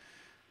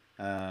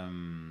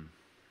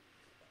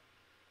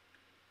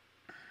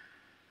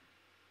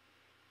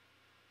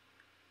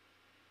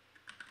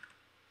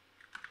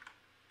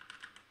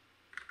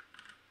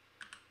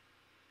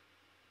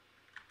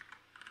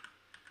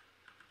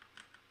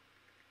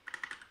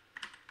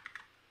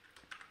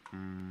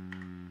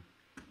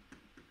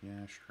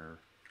 Yeah, sure.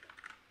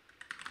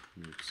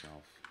 Mute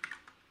yourself.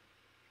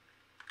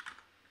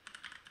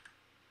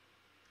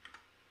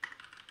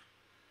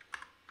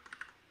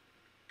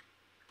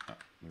 Oh,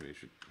 maybe I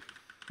should.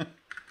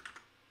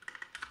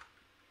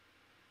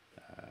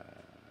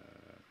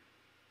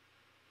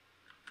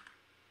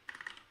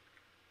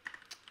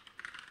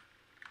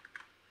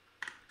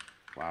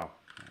 Wow.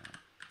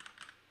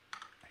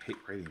 I hate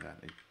writing that.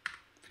 It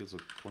feels so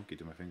clunky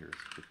to my fingers.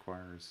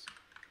 Requires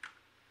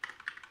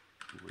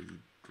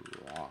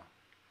redraw.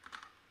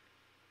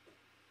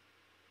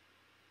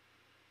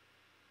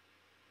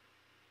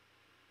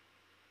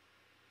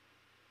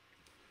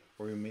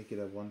 Or you make it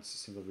a once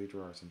single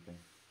redraw or something.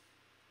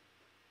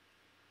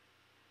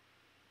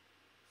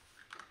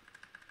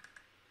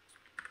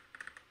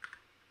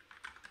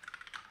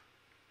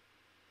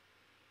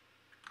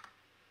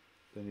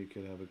 Then you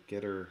could have a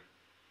getter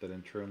that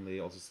internally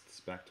also sets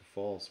back to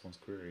false once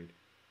queried.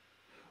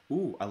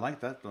 Ooh, I like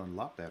that one a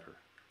lot better.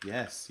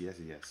 Yes, yes,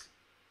 yes.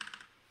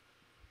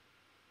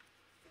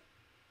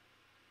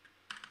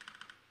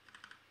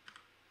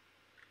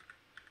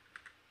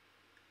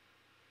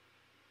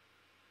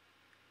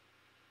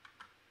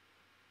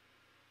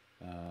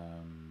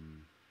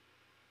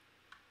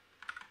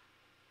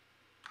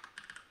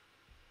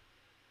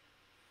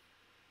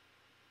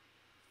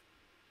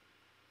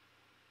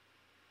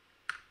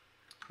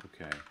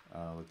 Okay,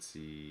 let's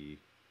see.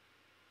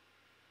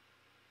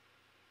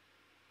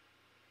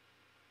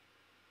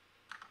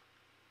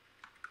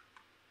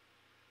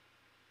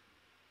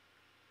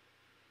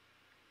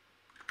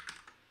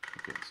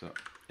 Okay, so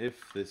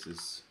if this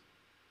is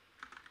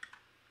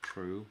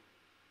true,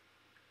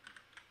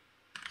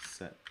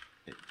 set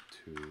it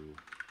to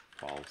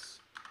false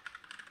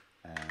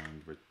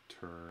and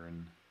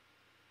return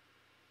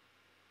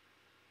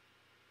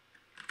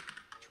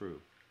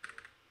true.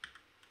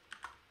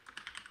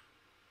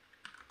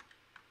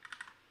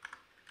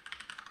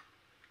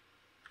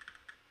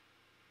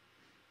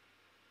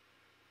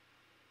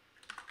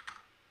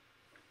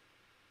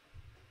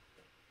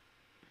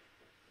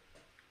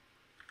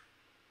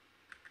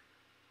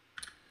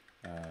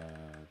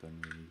 Then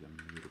we need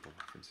a mutable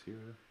reference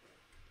here.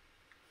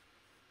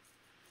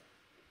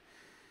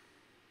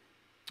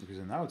 Okay,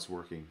 so now it's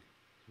working.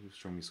 Who's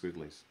showing me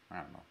squigglies? I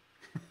don't know.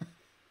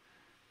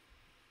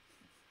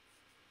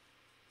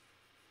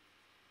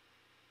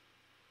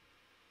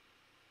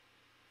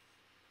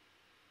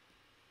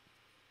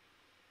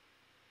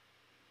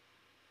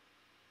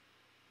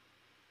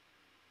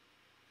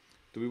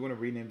 Do we want to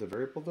rename the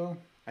variable though?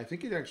 I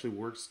think it actually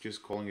works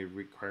just calling it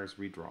requires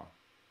redraw.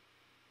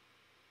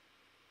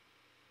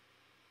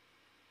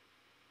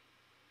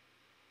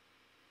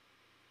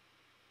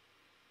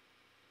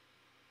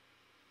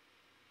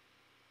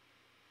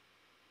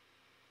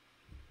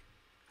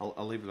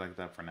 I'll leave it like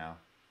that for now.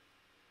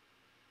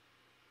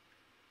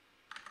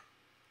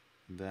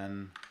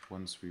 Then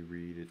once we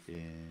read it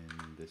in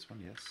this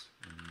one, yes,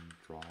 in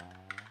draw.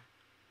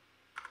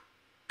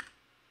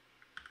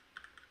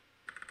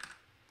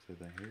 So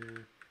then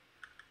here,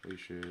 we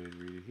should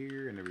read it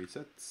here and it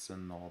resets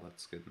and all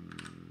that's good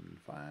and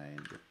fine.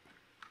 Yep.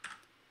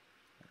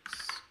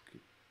 Let's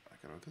get back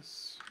out of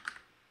this.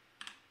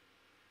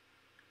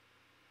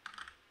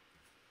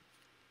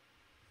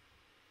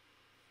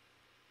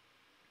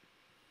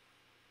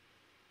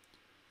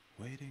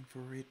 Waiting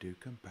for it to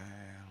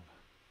compile.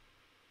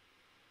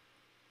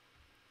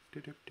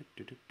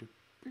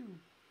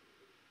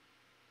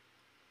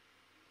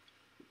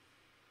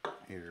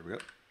 Here we go.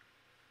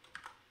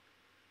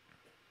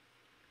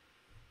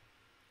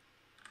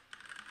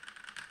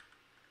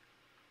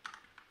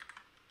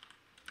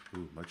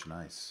 Ooh, much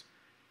nice.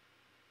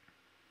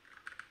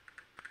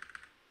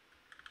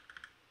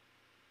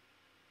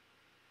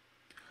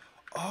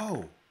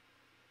 Oh!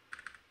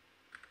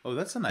 Oh,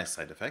 that's a nice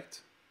side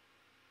effect.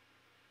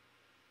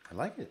 I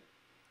like it.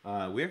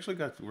 We actually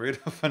got rid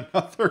of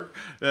another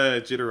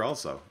jitter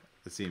also,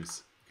 it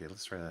seems. Okay,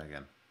 let's try that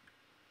again.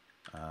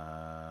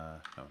 No,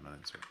 not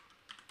insert.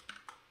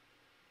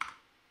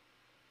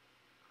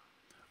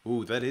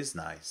 Ooh, that is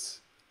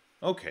nice.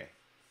 Okay.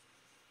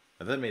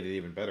 Now that made it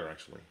even better,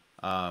 actually.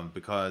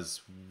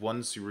 Because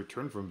once you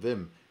return from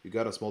Vim, you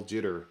got a small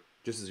jitter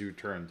just as you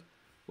returned,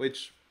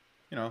 which,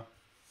 you know,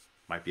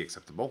 might be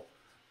acceptable.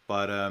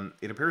 But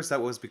it appears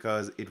that was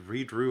because it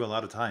redrew a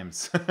lot of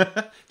times,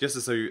 just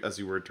as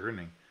you were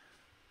returning.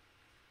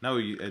 Now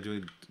you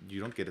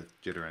don't get a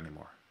jitter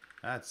anymore.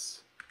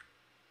 That's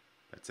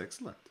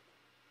excellent.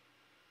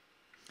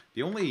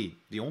 The only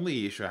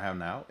issue I have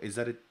now is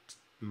that it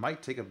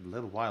might take a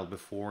little while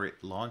before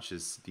it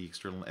launches the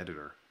external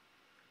editor.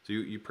 So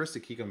you press the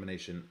key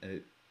combination and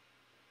it,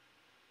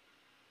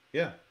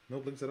 yeah, no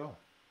blinks at all.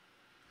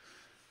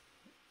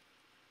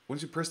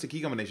 Once you press the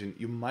key combination,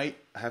 you might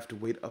have to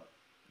wait up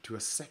to a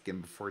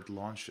second before it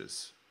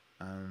launches.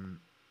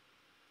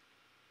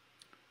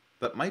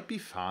 That might be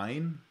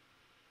fine.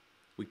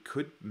 We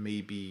could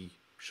maybe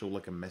show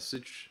like a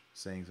message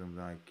saying something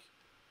like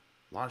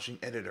launching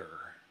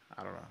editor.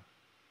 I don't know.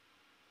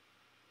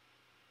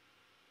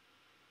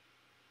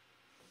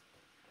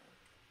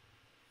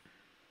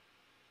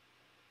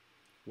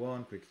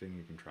 One quick thing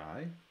you can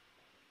try.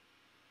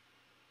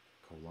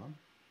 Colon.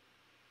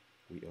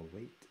 We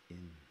await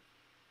in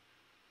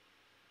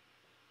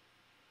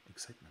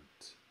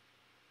excitement.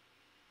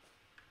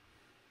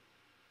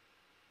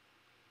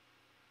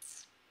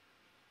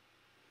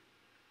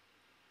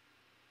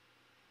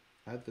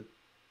 Add the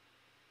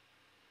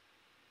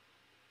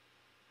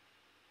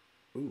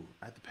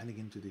pending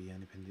into the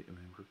pending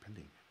work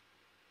pending.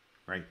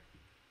 Right.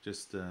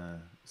 Just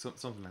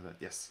something like that.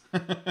 Yes.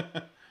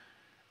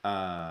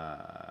 How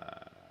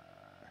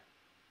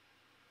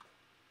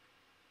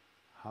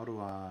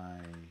do I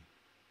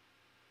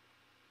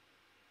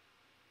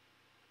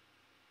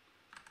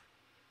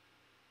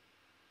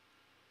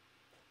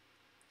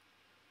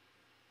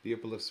the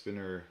upper left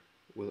spinner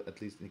will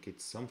at least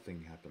indicate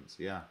something happens.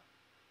 Yeah.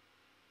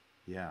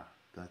 Yeah,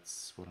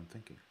 that's what I'm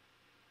thinking.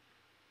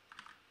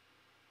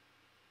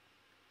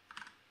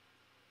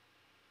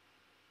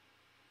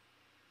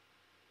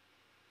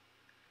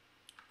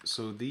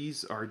 So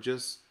these are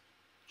just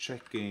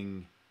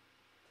checking,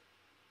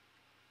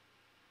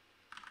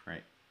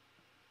 right,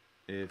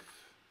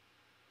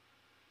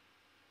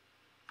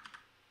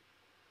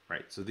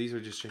 so these are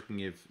just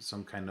checking if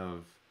some kind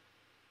of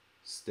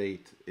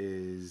state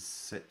is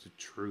set to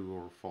true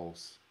or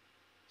false.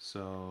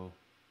 So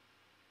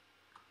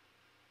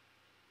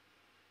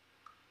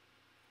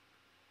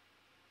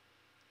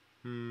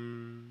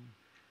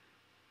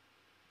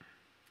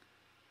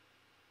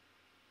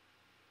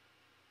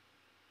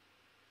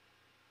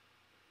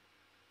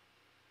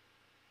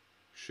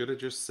should I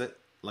just set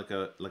like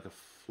a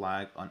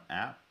flag on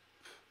app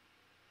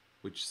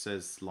which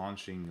says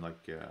launching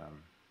like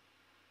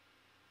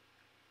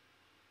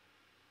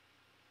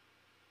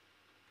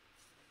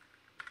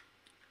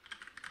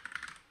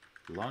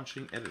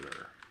launching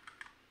editor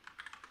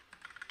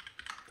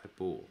type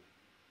bool.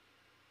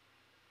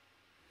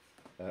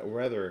 Or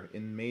rather,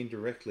 in main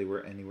directly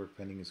where any work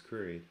pending is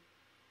queried,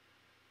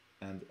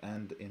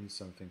 and in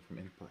something from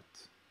input.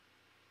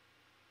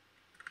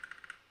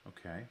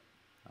 Okay.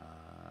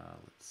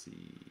 Let's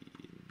see.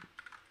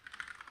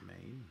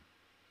 Main.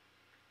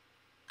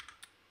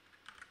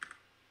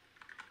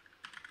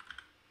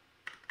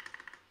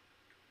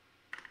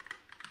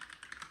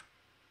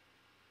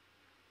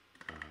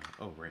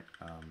 Oh, right.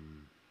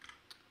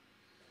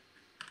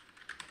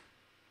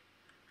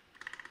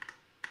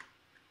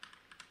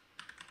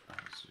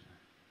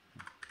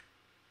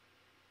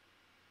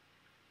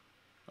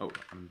 Oh,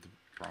 I'm the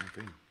wrong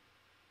thing.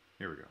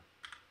 Here we go.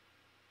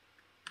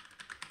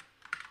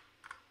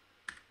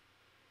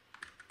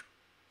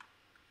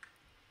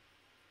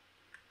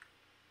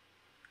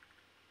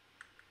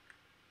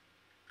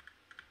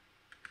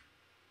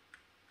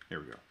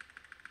 Here we go.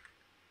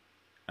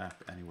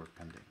 App anywhere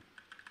pending.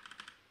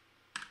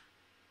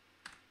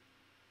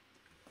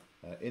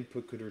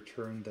 Input could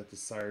return that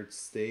desired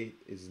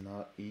state is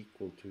not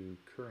equal to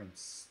current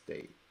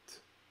state.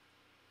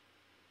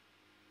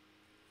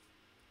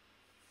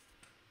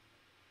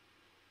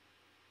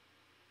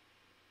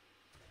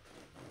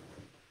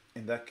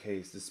 In that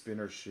case, the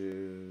spinner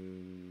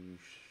should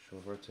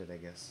rotate, I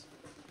guess.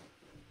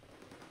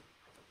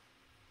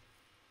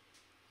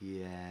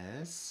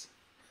 Yes.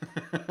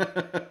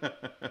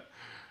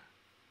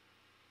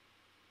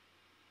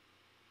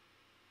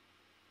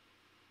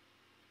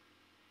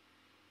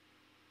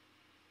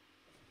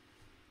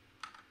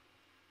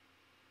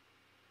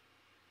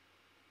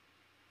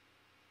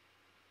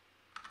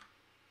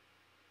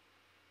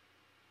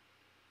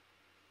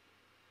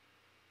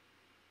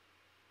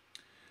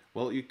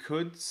 Well, you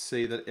could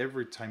say that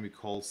every time you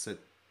call set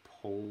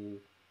poll,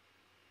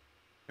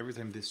 every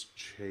time this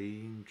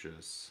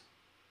changes,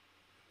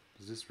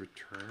 does this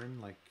return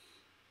like?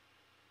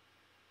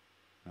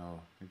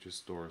 No, it just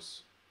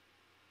stores.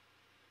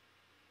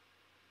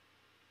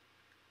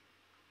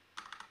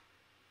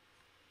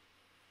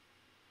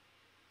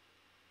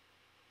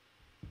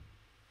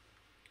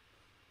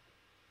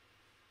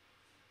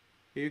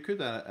 Yeah, you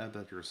could add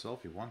that yourself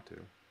if you want to.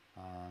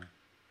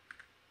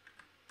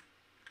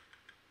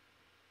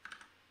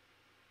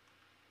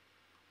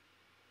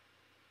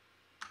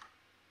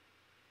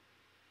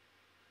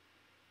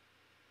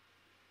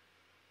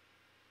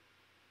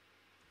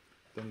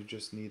 Then you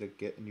just need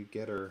a new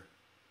getter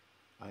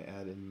I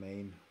add in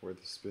main where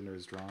the spinner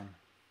is drawn.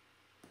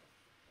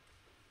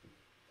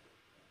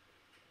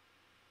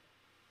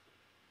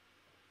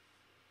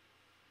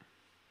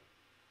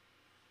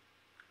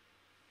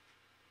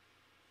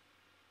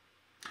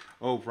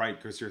 Oh, right,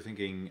 because you're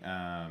thinking,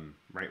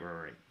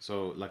 right.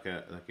 So like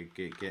a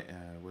get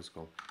what's it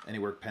called? Any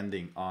work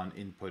pending on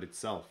input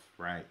itself,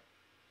 right?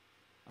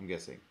 I'm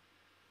guessing.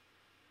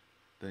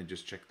 Then you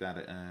just check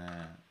that.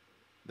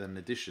 Then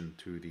addition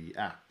to the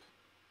app.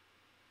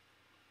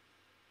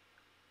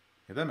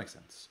 Yeah, that makes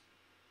sense.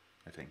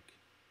 I think.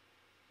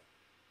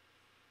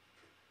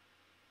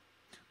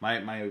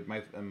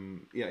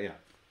 Yeah,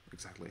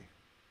 exactly.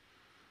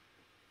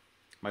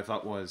 My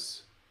thought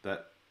was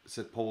that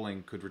set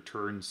polling could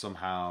return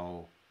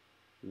somehow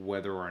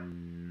whether or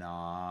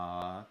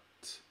not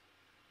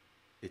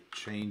it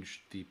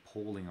changed the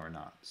polling or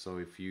not. So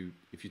if you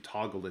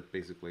toggled it,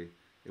 basically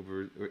it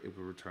would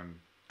return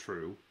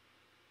true,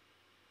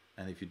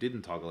 and if you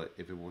didn't toggle it,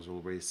 if it was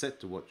already set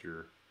to what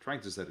you're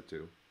trying to set it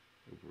to,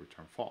 it would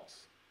return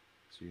false.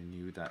 So you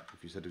knew that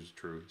if you set it to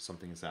true,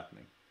 something is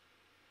happening.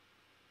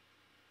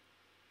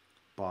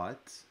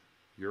 But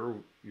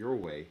your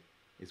way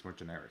is more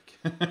generic,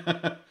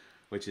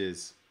 which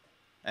is,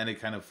 and it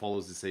kind of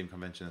follows the same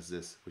convention as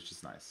this, which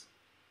is nice.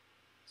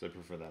 So I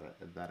prefer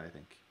that I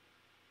think.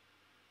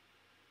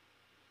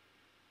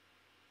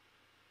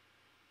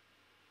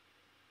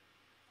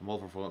 I'm all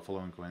for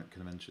following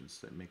conventions.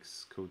 That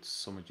makes code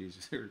so much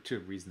easier to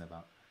reason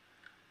about.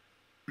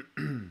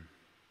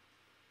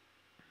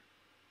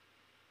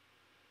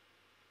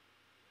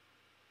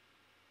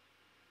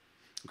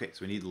 Okay,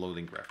 so we need the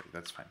loading graphic.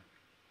 That's fine.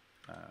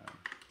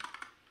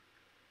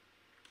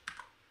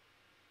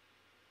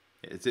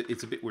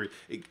 It's a bit weird.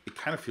 It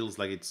kind of feels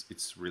like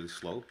it's really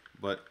slow,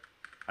 but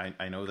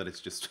I know that it's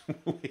just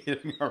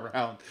waiting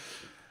around,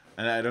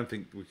 and I don't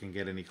think we can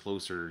get any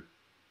closer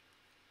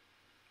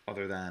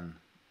other than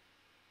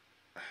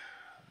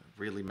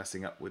really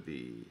messing up with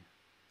the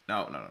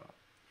no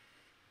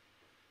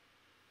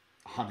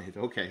on it.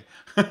 Okay.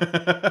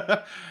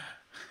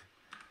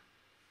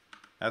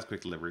 That's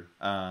quick delivery.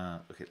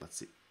 Okay, let's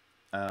see.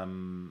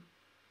 Let's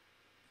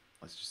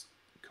just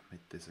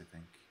commit this, I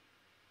think.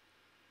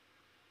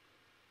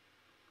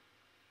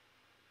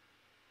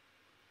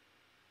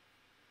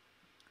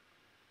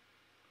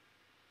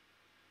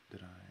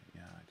 Did I?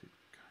 Yeah, I did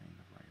kind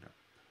of write up.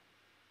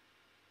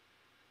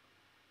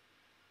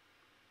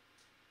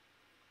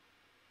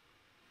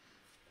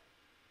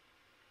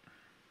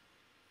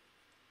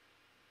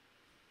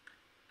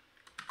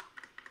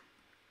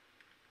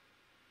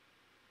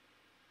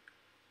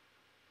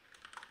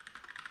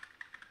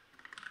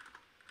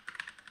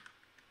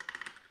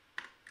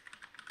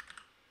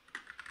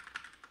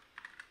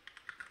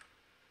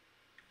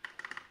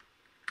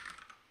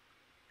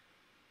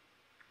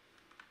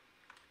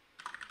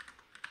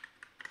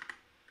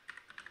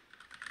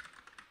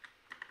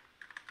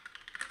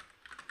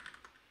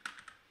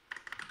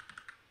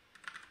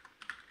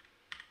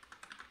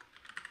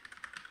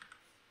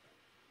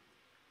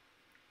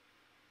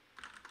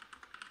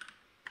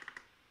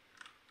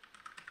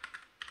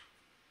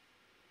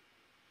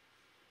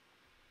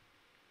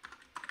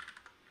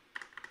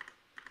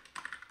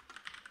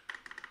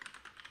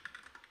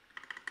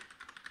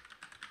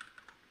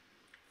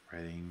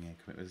 Writing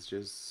commit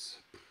messages.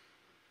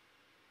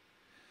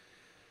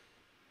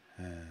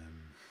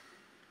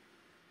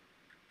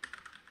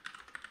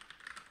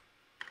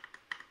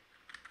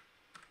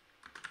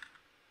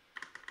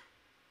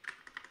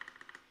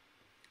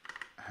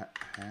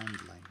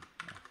 Handling.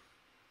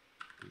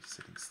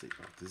 Resetting state.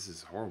 Oh, this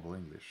is horrible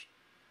English.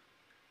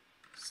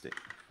 State.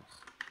 Oh.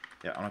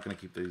 Yeah, I'm not gonna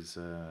keep these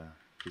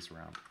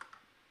around.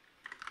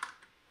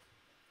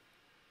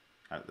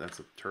 That's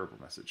a terrible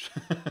message.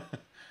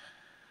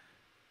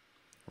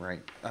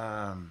 Right.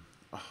 Oh,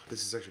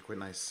 this is actually quite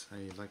nice.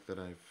 I like that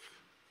I've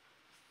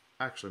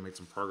actually made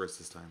some progress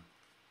this time.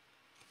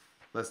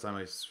 Last time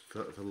I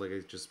felt like I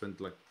just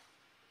spent like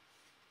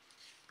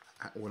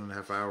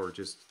 1.5 hours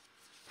just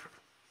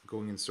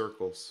going in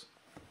circles.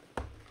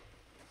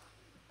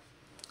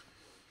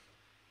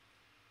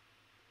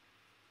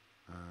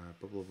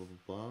 Blah, blah, blah, blah,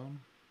 blah.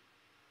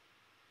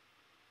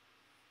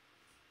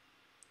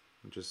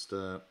 I'm just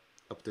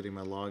updating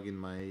my log in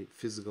my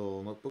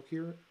physical notebook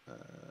here.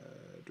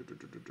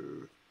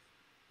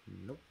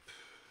 Nope,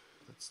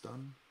 that's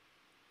done.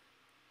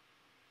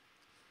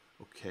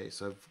 Okay,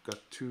 so I've got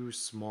 2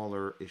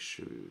 smaller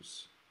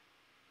issues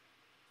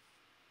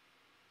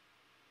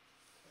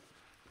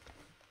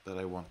that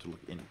I want to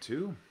look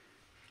into.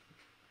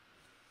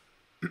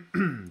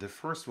 The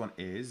first one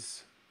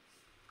is,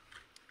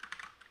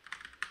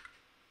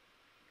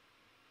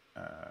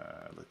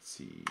 let's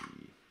see,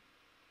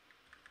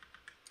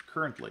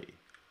 currently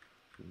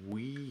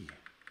we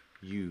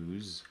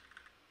use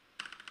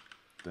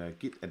the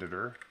git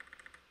editor,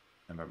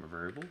 environment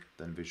variable,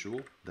 then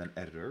visual, then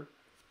editor,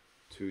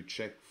 to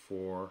check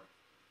for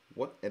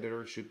what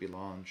editor should be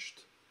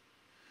launched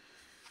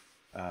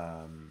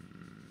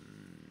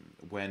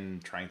when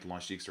trying to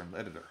launch the external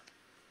editor.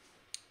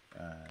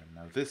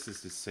 Now this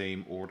is the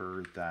same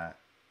order that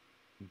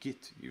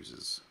Git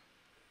uses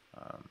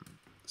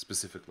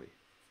specifically.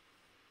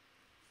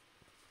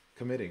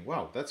 Committing,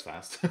 wow, that's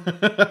fast.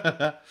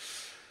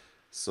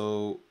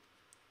 So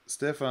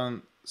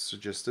Stefan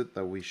suggested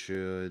that we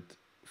should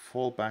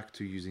fall back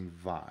to using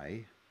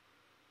vi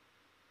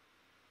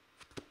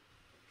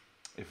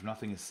if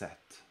nothing is set.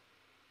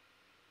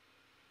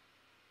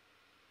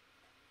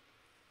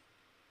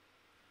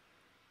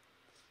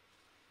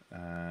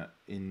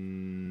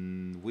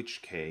 In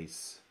which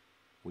case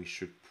we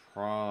should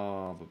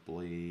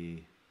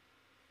probably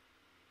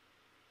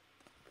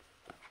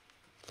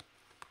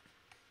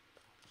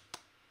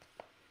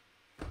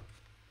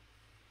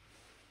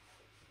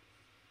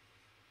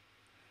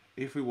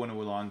if we want to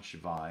launch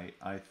vi,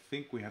 I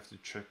think we have to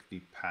check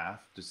the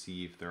path to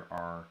see if there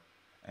are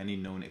any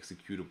known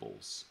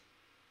executables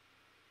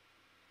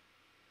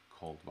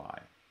called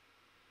vi.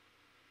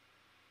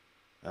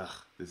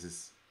 Ugh, this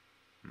is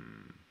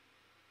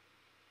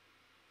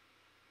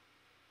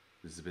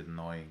this is a bit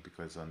annoying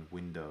because on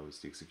Windows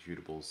the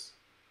executables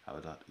have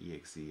a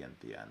 .exe at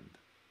the end,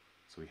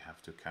 so we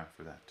have to account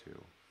for that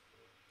too.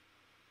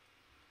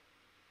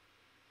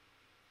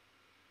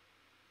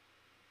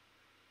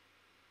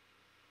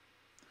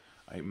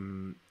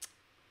 Oh,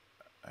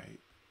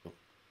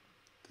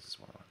 this is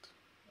what I want.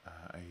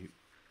 I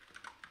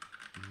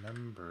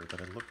remember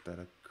that I looked at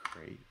a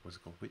crate. What's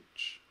it called?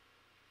 Which?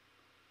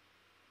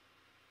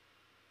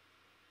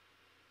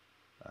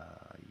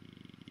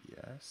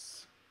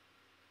 Yes.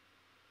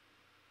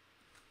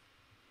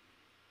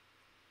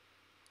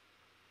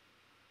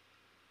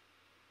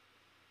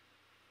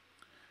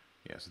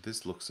 Yeah, so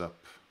this looks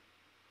up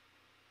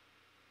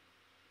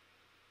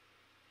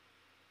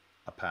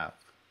a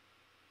path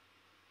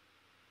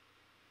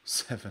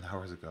 7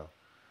 hours ago.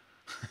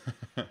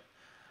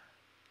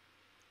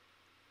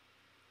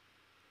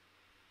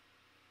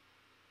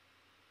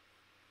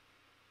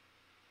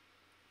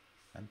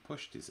 And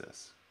pushed, he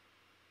says.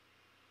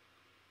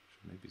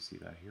 Should maybe see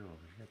that here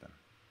over here then.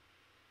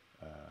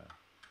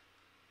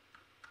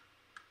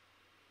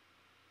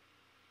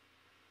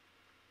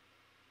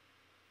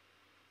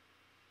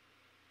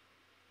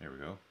 There we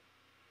go.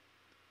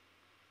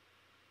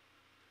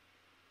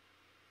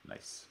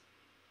 Nice.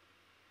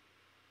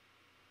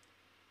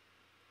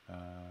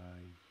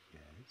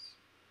 Yes.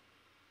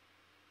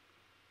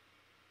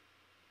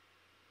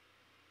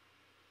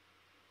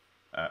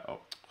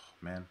 Oh,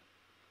 man.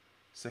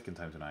 Second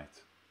time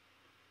tonight.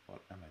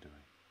 What am I doing?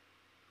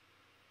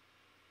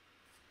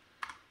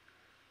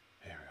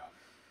 There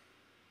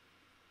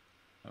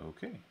we go.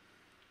 Okay.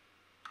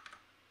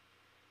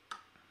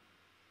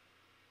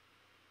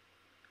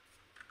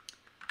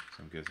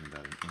 So I'm guessing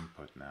that an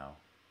input now.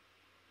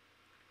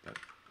 That's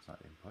not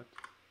input.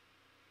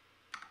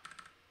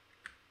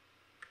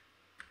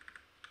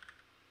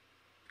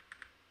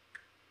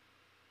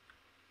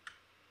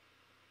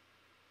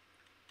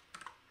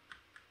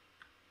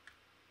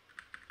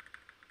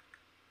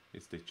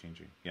 Is state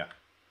changing? Yeah.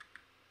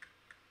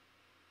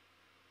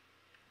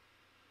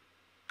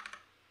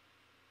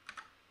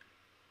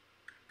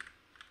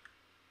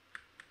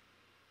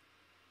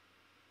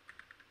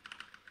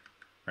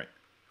 Right.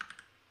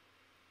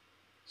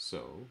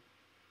 So,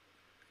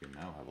 we can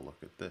now have a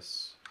look at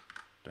this.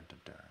 Dun,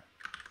 dun, dun.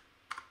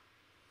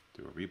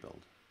 do a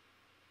rebuild.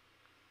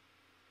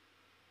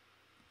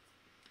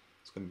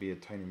 It's going to be a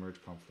tiny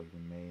merge conflict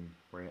in main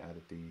where I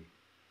added the...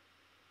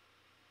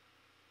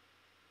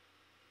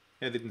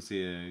 Yeah, I didn't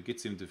see a Git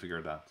seemed to figure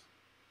it out.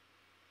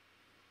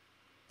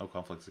 No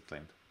conflicts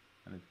acclaimed.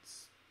 And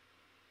it's...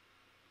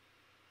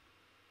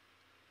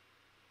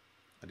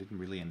 I didn't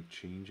really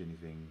change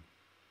anything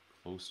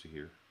close to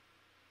here.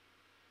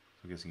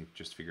 So I'm guessing it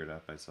just figured it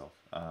out by itself.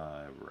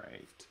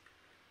 Right.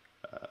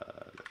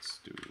 Let's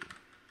do...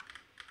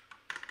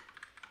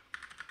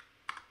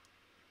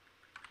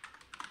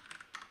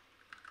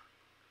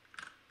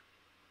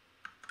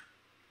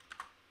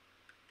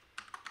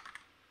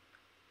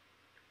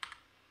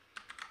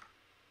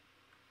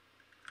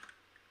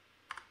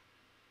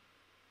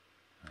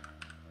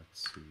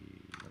 let's see...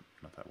 Nope,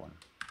 not that one.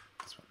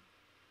 This one.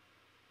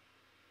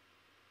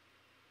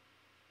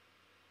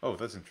 Oh,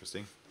 that's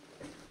interesting.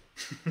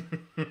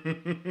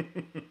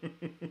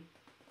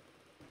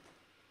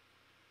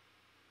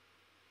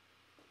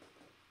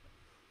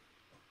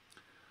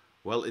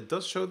 Well, it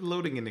does show the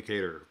loading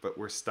indicator, but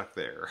we're stuck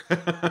there.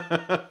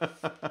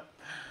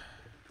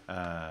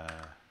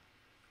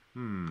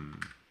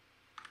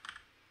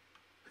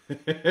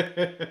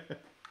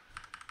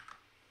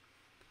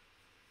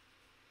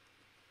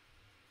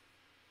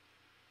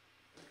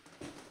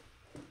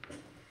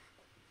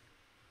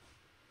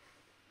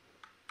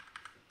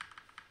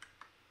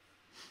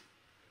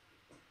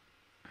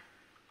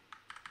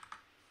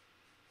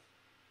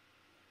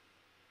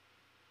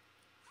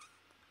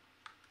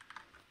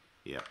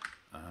 Yep.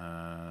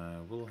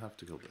 We'll have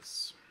to kill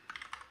this.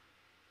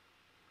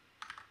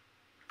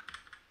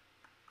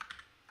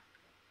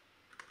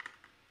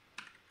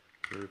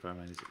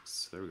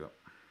 $35.96. There we go.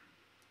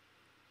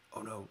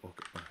 Oh no.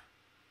 Okay. Oh.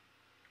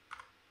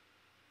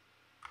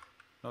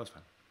 No, it's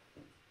fine.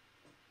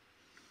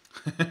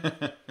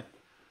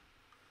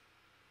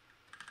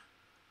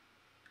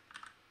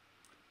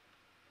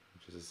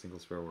 Which is a single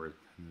swear word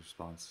in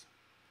response.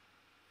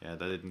 Yeah,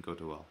 that didn't go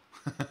too well.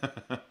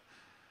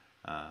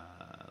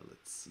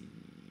 Let's see.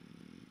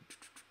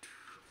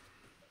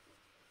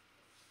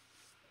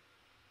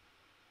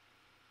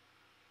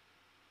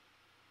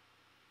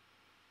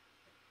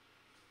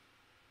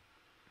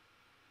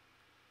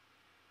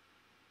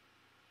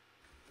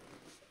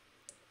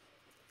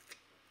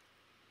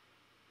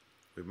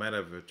 We might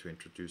have to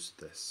introduce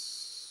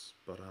this,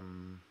 but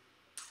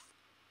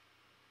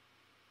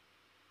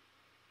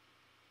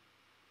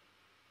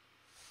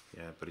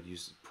yeah, but it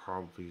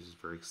probably uses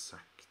very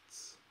exact.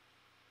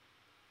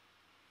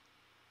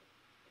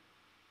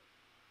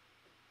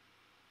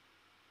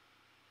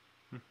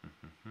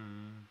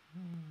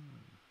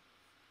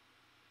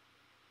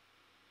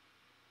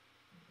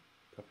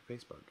 Copy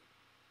paste bug.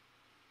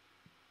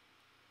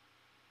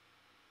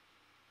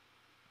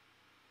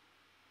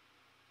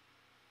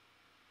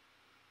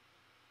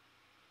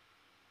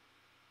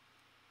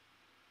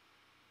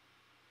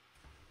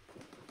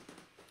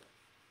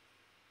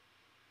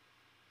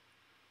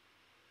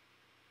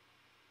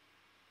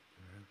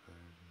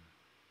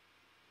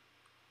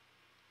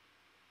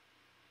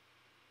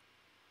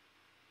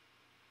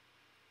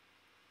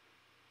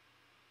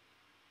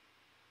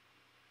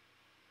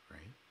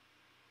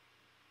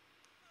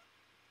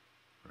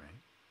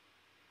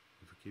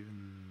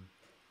 Given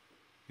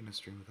in a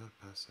string without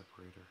pass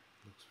separator,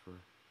 looks for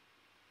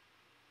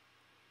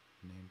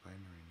name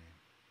binary name.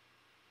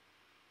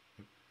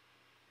 Yep.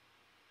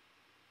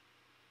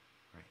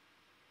 Right.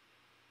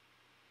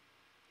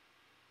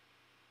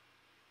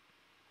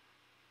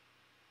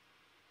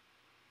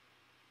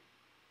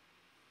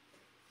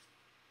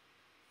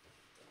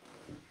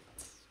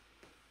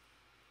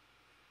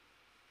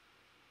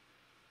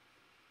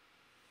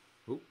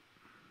 Oh.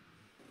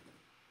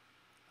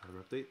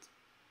 Another update.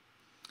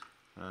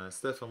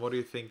 Stefan, what do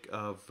you think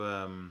of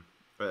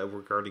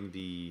regarding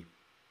the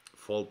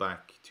fallback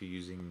to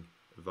using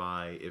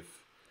Vi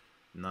if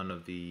none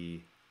of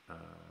the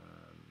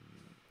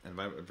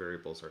environment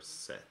variables are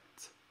set?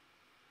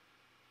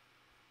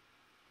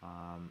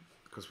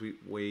 Because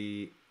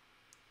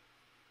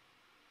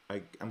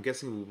I'm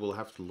guessing we will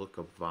have to look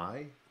up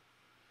Vi,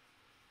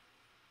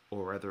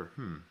 or rather,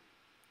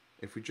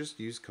 if we just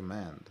use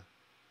command,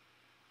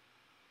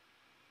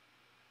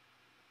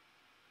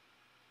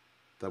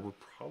 that would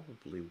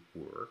probably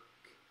work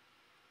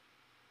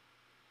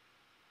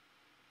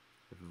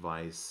if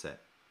Vi is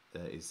set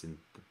is in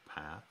the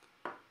path.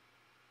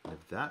 And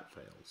if that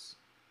fails,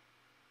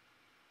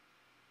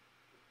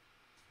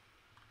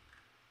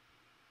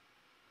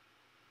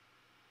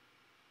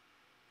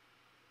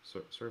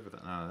 sorry for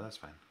that. No, that's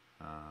fine.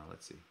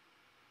 Let's see.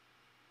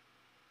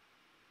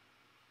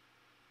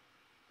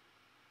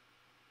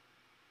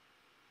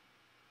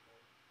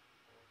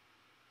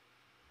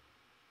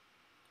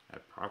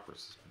 At proper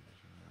suspension.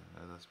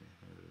 That's me.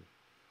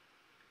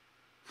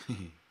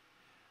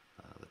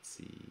 Let's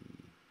see.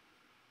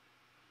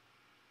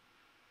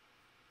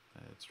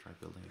 Let's try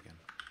building again.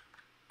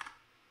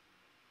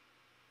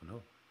 Oh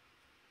no.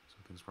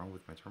 Something's wrong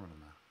with my terminal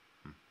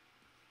now.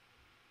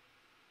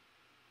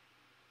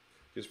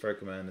 Just fire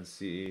command and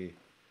see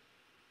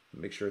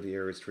Make sure the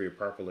error is treated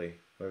properly.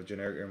 We have a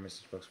generic error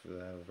message box for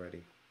that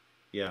already.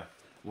 Yeah.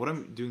 What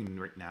I'm doing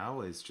right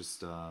now is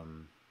just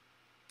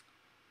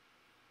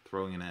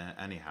throwing in a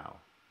anyhow.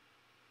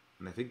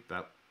 And I think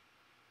that,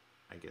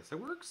 I guess it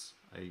works.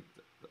 I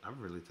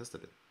haven't really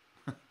tested it.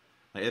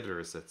 My editor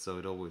is set, so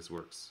it always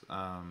works.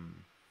 But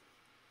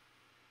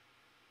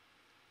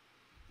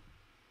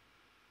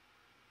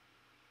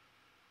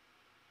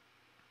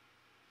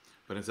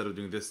instead of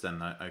doing this,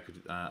 then I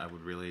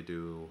would really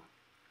do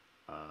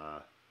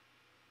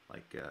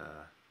like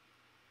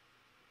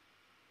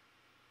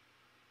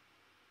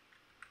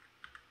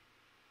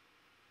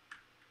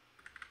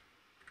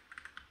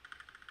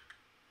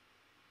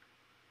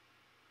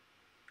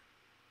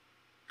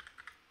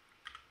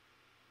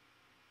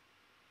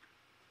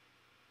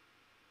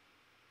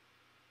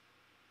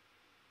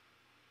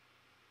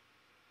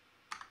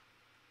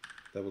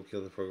that will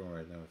kill the program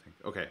right now, I think.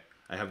 Okay,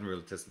 I haven't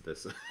really tested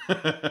this.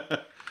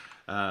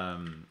 I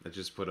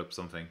just put up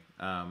something.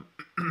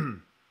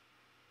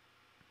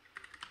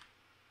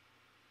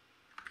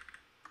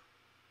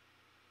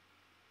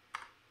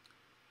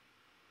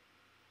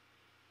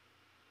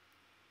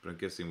 But I'm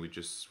guessing we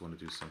just want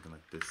to do something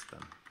like this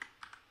then.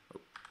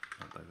 Oh,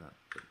 not like that.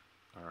 But,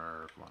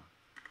 come on.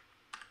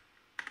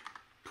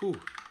 Pooh!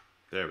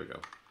 There we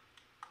go.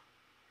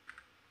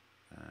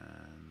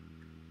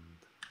 And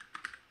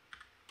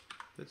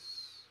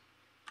this.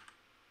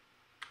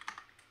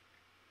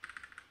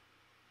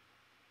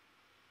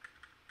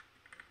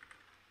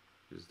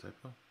 Is it a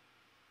typo?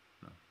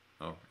 No.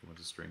 Oh, it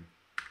wants a string.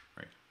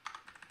 Right.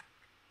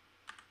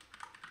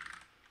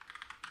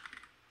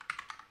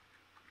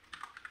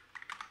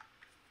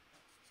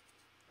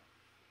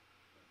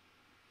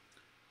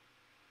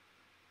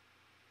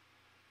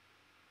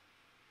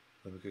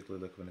 Let me quickly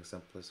look at an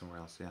example somewhere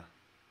else. Yeah,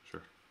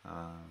 sure.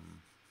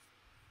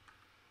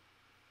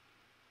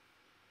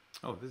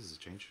 Oh, this is a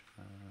change.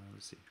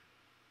 Let's see.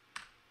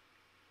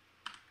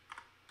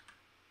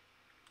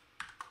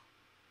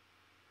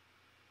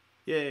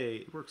 Yay,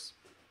 it works.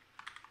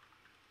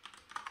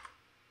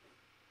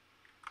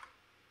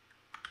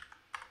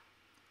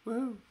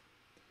 Woohoo!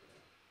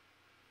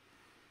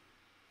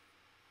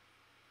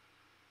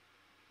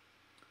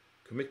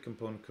 Commit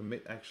component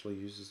commit actually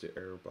uses the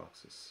error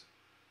boxes.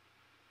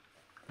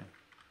 Okay.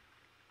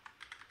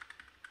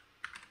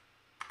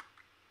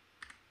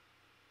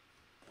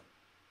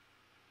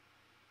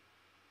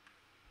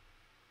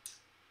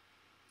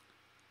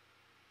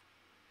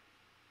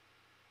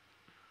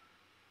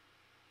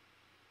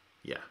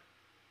 Yeah.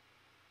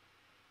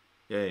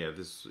 Yeah,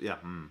 this, yeah,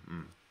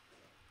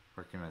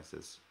 recognize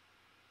this.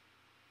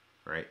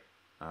 Right.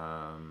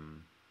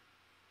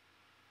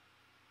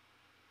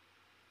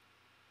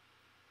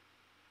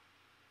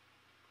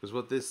 Because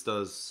what this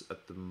does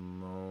at the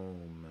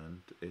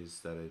moment is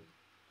that it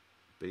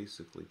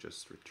basically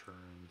just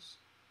returns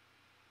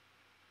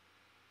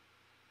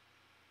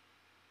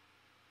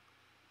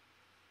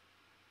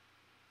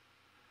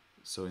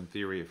so in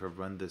theory, if I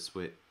run this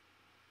with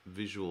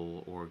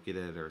visual or git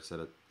editor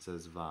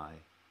says vi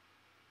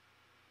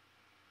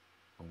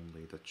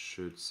only, that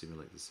should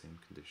simulate the same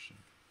condition.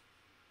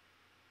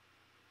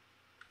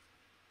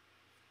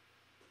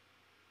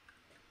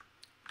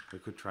 We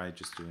could try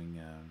just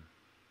doing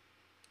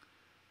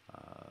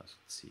let's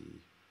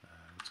see,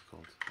 what's it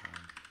called?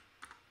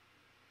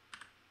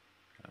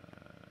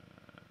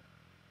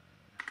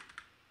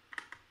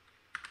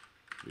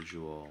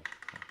 Visual,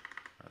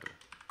 rather,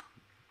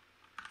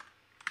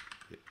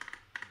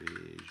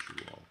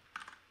 visual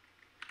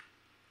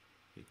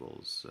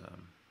equals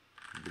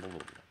blah, blah, blah.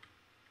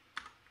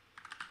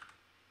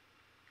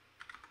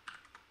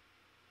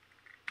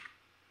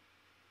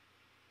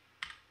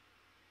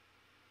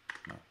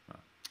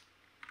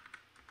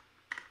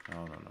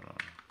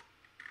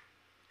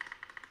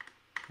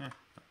 No.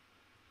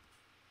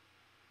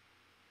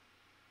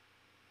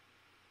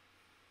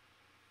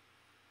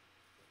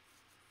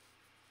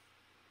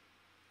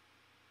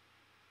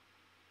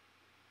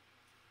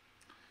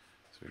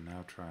 So we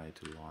now try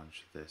to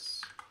launch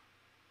this.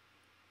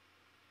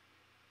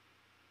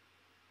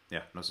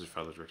 Yeah, no such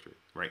file directory.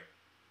 Right.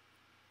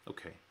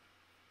 Okay.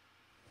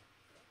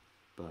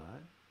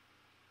 But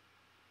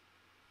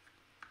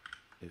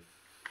if,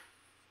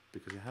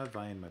 because I have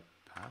vi in my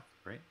path,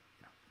 right?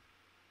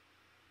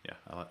 Yeah,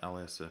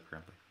 ls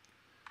apparently.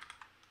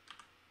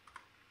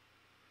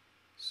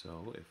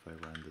 So if I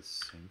run the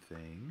same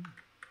thing,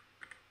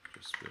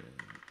 just with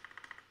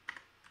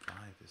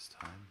vi this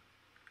time,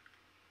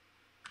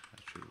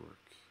 that should work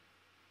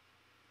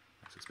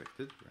as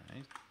expected,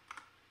 right?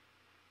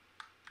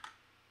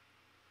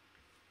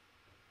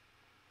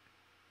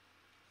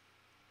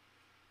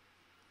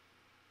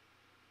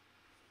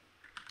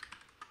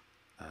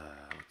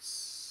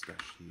 Let's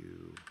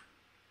 -u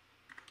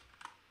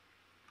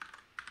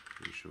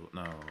visual,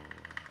 no,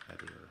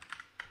 editor.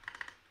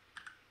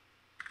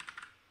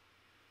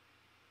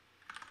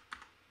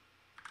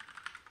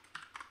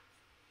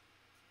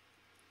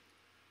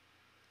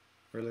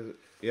 Really,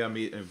 yeah, I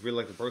really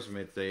like the post we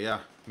made today. Yeah,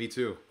 me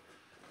too.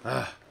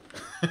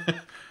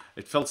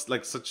 It felt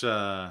like such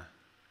a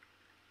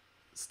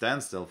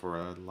stand still for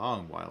a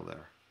long while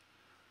there.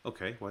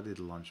 Okay, why did it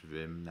launch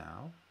Vim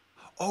now?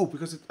 Oh,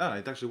 because it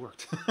actually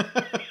worked.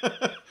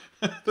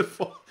 the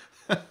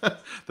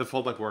the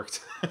fallback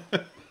worked.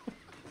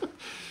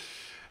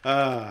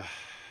 How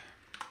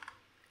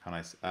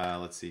nice.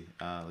 Let's see.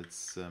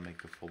 Let's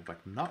make the fallback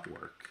not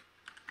work,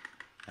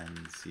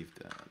 and see if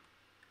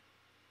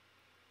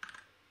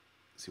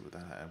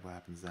what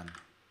happens then.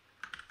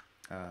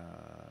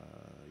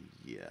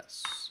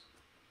 Yes.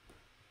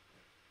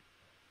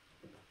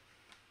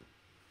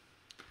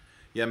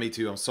 Yeah, me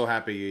too. I'm so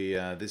happy.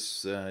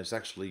 This is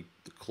actually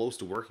close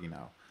to working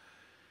now.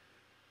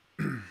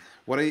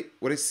 What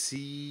I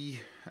see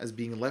as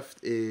being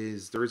left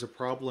is there is a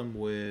problem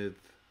with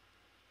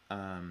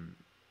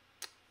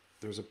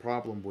there's a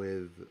problem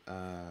with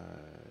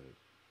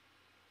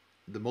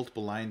the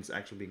multiple lines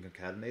actually being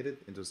concatenated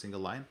into a single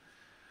line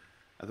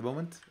at the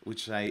moment,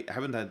 which I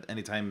haven't had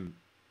any time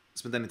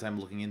spent any time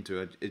looking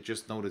into. It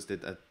just noticed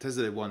it. I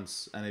tested it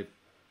once and I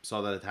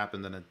saw that it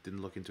happened and I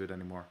didn't look into it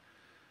anymore.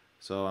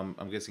 So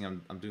I'm guessing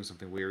I'm doing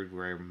something weird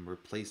where I'm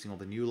replacing all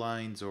the new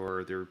lines,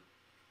 or they're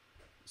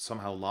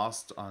somehow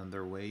lost on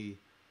their way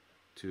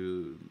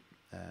to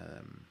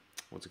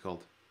what's it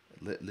called,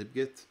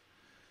 libgit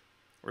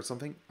or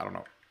something. I don't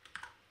know.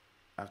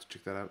 I have to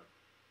check that out.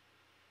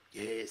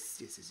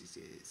 Yes.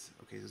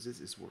 Okay, so this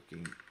is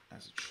working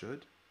as it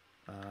should.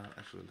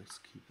 Actually, let's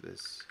keep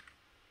this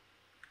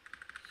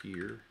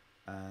here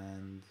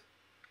and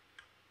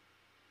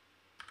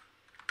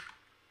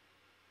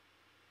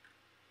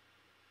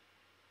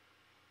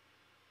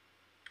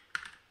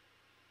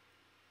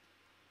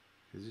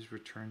this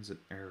returns an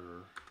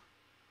error.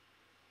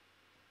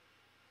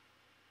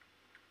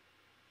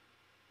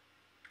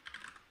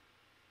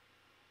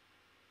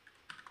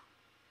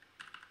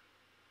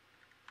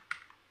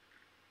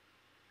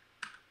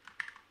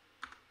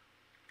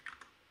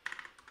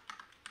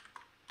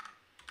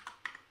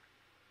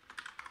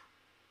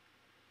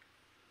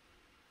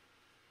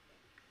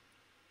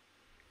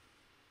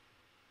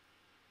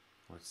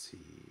 Let's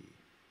see.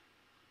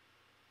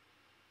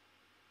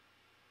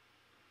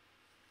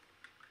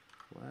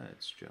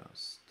 Let's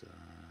just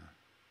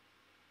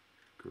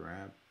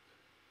grab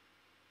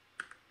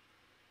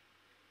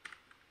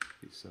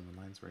these 7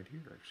 lines right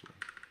here, actually.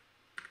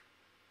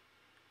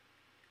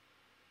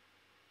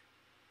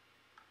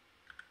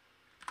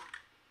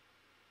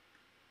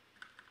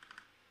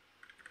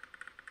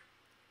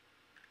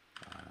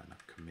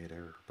 Not commit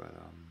error, but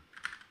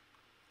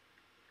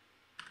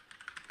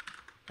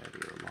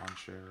editor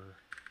launch error.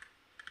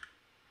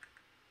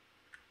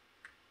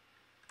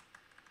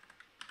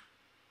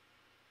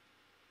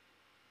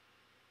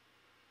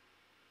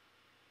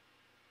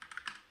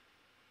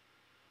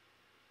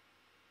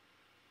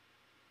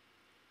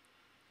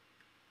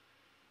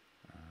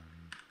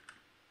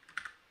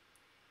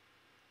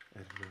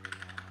 Editor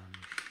launch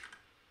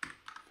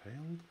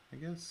failed, I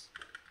guess.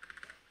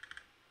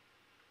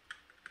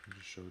 I'll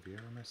just show the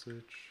error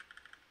message.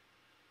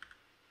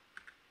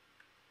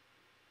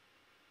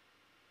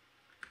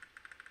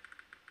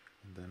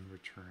 And then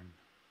return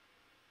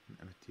an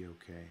empty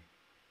OK.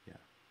 Yeah.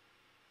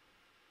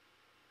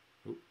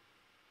 Oh.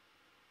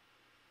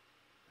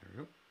 There we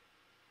go.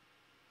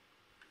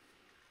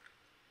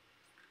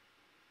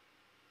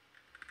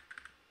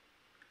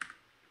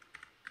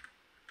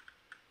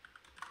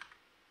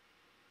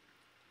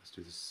 Let's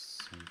do the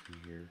same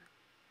thing here.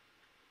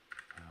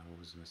 What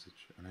was the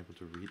message? Unable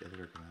to read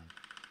editor command.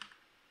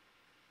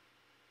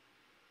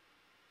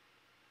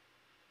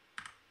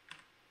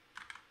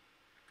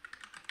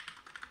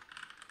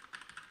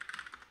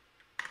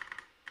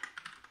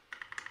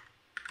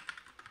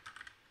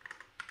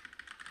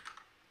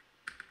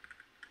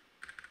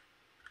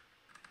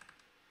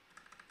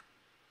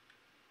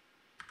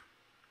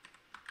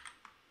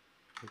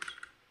 Oops.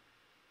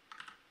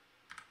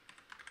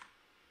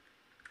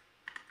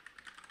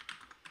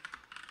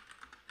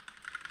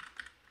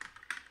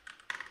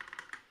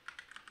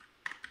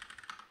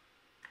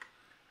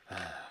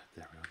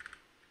 There we go.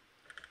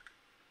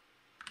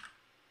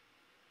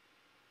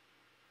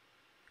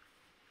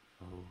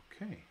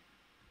 Okay.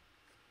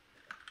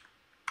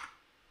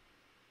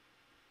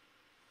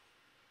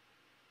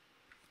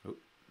 Oh,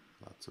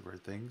 lots of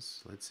red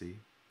things. Let's see.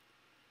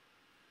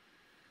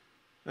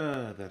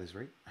 That is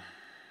right.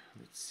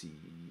 Let's see.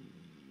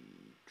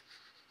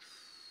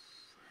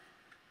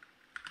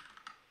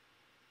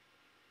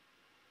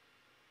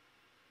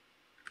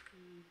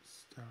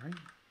 Is that right?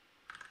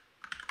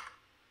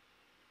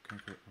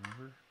 Can't quite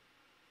remember.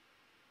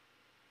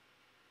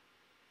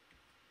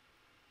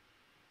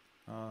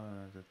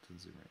 That doesn't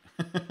seem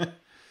right.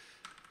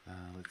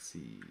 Let's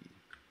see.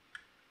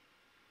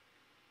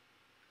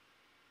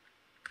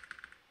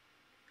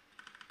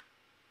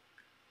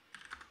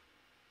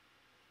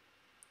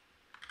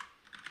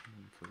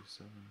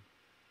 147.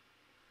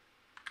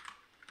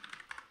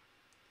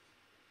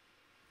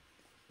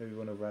 Maybe you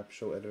want to wrap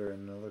show editor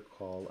in another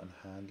call and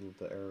handle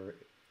the error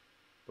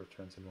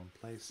returns in one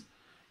place.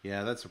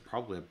 Yeah, that's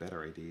probably a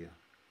better idea.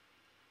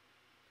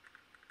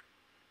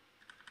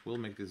 will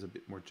make this a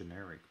bit more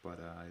generic, but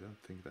I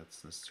don't think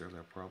that's necessarily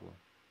a problem.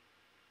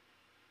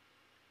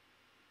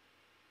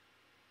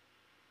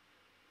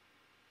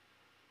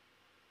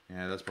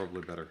 Yeah, that's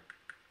probably better.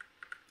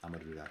 I'm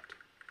gonna do that.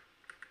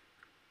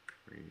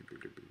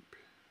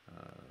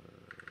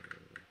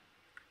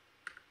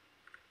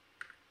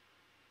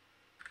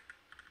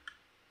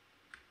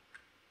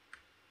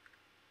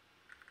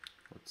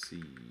 Let's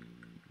see.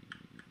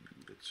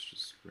 Let's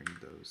just bring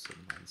those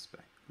lines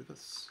back with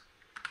us,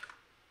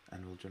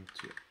 and we'll jump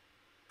to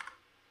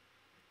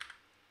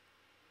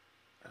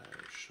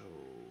show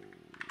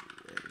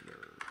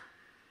editor.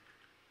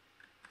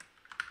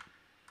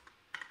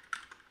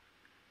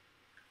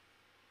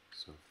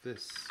 So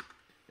this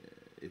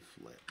if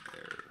let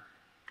there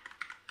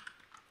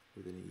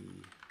with an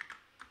E.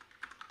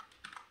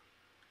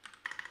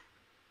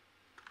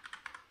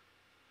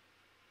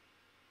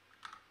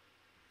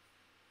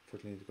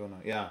 Need to go now.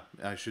 Yeah,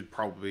 I should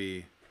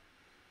probably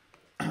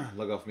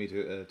log off me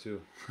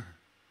too.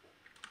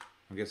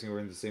 I'm guessing we're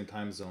in the same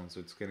time zone,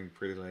 so it's getting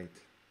pretty late.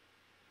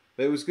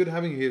 But it was good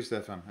having you here,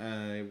 Stefan.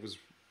 It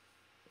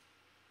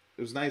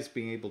was nice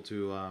being able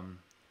to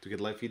get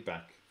live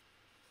feedback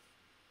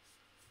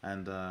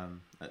and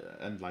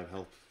live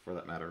help for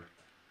that matter.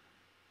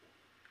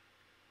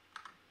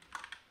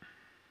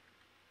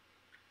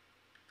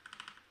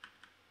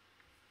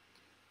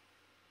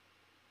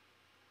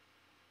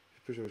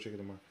 Push over, check it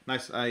tomorrow.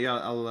 Nice. Yeah,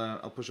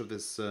 I'll push up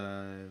this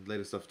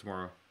latest stuff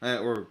tomorrow,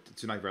 or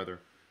tonight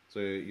rather. So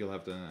you'll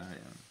have the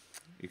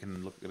you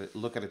can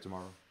look at it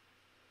tomorrow.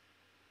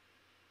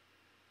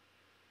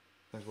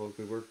 Thanks for all the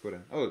good work put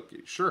in. Oh,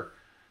 sure.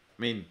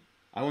 I mean,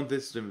 I want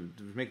this to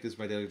make this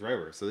my daily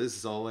driver, so this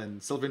is all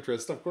in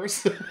self-interest, of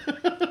course.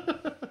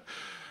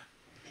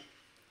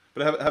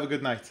 But have a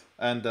good night,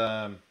 and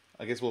I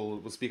guess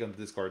we'll speak on the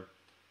Discord.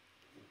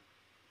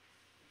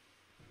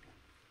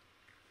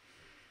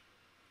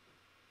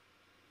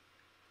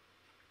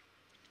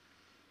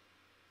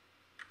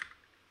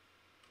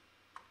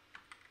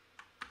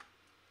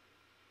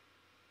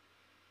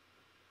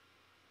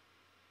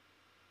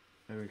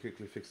 Maybe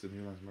quickly fix the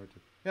new lines more.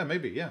 Yeah,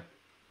 maybe. Yeah.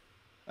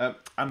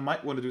 I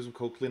might want to do some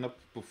code cleanup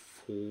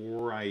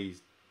before I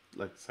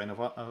like sign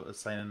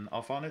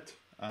off on it.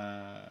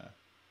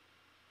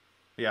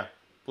 Yeah,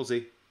 we'll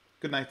see.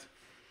 Good night.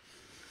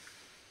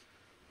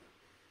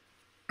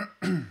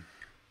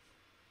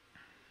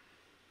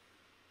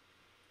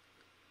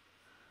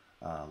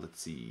 Let's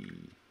see.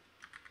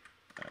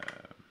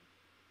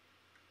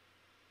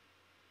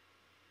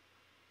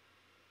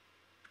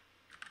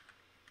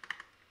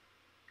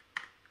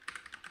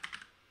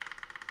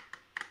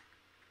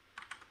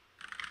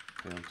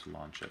 Failed to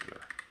launch editor.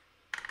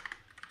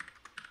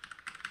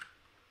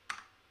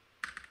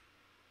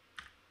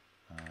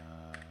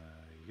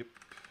 Yep.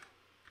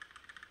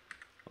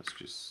 Let's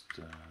just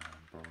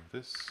borrow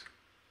this.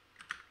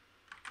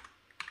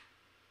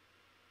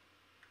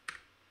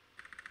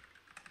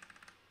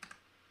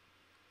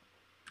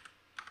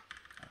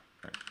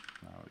 Right,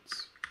 now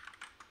it's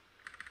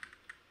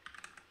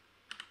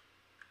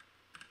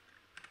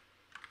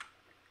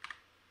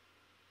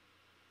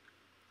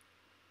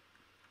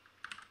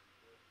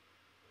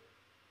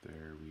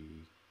there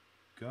we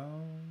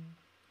go.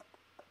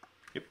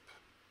 Yep.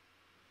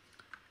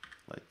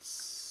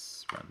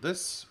 Let's run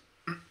this.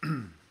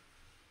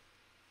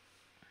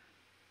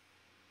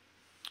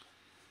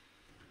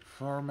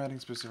 Formatting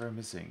specifier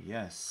missing.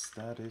 Yes,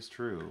 that is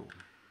true.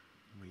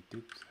 We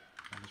did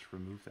manage to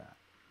remove that.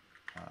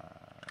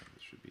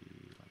 This should be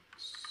like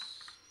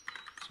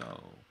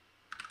so.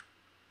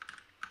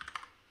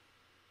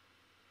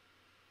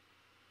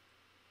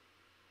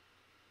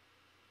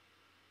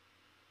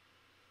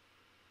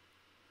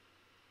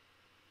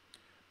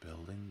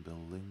 Building,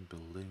 building,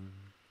 building,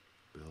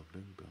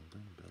 building,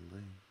 building,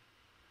 building.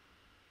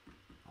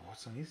 Oh, what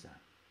song is that?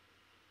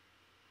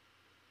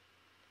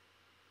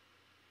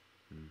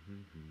 I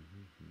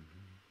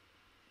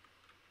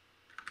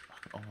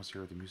can almost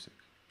hear the music.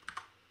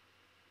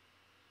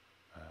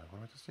 What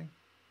am I testing?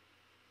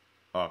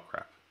 Oh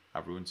crap! I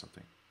ruined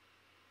something.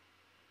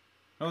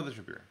 Oh, that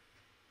should be right.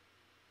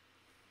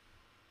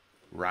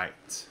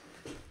 Right.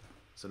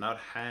 So now it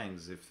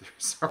hangs if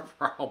there's a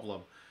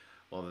problem.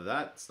 Well,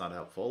 that's not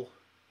helpful.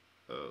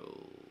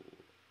 Oh.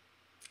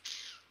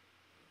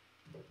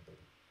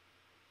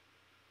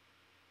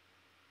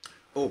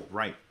 Oh,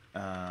 right.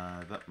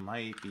 That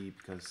might be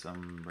because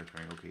I'm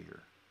returning okay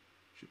here.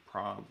 Should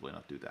probably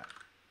not do that.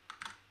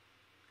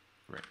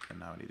 Right, and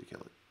now I need to kill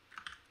it.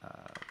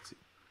 Let's see.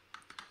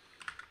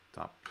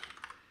 Top.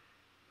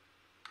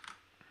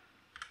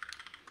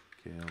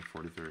 Kill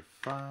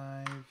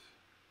 4035.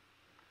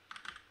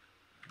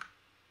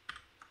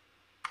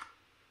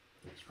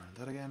 Let's run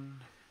that again.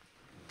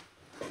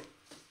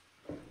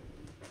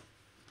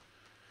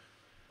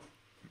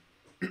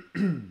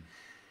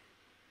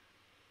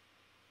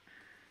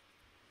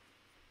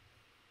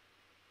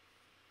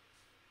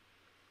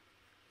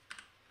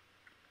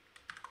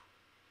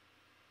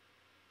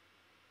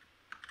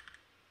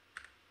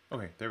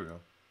 Okay, there we go.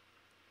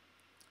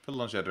 For the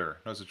launch editor,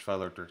 no such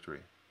file or directory.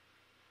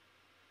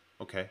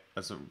 Okay,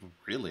 that's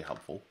really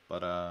helpful,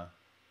 but at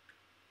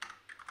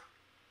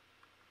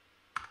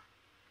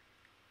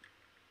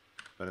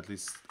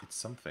least it's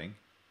something.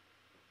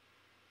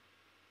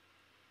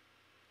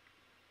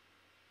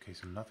 Okay,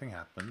 so nothing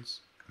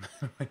happens.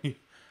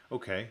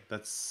 Okay,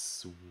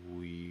 that's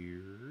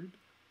weird.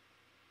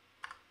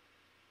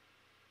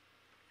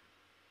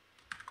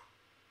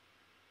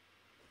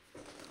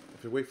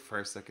 If we wait for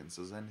 5 seconds,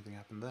 does anything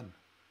happen then?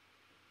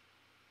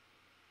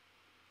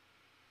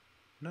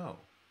 No.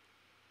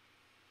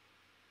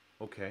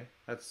 Okay,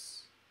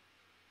 that's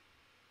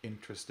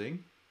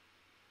interesting.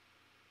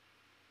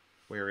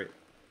 Where it...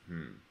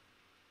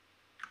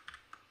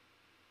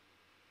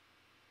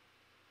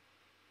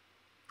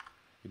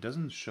 It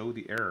doesn't show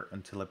the error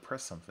until I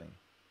press something.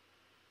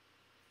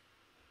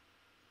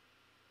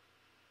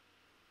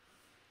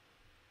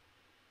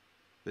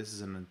 This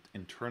is an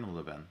internal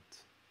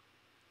event.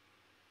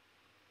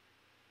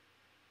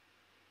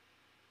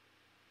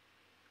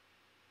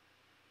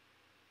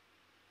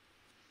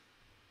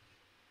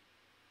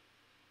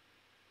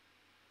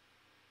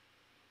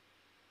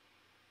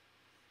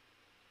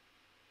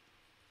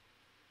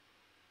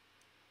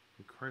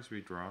 Requires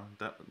redraw.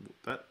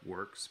 That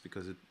works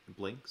because it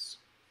blinks.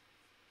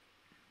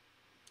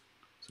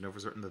 So now we're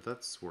certain that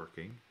that's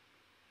working.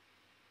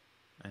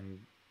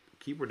 And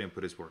keyboard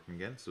input is working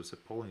again, so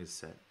set polling is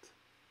set.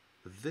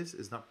 This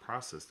is not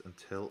processed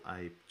until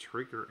I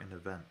trigger an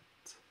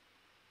event.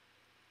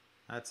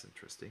 That's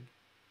interesting.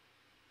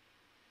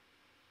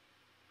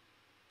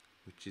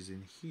 Which is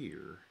in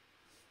here.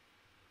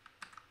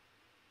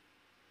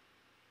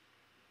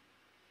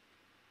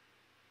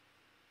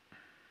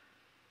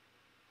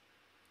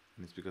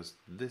 And it's because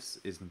this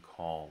isn't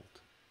called.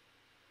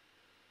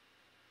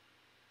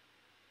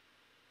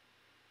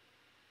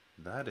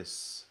 That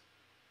is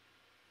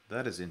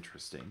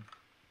interesting.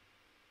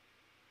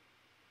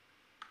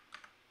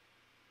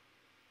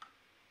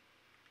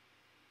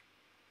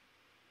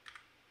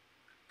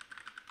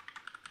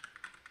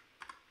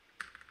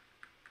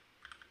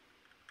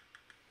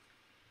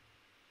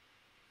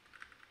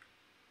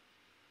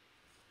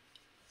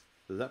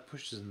 So that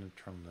pushes an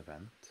internal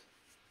event.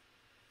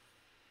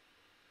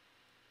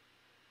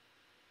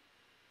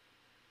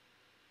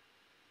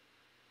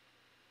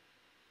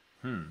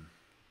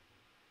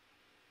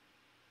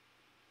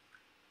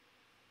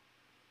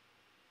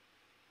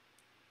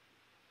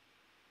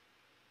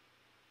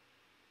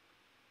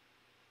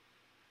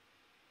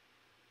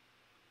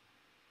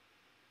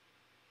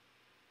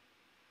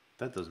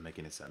 That doesn't make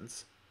any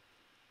sense.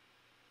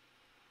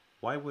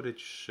 Why would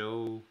it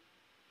show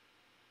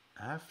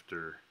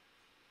after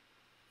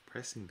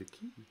pressing the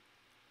key?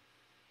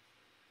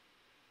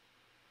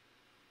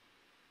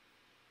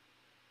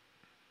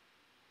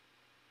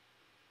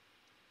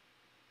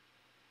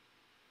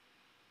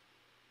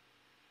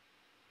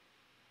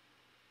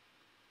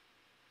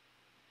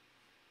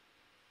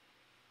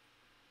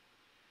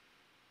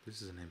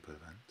 This is an input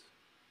event.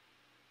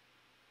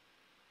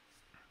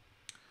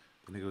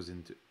 Then it goes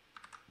into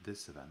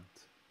this event.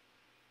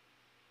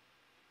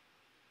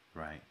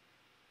 Right.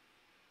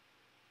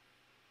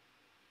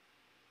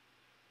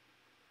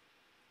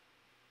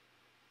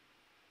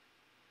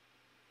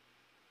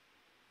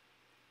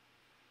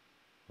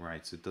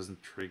 Right, so it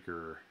doesn't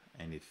trigger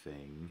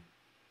anything.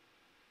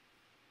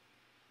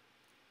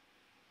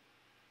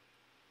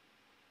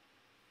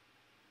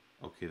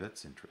 Okay,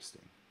 that's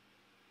interesting.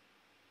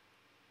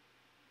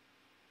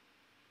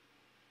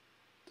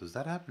 Does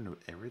that happen to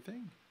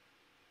everything?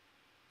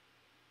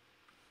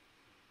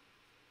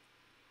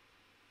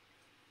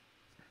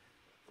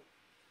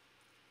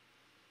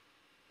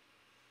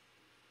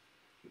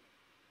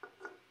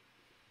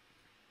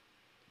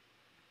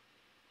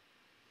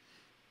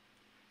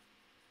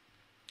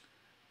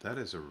 That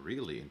is a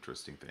really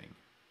interesting thing.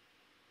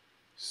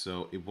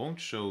 So it won't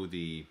show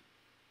the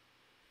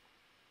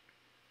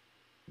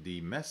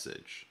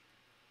message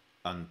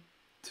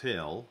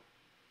until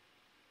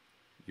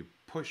you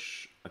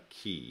push a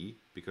key,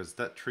 because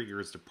that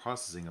triggers the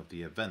processing of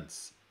the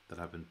events that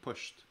have been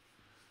pushed.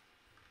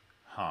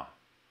 Huh.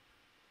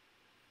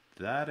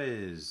 That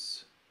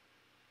is...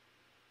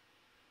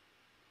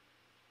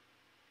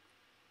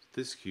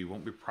 This key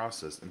won't be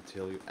processed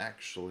until you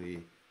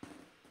actually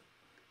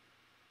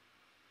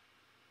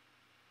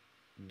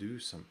do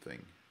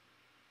something.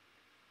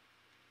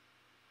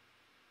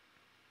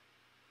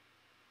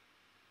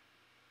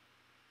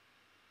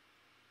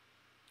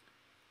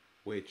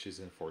 Which is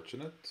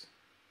unfortunate,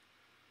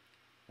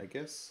 I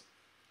guess.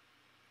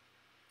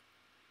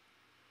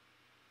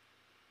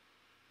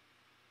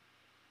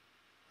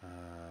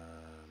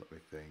 Let me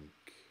think.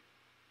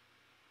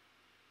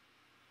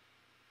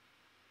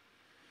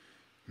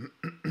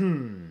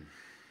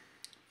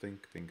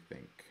 Think.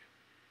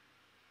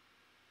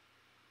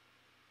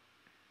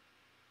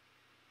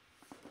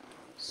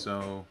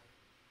 So,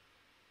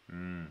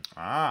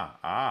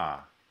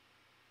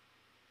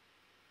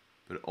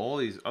 but all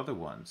these other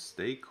ones,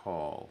 they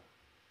call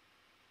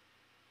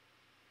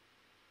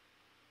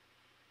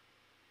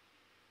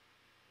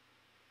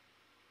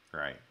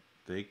right.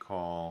 They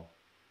call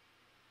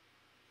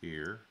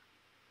here.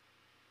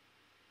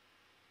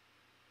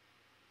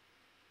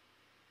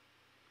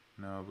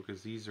 No,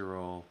 because these are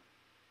all...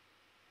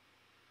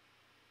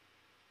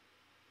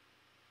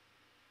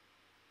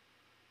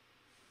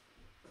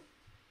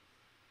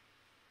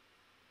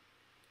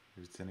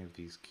 If it's any of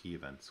these key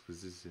events,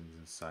 because this is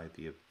inside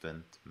the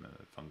event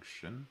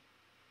function.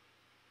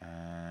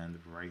 And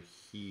right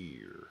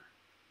here,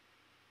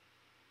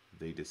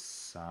 they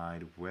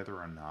decide whether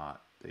or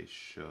not they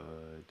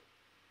should...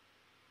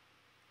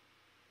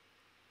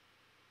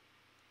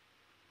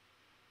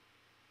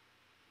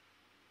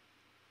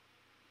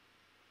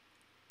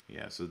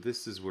 Yeah, so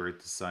this is where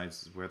it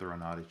decides whether or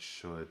not it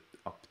should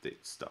update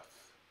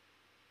stuff.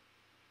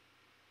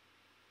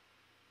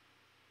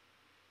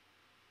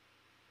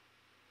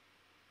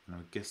 And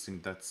I'm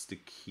guessing that's the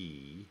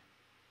key.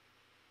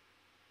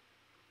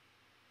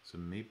 So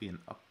maybe an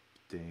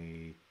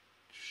update.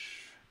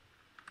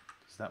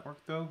 Does that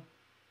work though?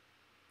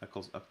 That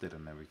calls update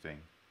on everything.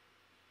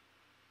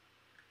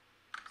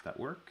 Does that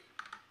work?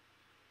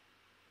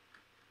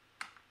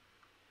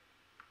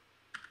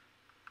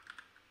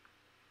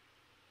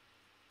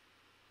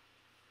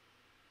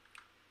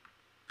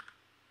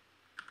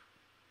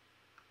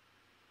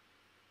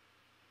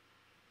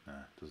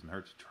 Doesn't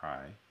hurt to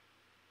try.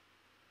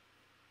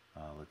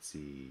 Let's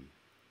see.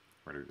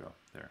 Where do we go?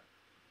 There.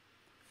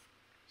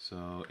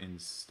 So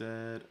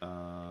instead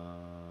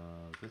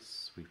of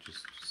this, we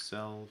just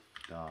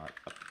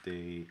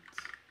self.update,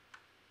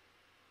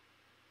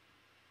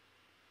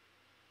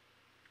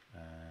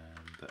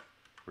 and that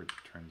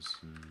returns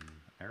an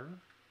error,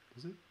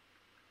 is it?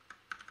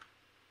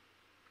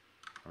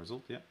 A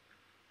result, yeah.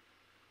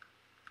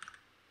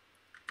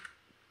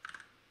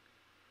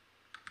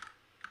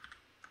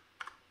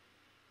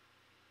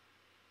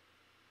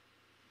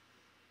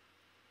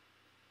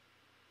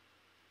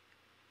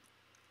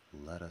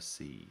 Let us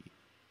see.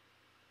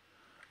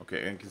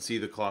 Okay, and you can see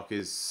the clock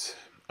is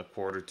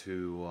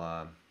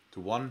 1:45 to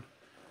 1,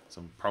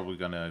 so I'm probably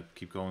gonna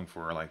keep going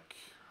for like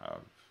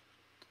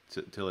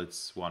till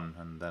it's 1,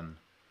 and then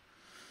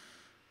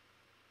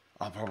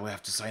I'll probably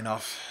have to sign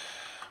off.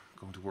 I'm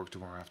going to work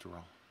tomorrow after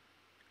all.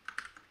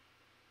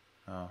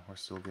 Oh, we're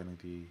still getting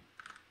the...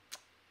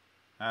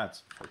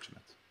 That's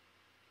unfortunate.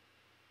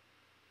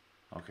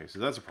 Okay, so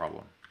that's a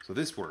problem. So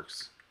this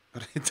works,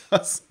 but it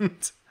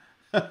doesn't.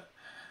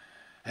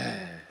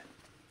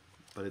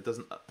 But it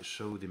doesn't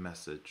show the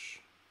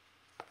message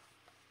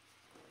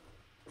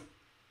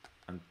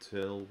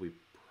until we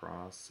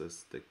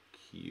process the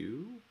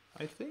queue,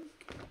 I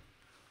think.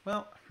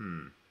 Well,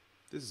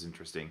 this is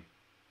interesting.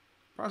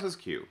 Process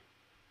queue.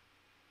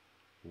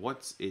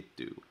 What's it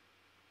do?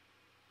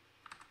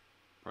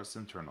 Process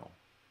internal.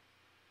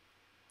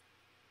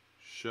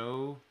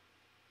 Show.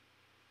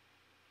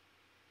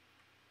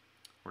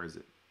 Where is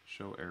it?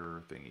 Show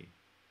error thingy.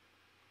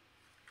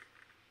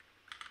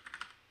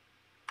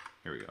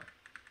 Here we go.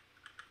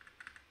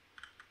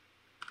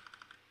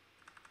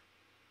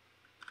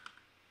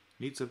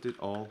 Needs update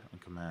all and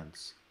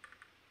commands.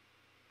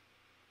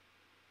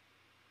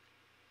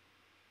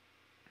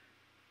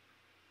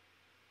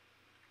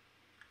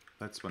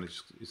 That's when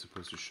it's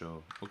supposed to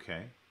show.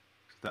 Okay,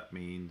 so that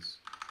means...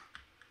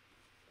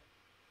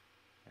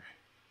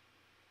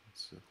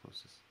 Let's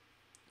close this.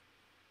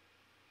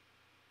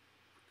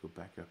 Go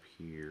back up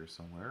here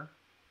somewhere.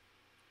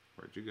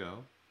 Where'd you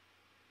go?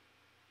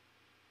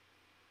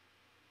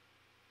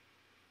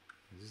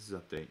 This is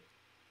update.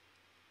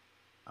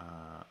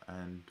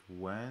 And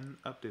when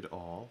update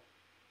all,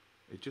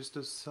 it just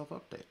does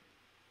self-update.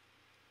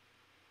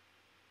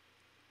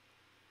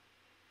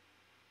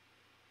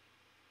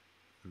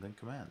 And then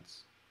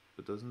commands.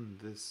 But doesn't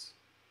this...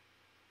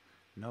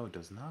 No, it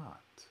does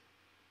not.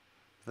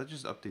 That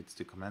just updates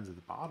the commands at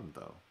the bottom,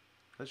 though.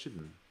 That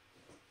shouldn't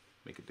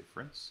make a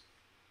difference.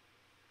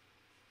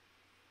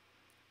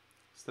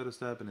 Status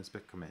tab and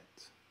inspect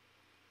commit.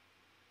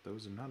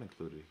 Those are not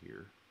included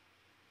here.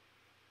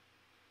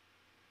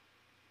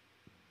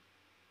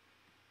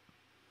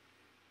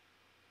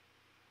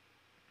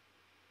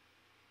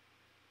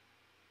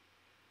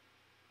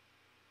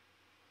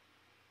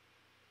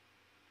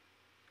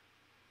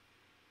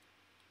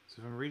 So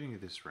if I'm reading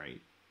this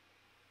right,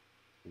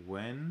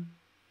 when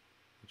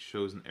it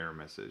shows an error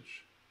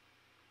message.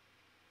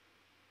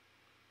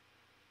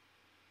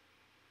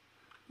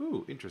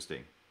 Ooh,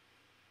 interesting.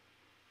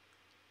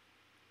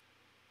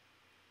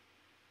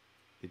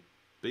 It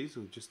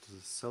basically just does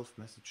a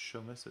self-message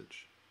show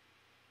message.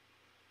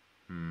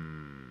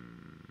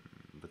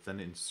 But then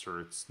it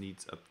inserts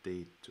needs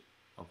update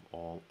of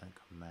all and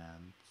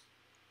commands.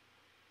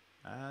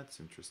 That's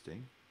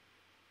interesting.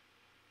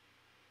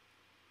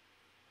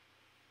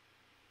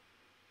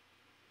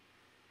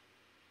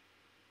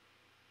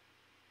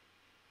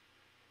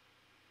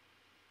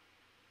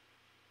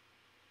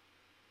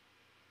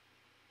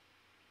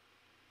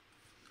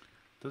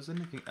 Does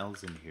anything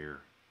else in here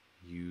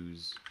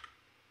use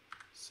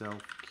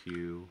self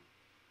queue,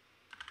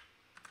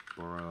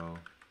 borrow,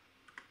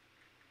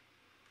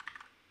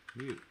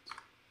 mute,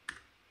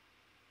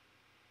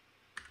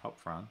 up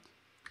front,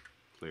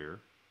 clear,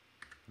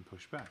 and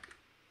push back?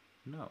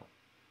 No.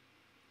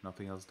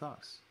 Nothing else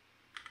does.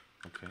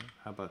 Okay,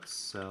 how about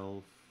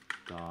self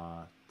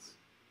dot,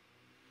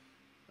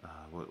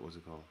 what was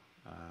it called?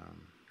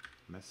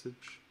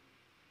 Message?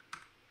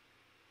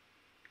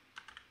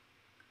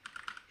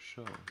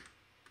 Show.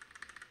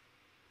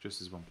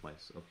 Just as one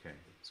place. Okay,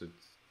 so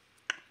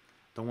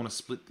don't want to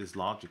split this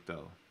logic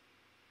though.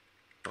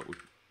 But we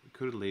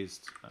could at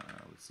least,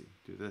 let's see,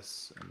 do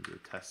this and do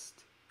a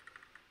test.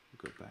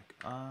 We'll go back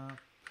up,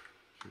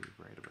 should be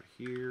right about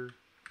here.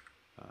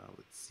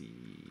 Let's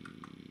see,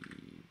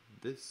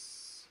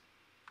 this.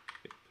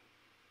 Yep.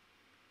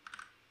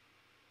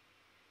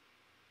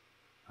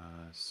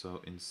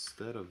 So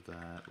instead of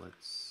that,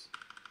 let's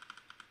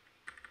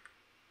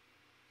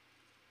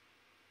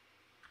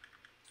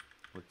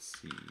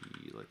see,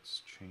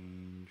 let's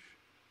change,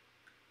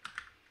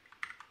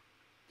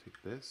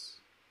 take this,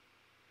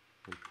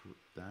 we'll put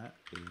that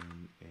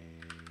in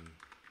a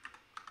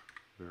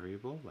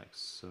variable like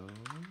so.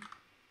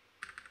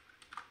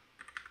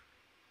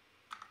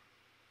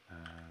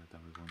 Then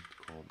we want to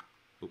call,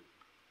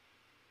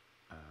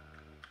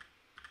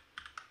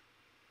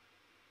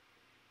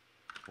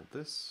 call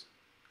this.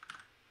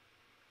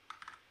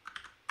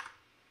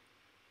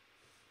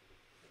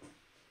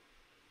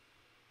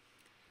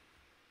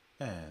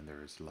 And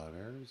there's a lot of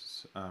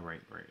errors.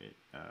 Right.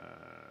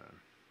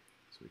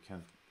 So we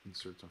can't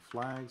insert some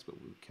flags, but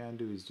what we can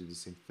do is do the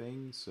same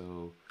thing.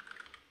 So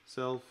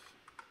self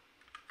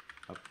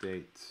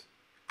update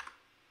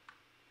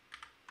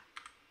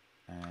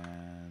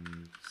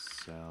and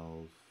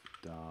self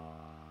dot,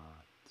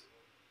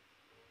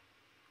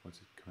 what's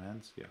it,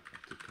 commands? Yeah,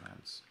 update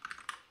commands.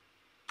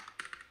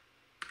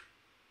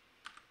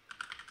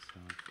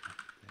 Self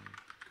update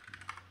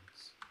commands.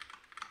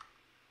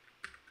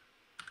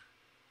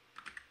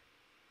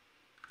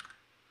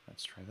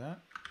 Let's try that.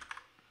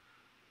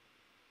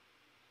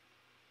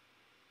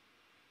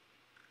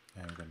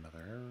 And we've got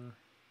another error.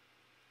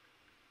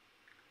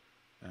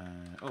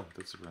 Oh,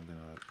 that's apparently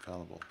not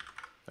available.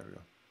 There we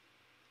go.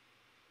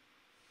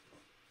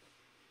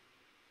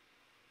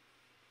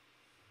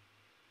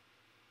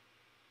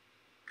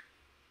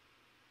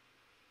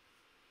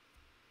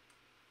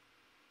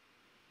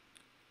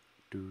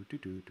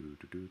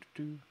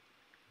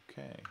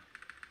 Okay.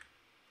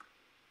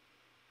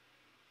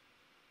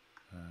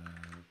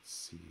 Let's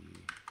see.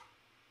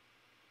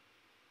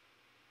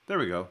 There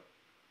we go.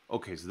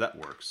 Okay, so that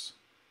works.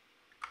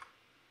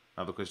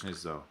 Now the question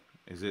is though,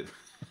 is it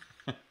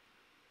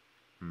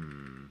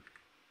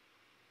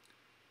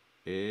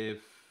if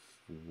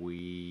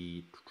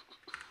we,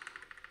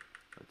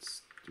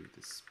 let's do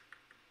this,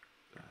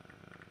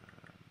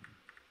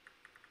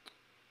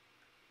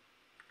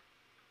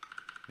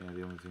 yeah,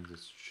 the only thing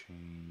that's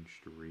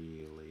changed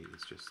really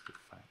is just the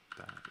fact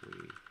that we,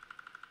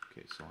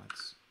 okay, so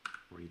let's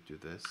redo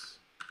this,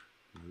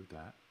 move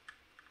that,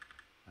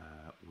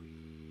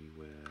 we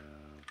will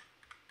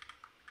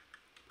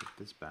put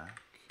this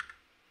back,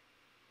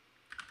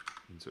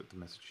 insert the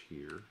message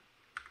here,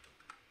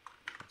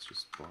 let's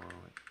just borrow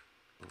it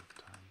both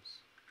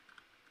times.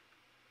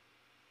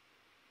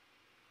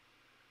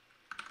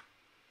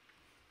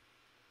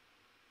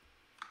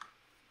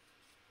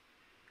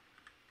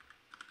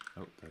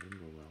 Oh, that didn't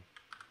go well.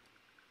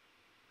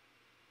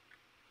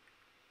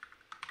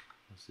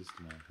 What's this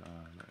command?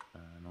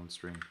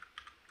 Non-string.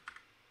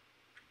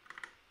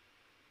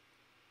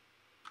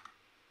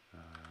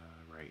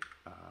 Right.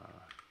 I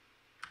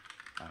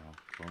don't know.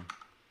 Clone.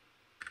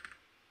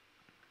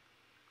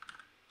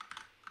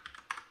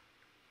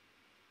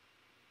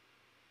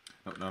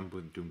 No,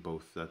 I'm doing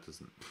both. That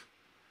doesn't.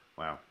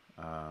 Wow.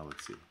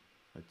 Let's see.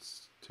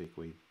 Let's take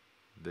away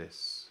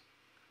this.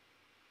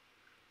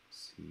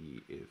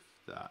 See if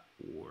that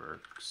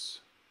works.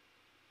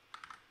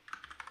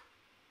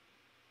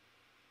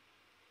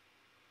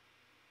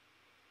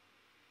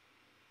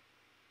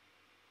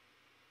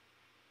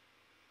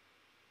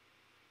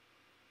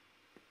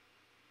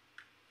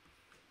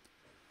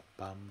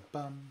 Bum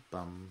bum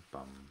bum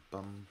bum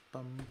bum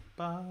bum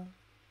ba.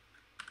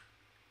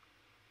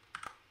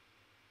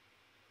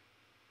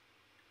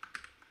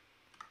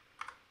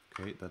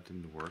 Okay, that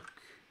didn't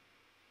work.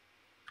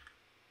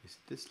 Is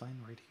this line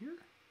right here?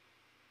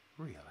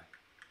 Really?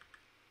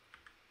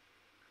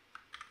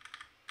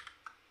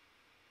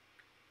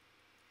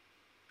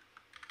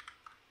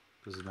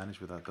 Does it manage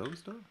without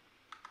those though?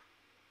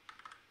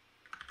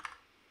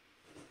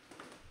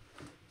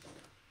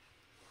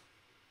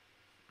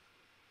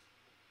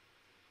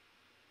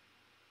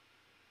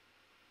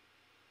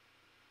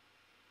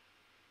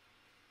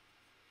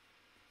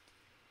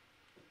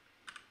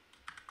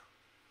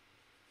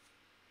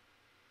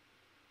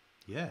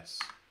 Yes.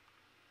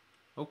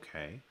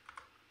 Okay.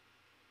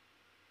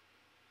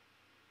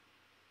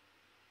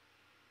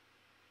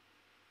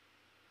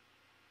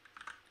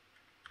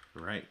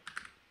 Right.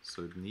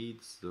 So it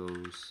needs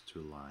those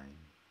two line,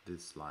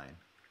 this line,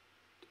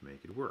 to make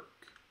it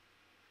work.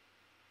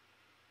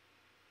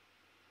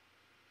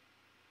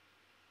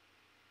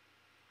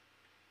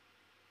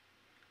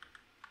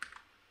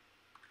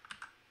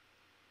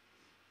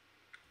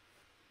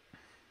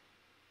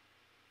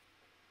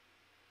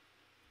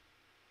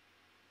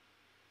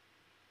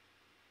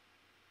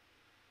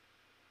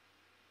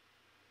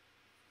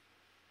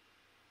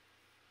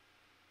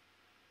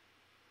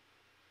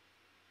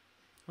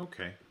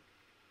 Okay.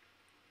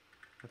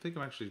 I think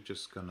I'm actually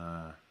just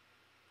gonna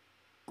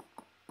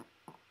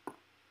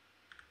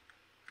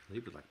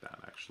leave it like that,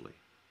 actually.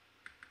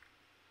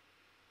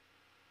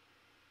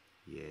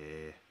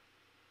 Yeah.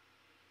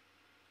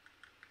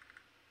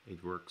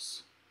 It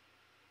works.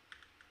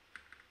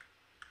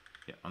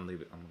 Yeah, I'm gonna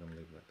leave it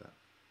like that.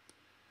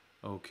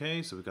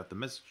 Okay, so we got the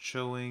message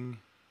showing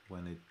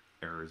when it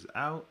errors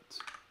out.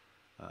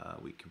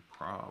 We can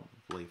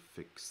probably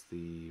fix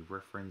the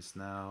reference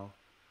now.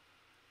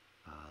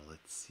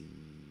 Let's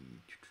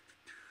see.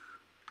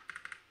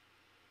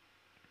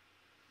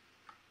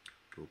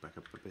 Go back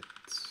up a bit.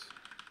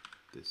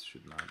 This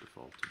should now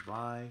default to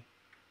vi,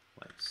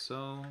 like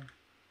so.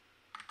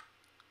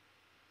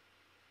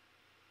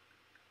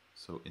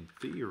 So in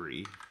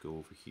theory, go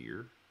over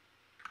here.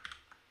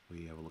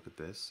 We have a look at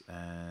this,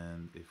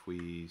 and if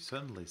we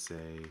suddenly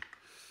say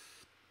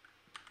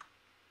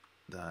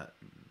that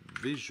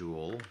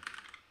visual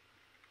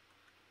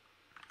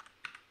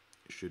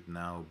should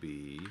now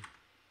be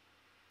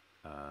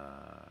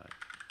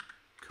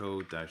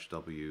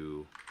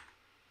code-w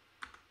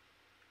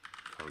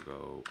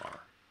cargo r.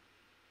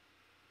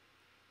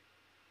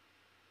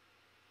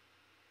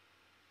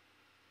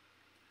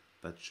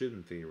 That should,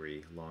 in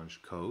theory,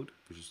 launch code,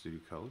 Visual Studio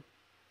Code,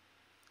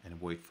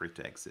 and wait for it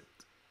to exit.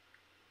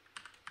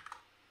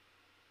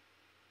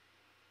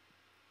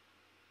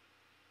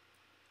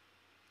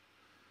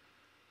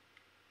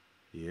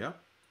 Yep,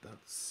 that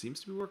seems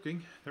to be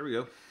working. There we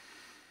go.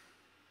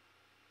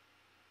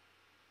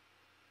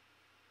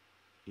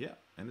 Yeah,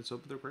 and it's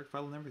opened the correct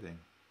file and everything.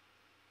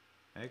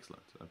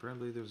 Excellent.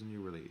 Apparently there's a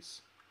new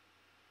release.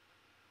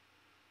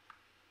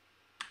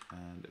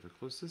 And if I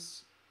close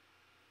this,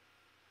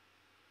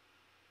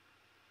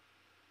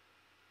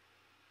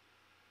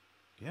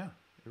 yeah,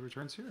 it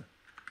returns here.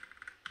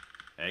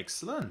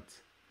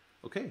 Excellent.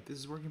 Okay, this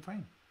is working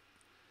fine.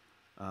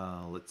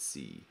 Let's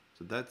see.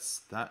 So that's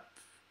that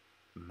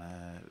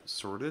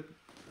sorted,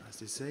 as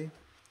they say.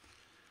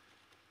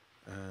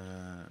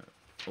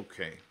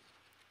 Okay.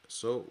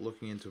 So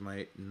looking into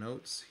my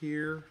notes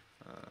here,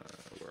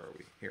 where are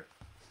we? Here.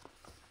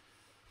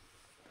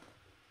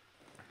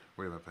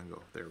 Where did my pen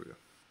go? There we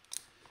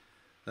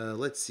go.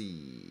 Let's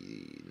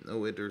see.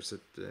 No editors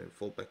at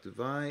fallback to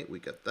vi. We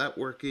got that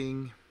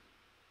working.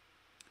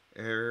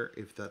 Error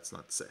if that's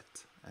not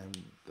set,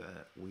 and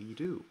that we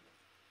do.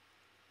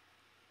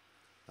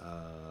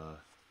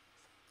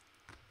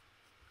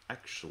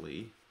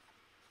 Actually,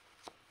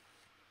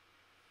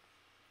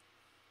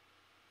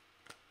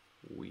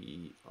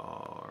 we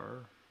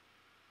are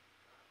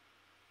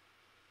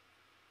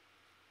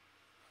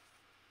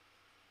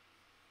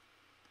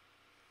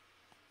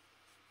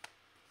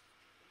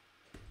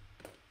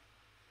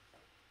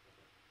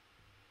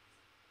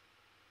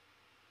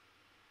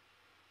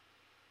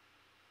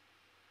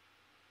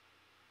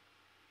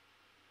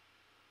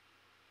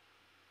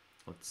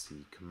let's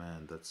see,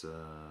 command, that's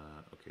a,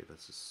 okay,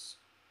 that's a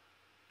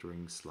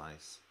string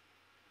slice.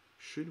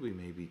 Should we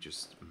maybe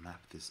just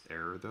map this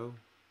error though?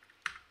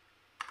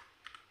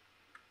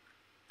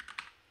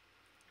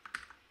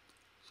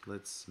 So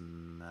let's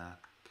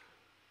map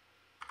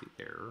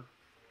the error.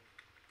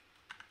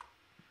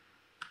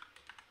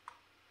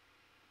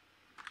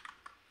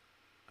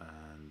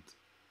 And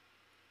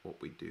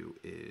what we do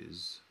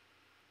is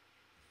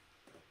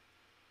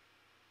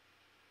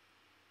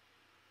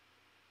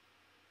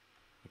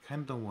I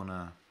kind of don't want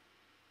to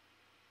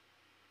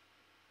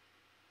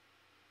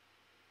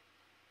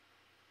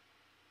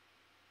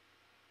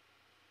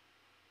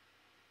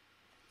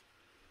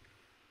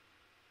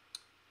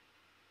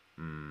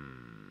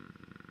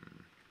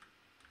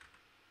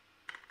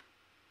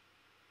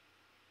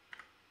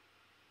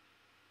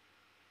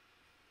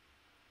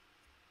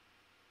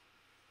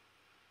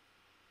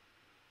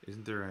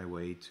isn't there a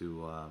way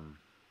to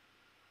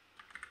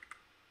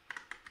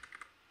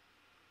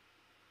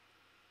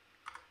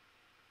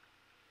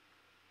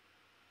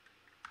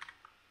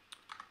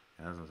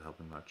that's not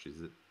helping much,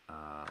 is it?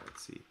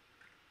 Let's see.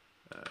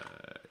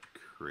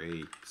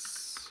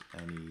 Creates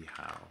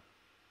anyhow.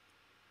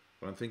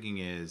 What I'm thinking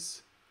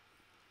is,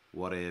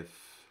 what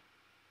if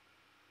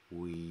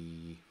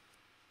we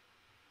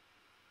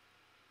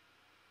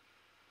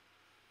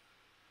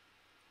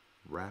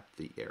wrap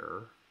the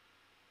error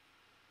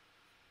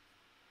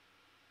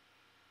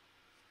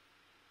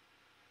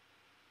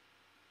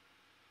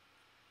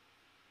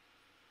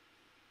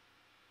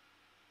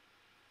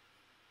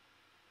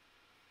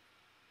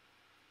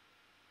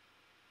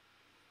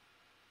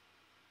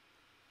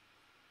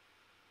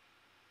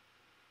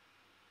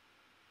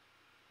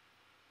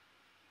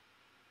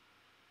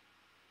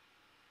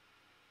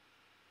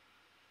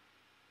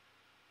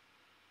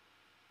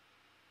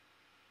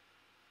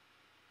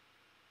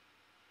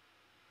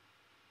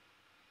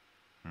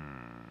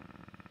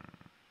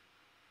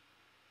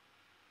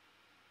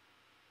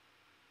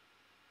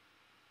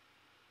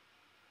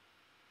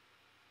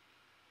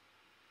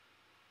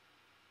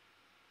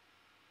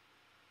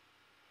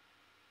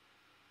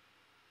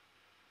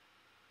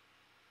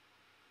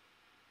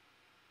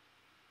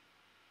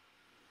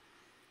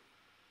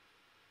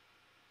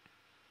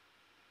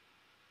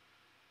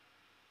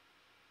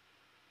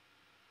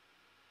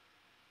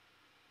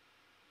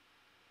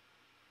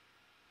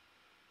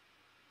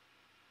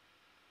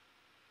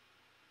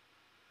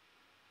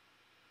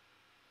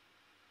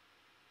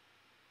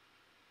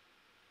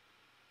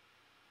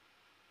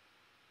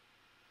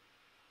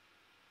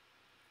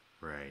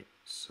Right,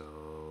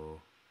 so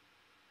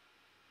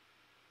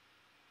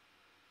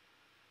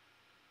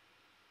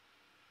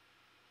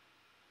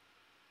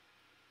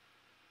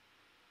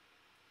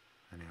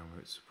anyhow,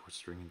 it supports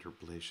string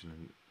interpolation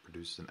and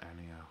produces an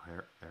anyhow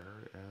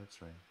error. Yeah,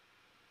 that's right.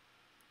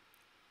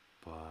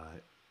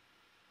 But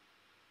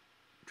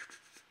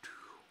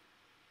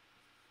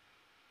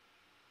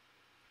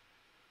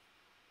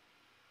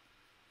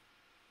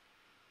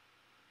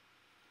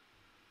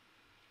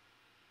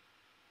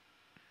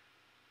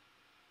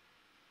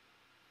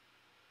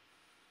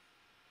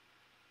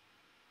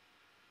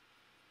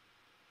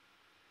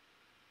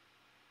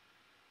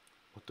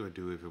what do I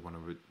do if I want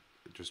to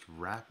just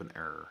wrap an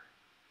error?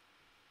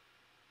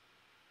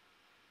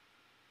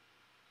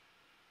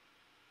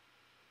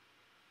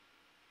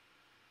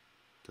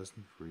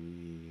 Doesn't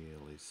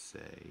really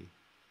say.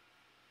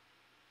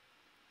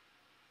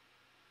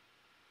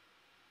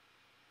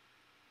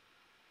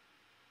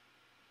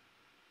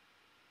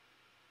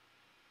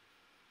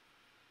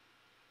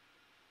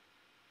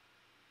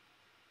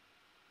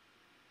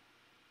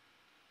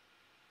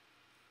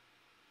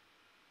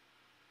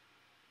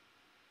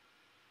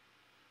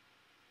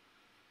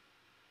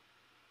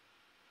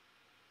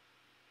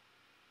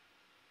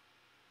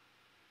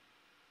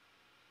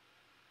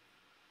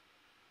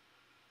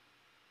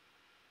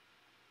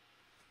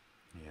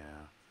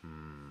 Yeah.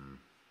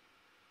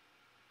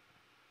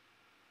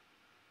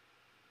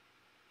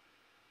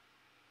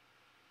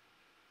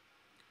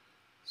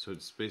 So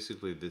it's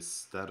basically this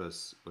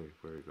status. Wait,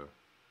 where we go?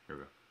 Here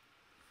we go.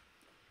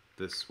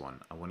 This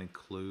one. I want to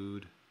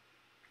include.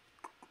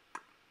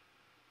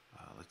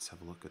 Let's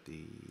have a look at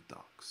the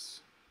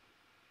docs.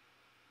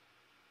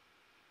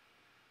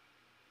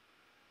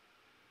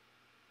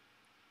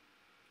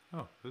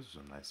 Oh, those are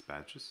some nice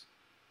badges.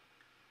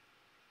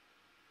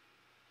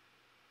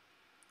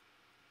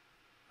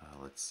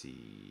 Let's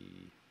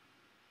see.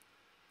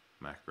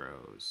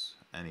 Macros.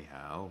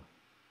 Anyhow.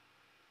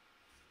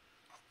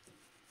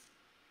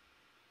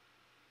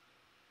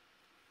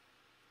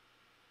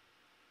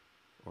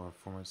 Or a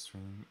format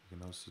string. You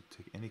can also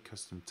take any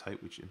custom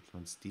type which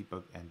implements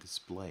debug and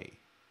display.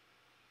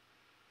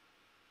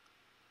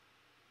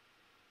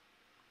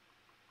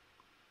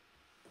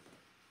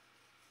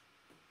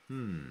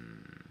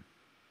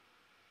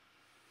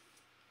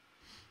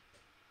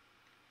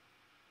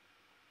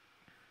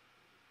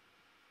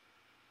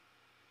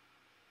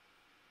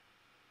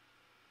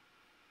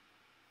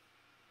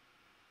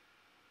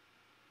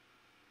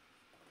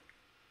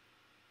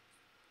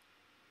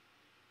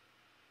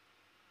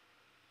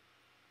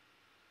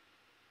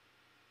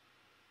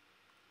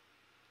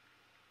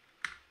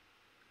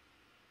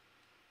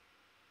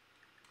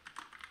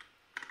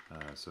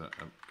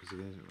 Because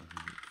again,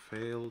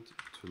 failed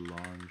to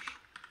launch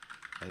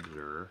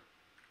editor.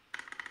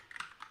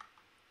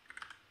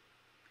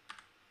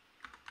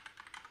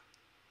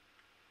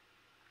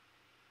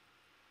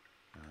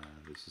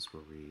 This is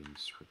where we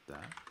insert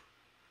that,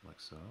 like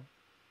so.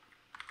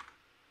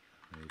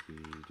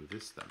 Maybe do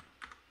this then.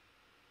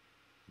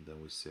 And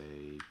then we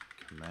say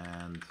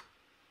Command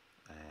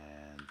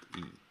and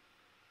E.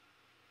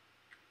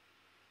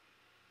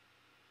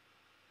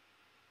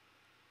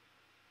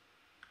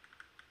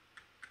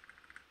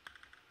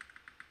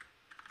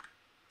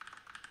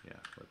 Yeah,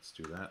 let's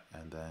do that.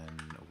 And then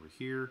over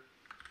here,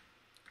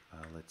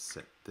 let's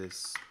set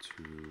this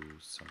to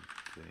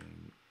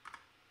something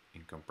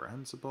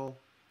incomprehensible.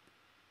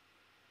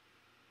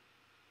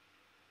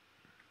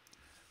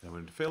 And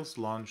when it fails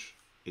to launch,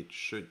 it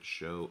should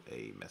show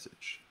a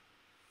message.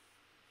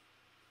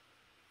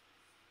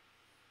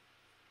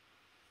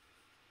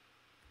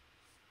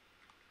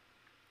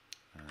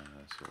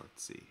 So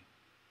let's see.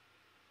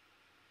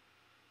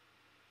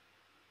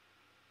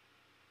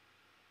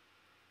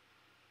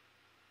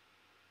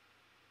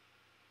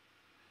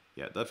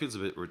 Yeah, that feels a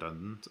bit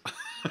redundant.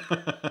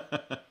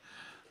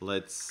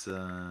 Let's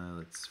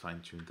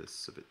fine tune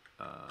this a bit.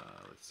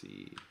 Let's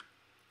see.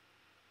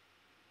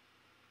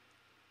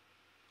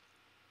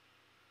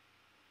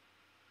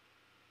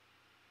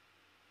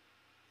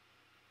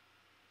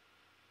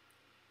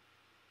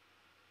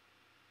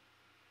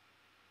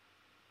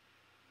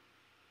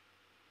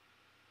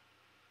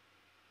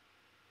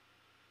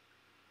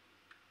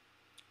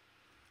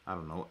 I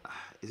don't know.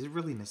 Is it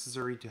really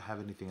necessary to have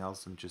anything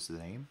else than just the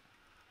name?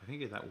 I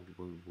think that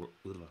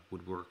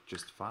would work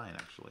just fine,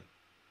 actually.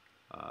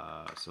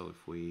 So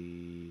if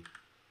we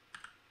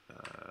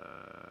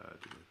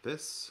do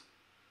this,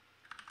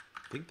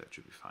 I think that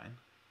should be fine.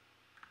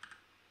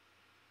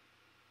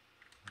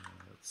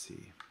 Let's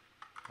see.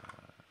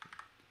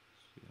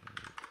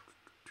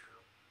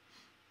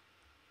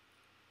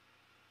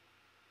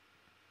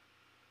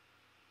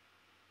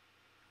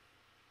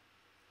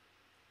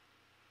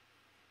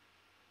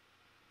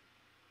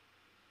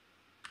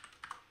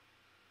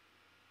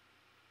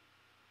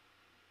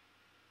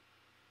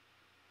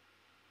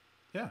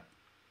 Yeah,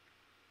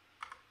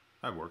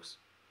 that works.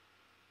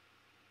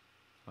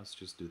 Let's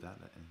just do that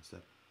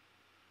instead.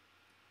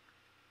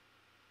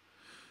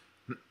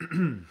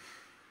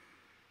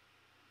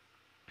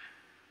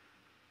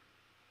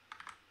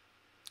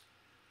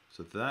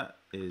 So that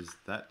is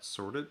that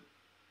sorted.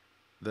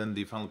 Then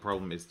the final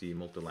problem is the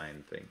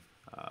multi-line thing.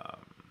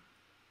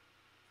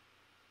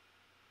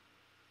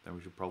 Then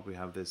we should probably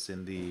have this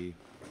in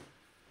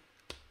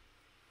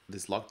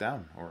this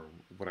lockdown or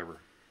whatever.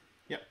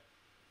 Yeah.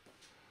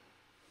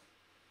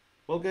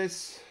 Well,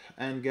 guys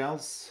and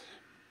gals,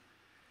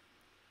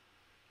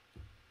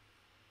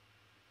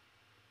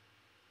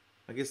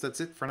 I guess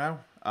that's it for now.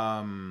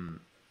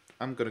 I'm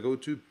gonna go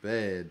to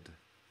bed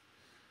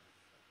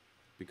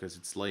because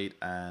it's late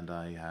and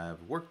I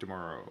have work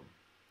tomorrow.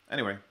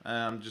 Anyway,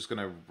 I'm just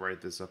gonna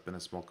write this up in a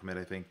small commit,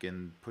 I think,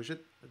 and push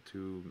it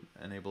to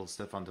enable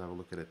Stefan to have a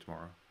look at it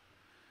tomorrow.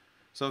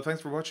 So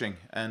thanks for watching,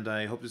 and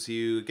I hope to see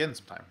you again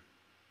sometime.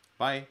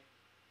 Bye!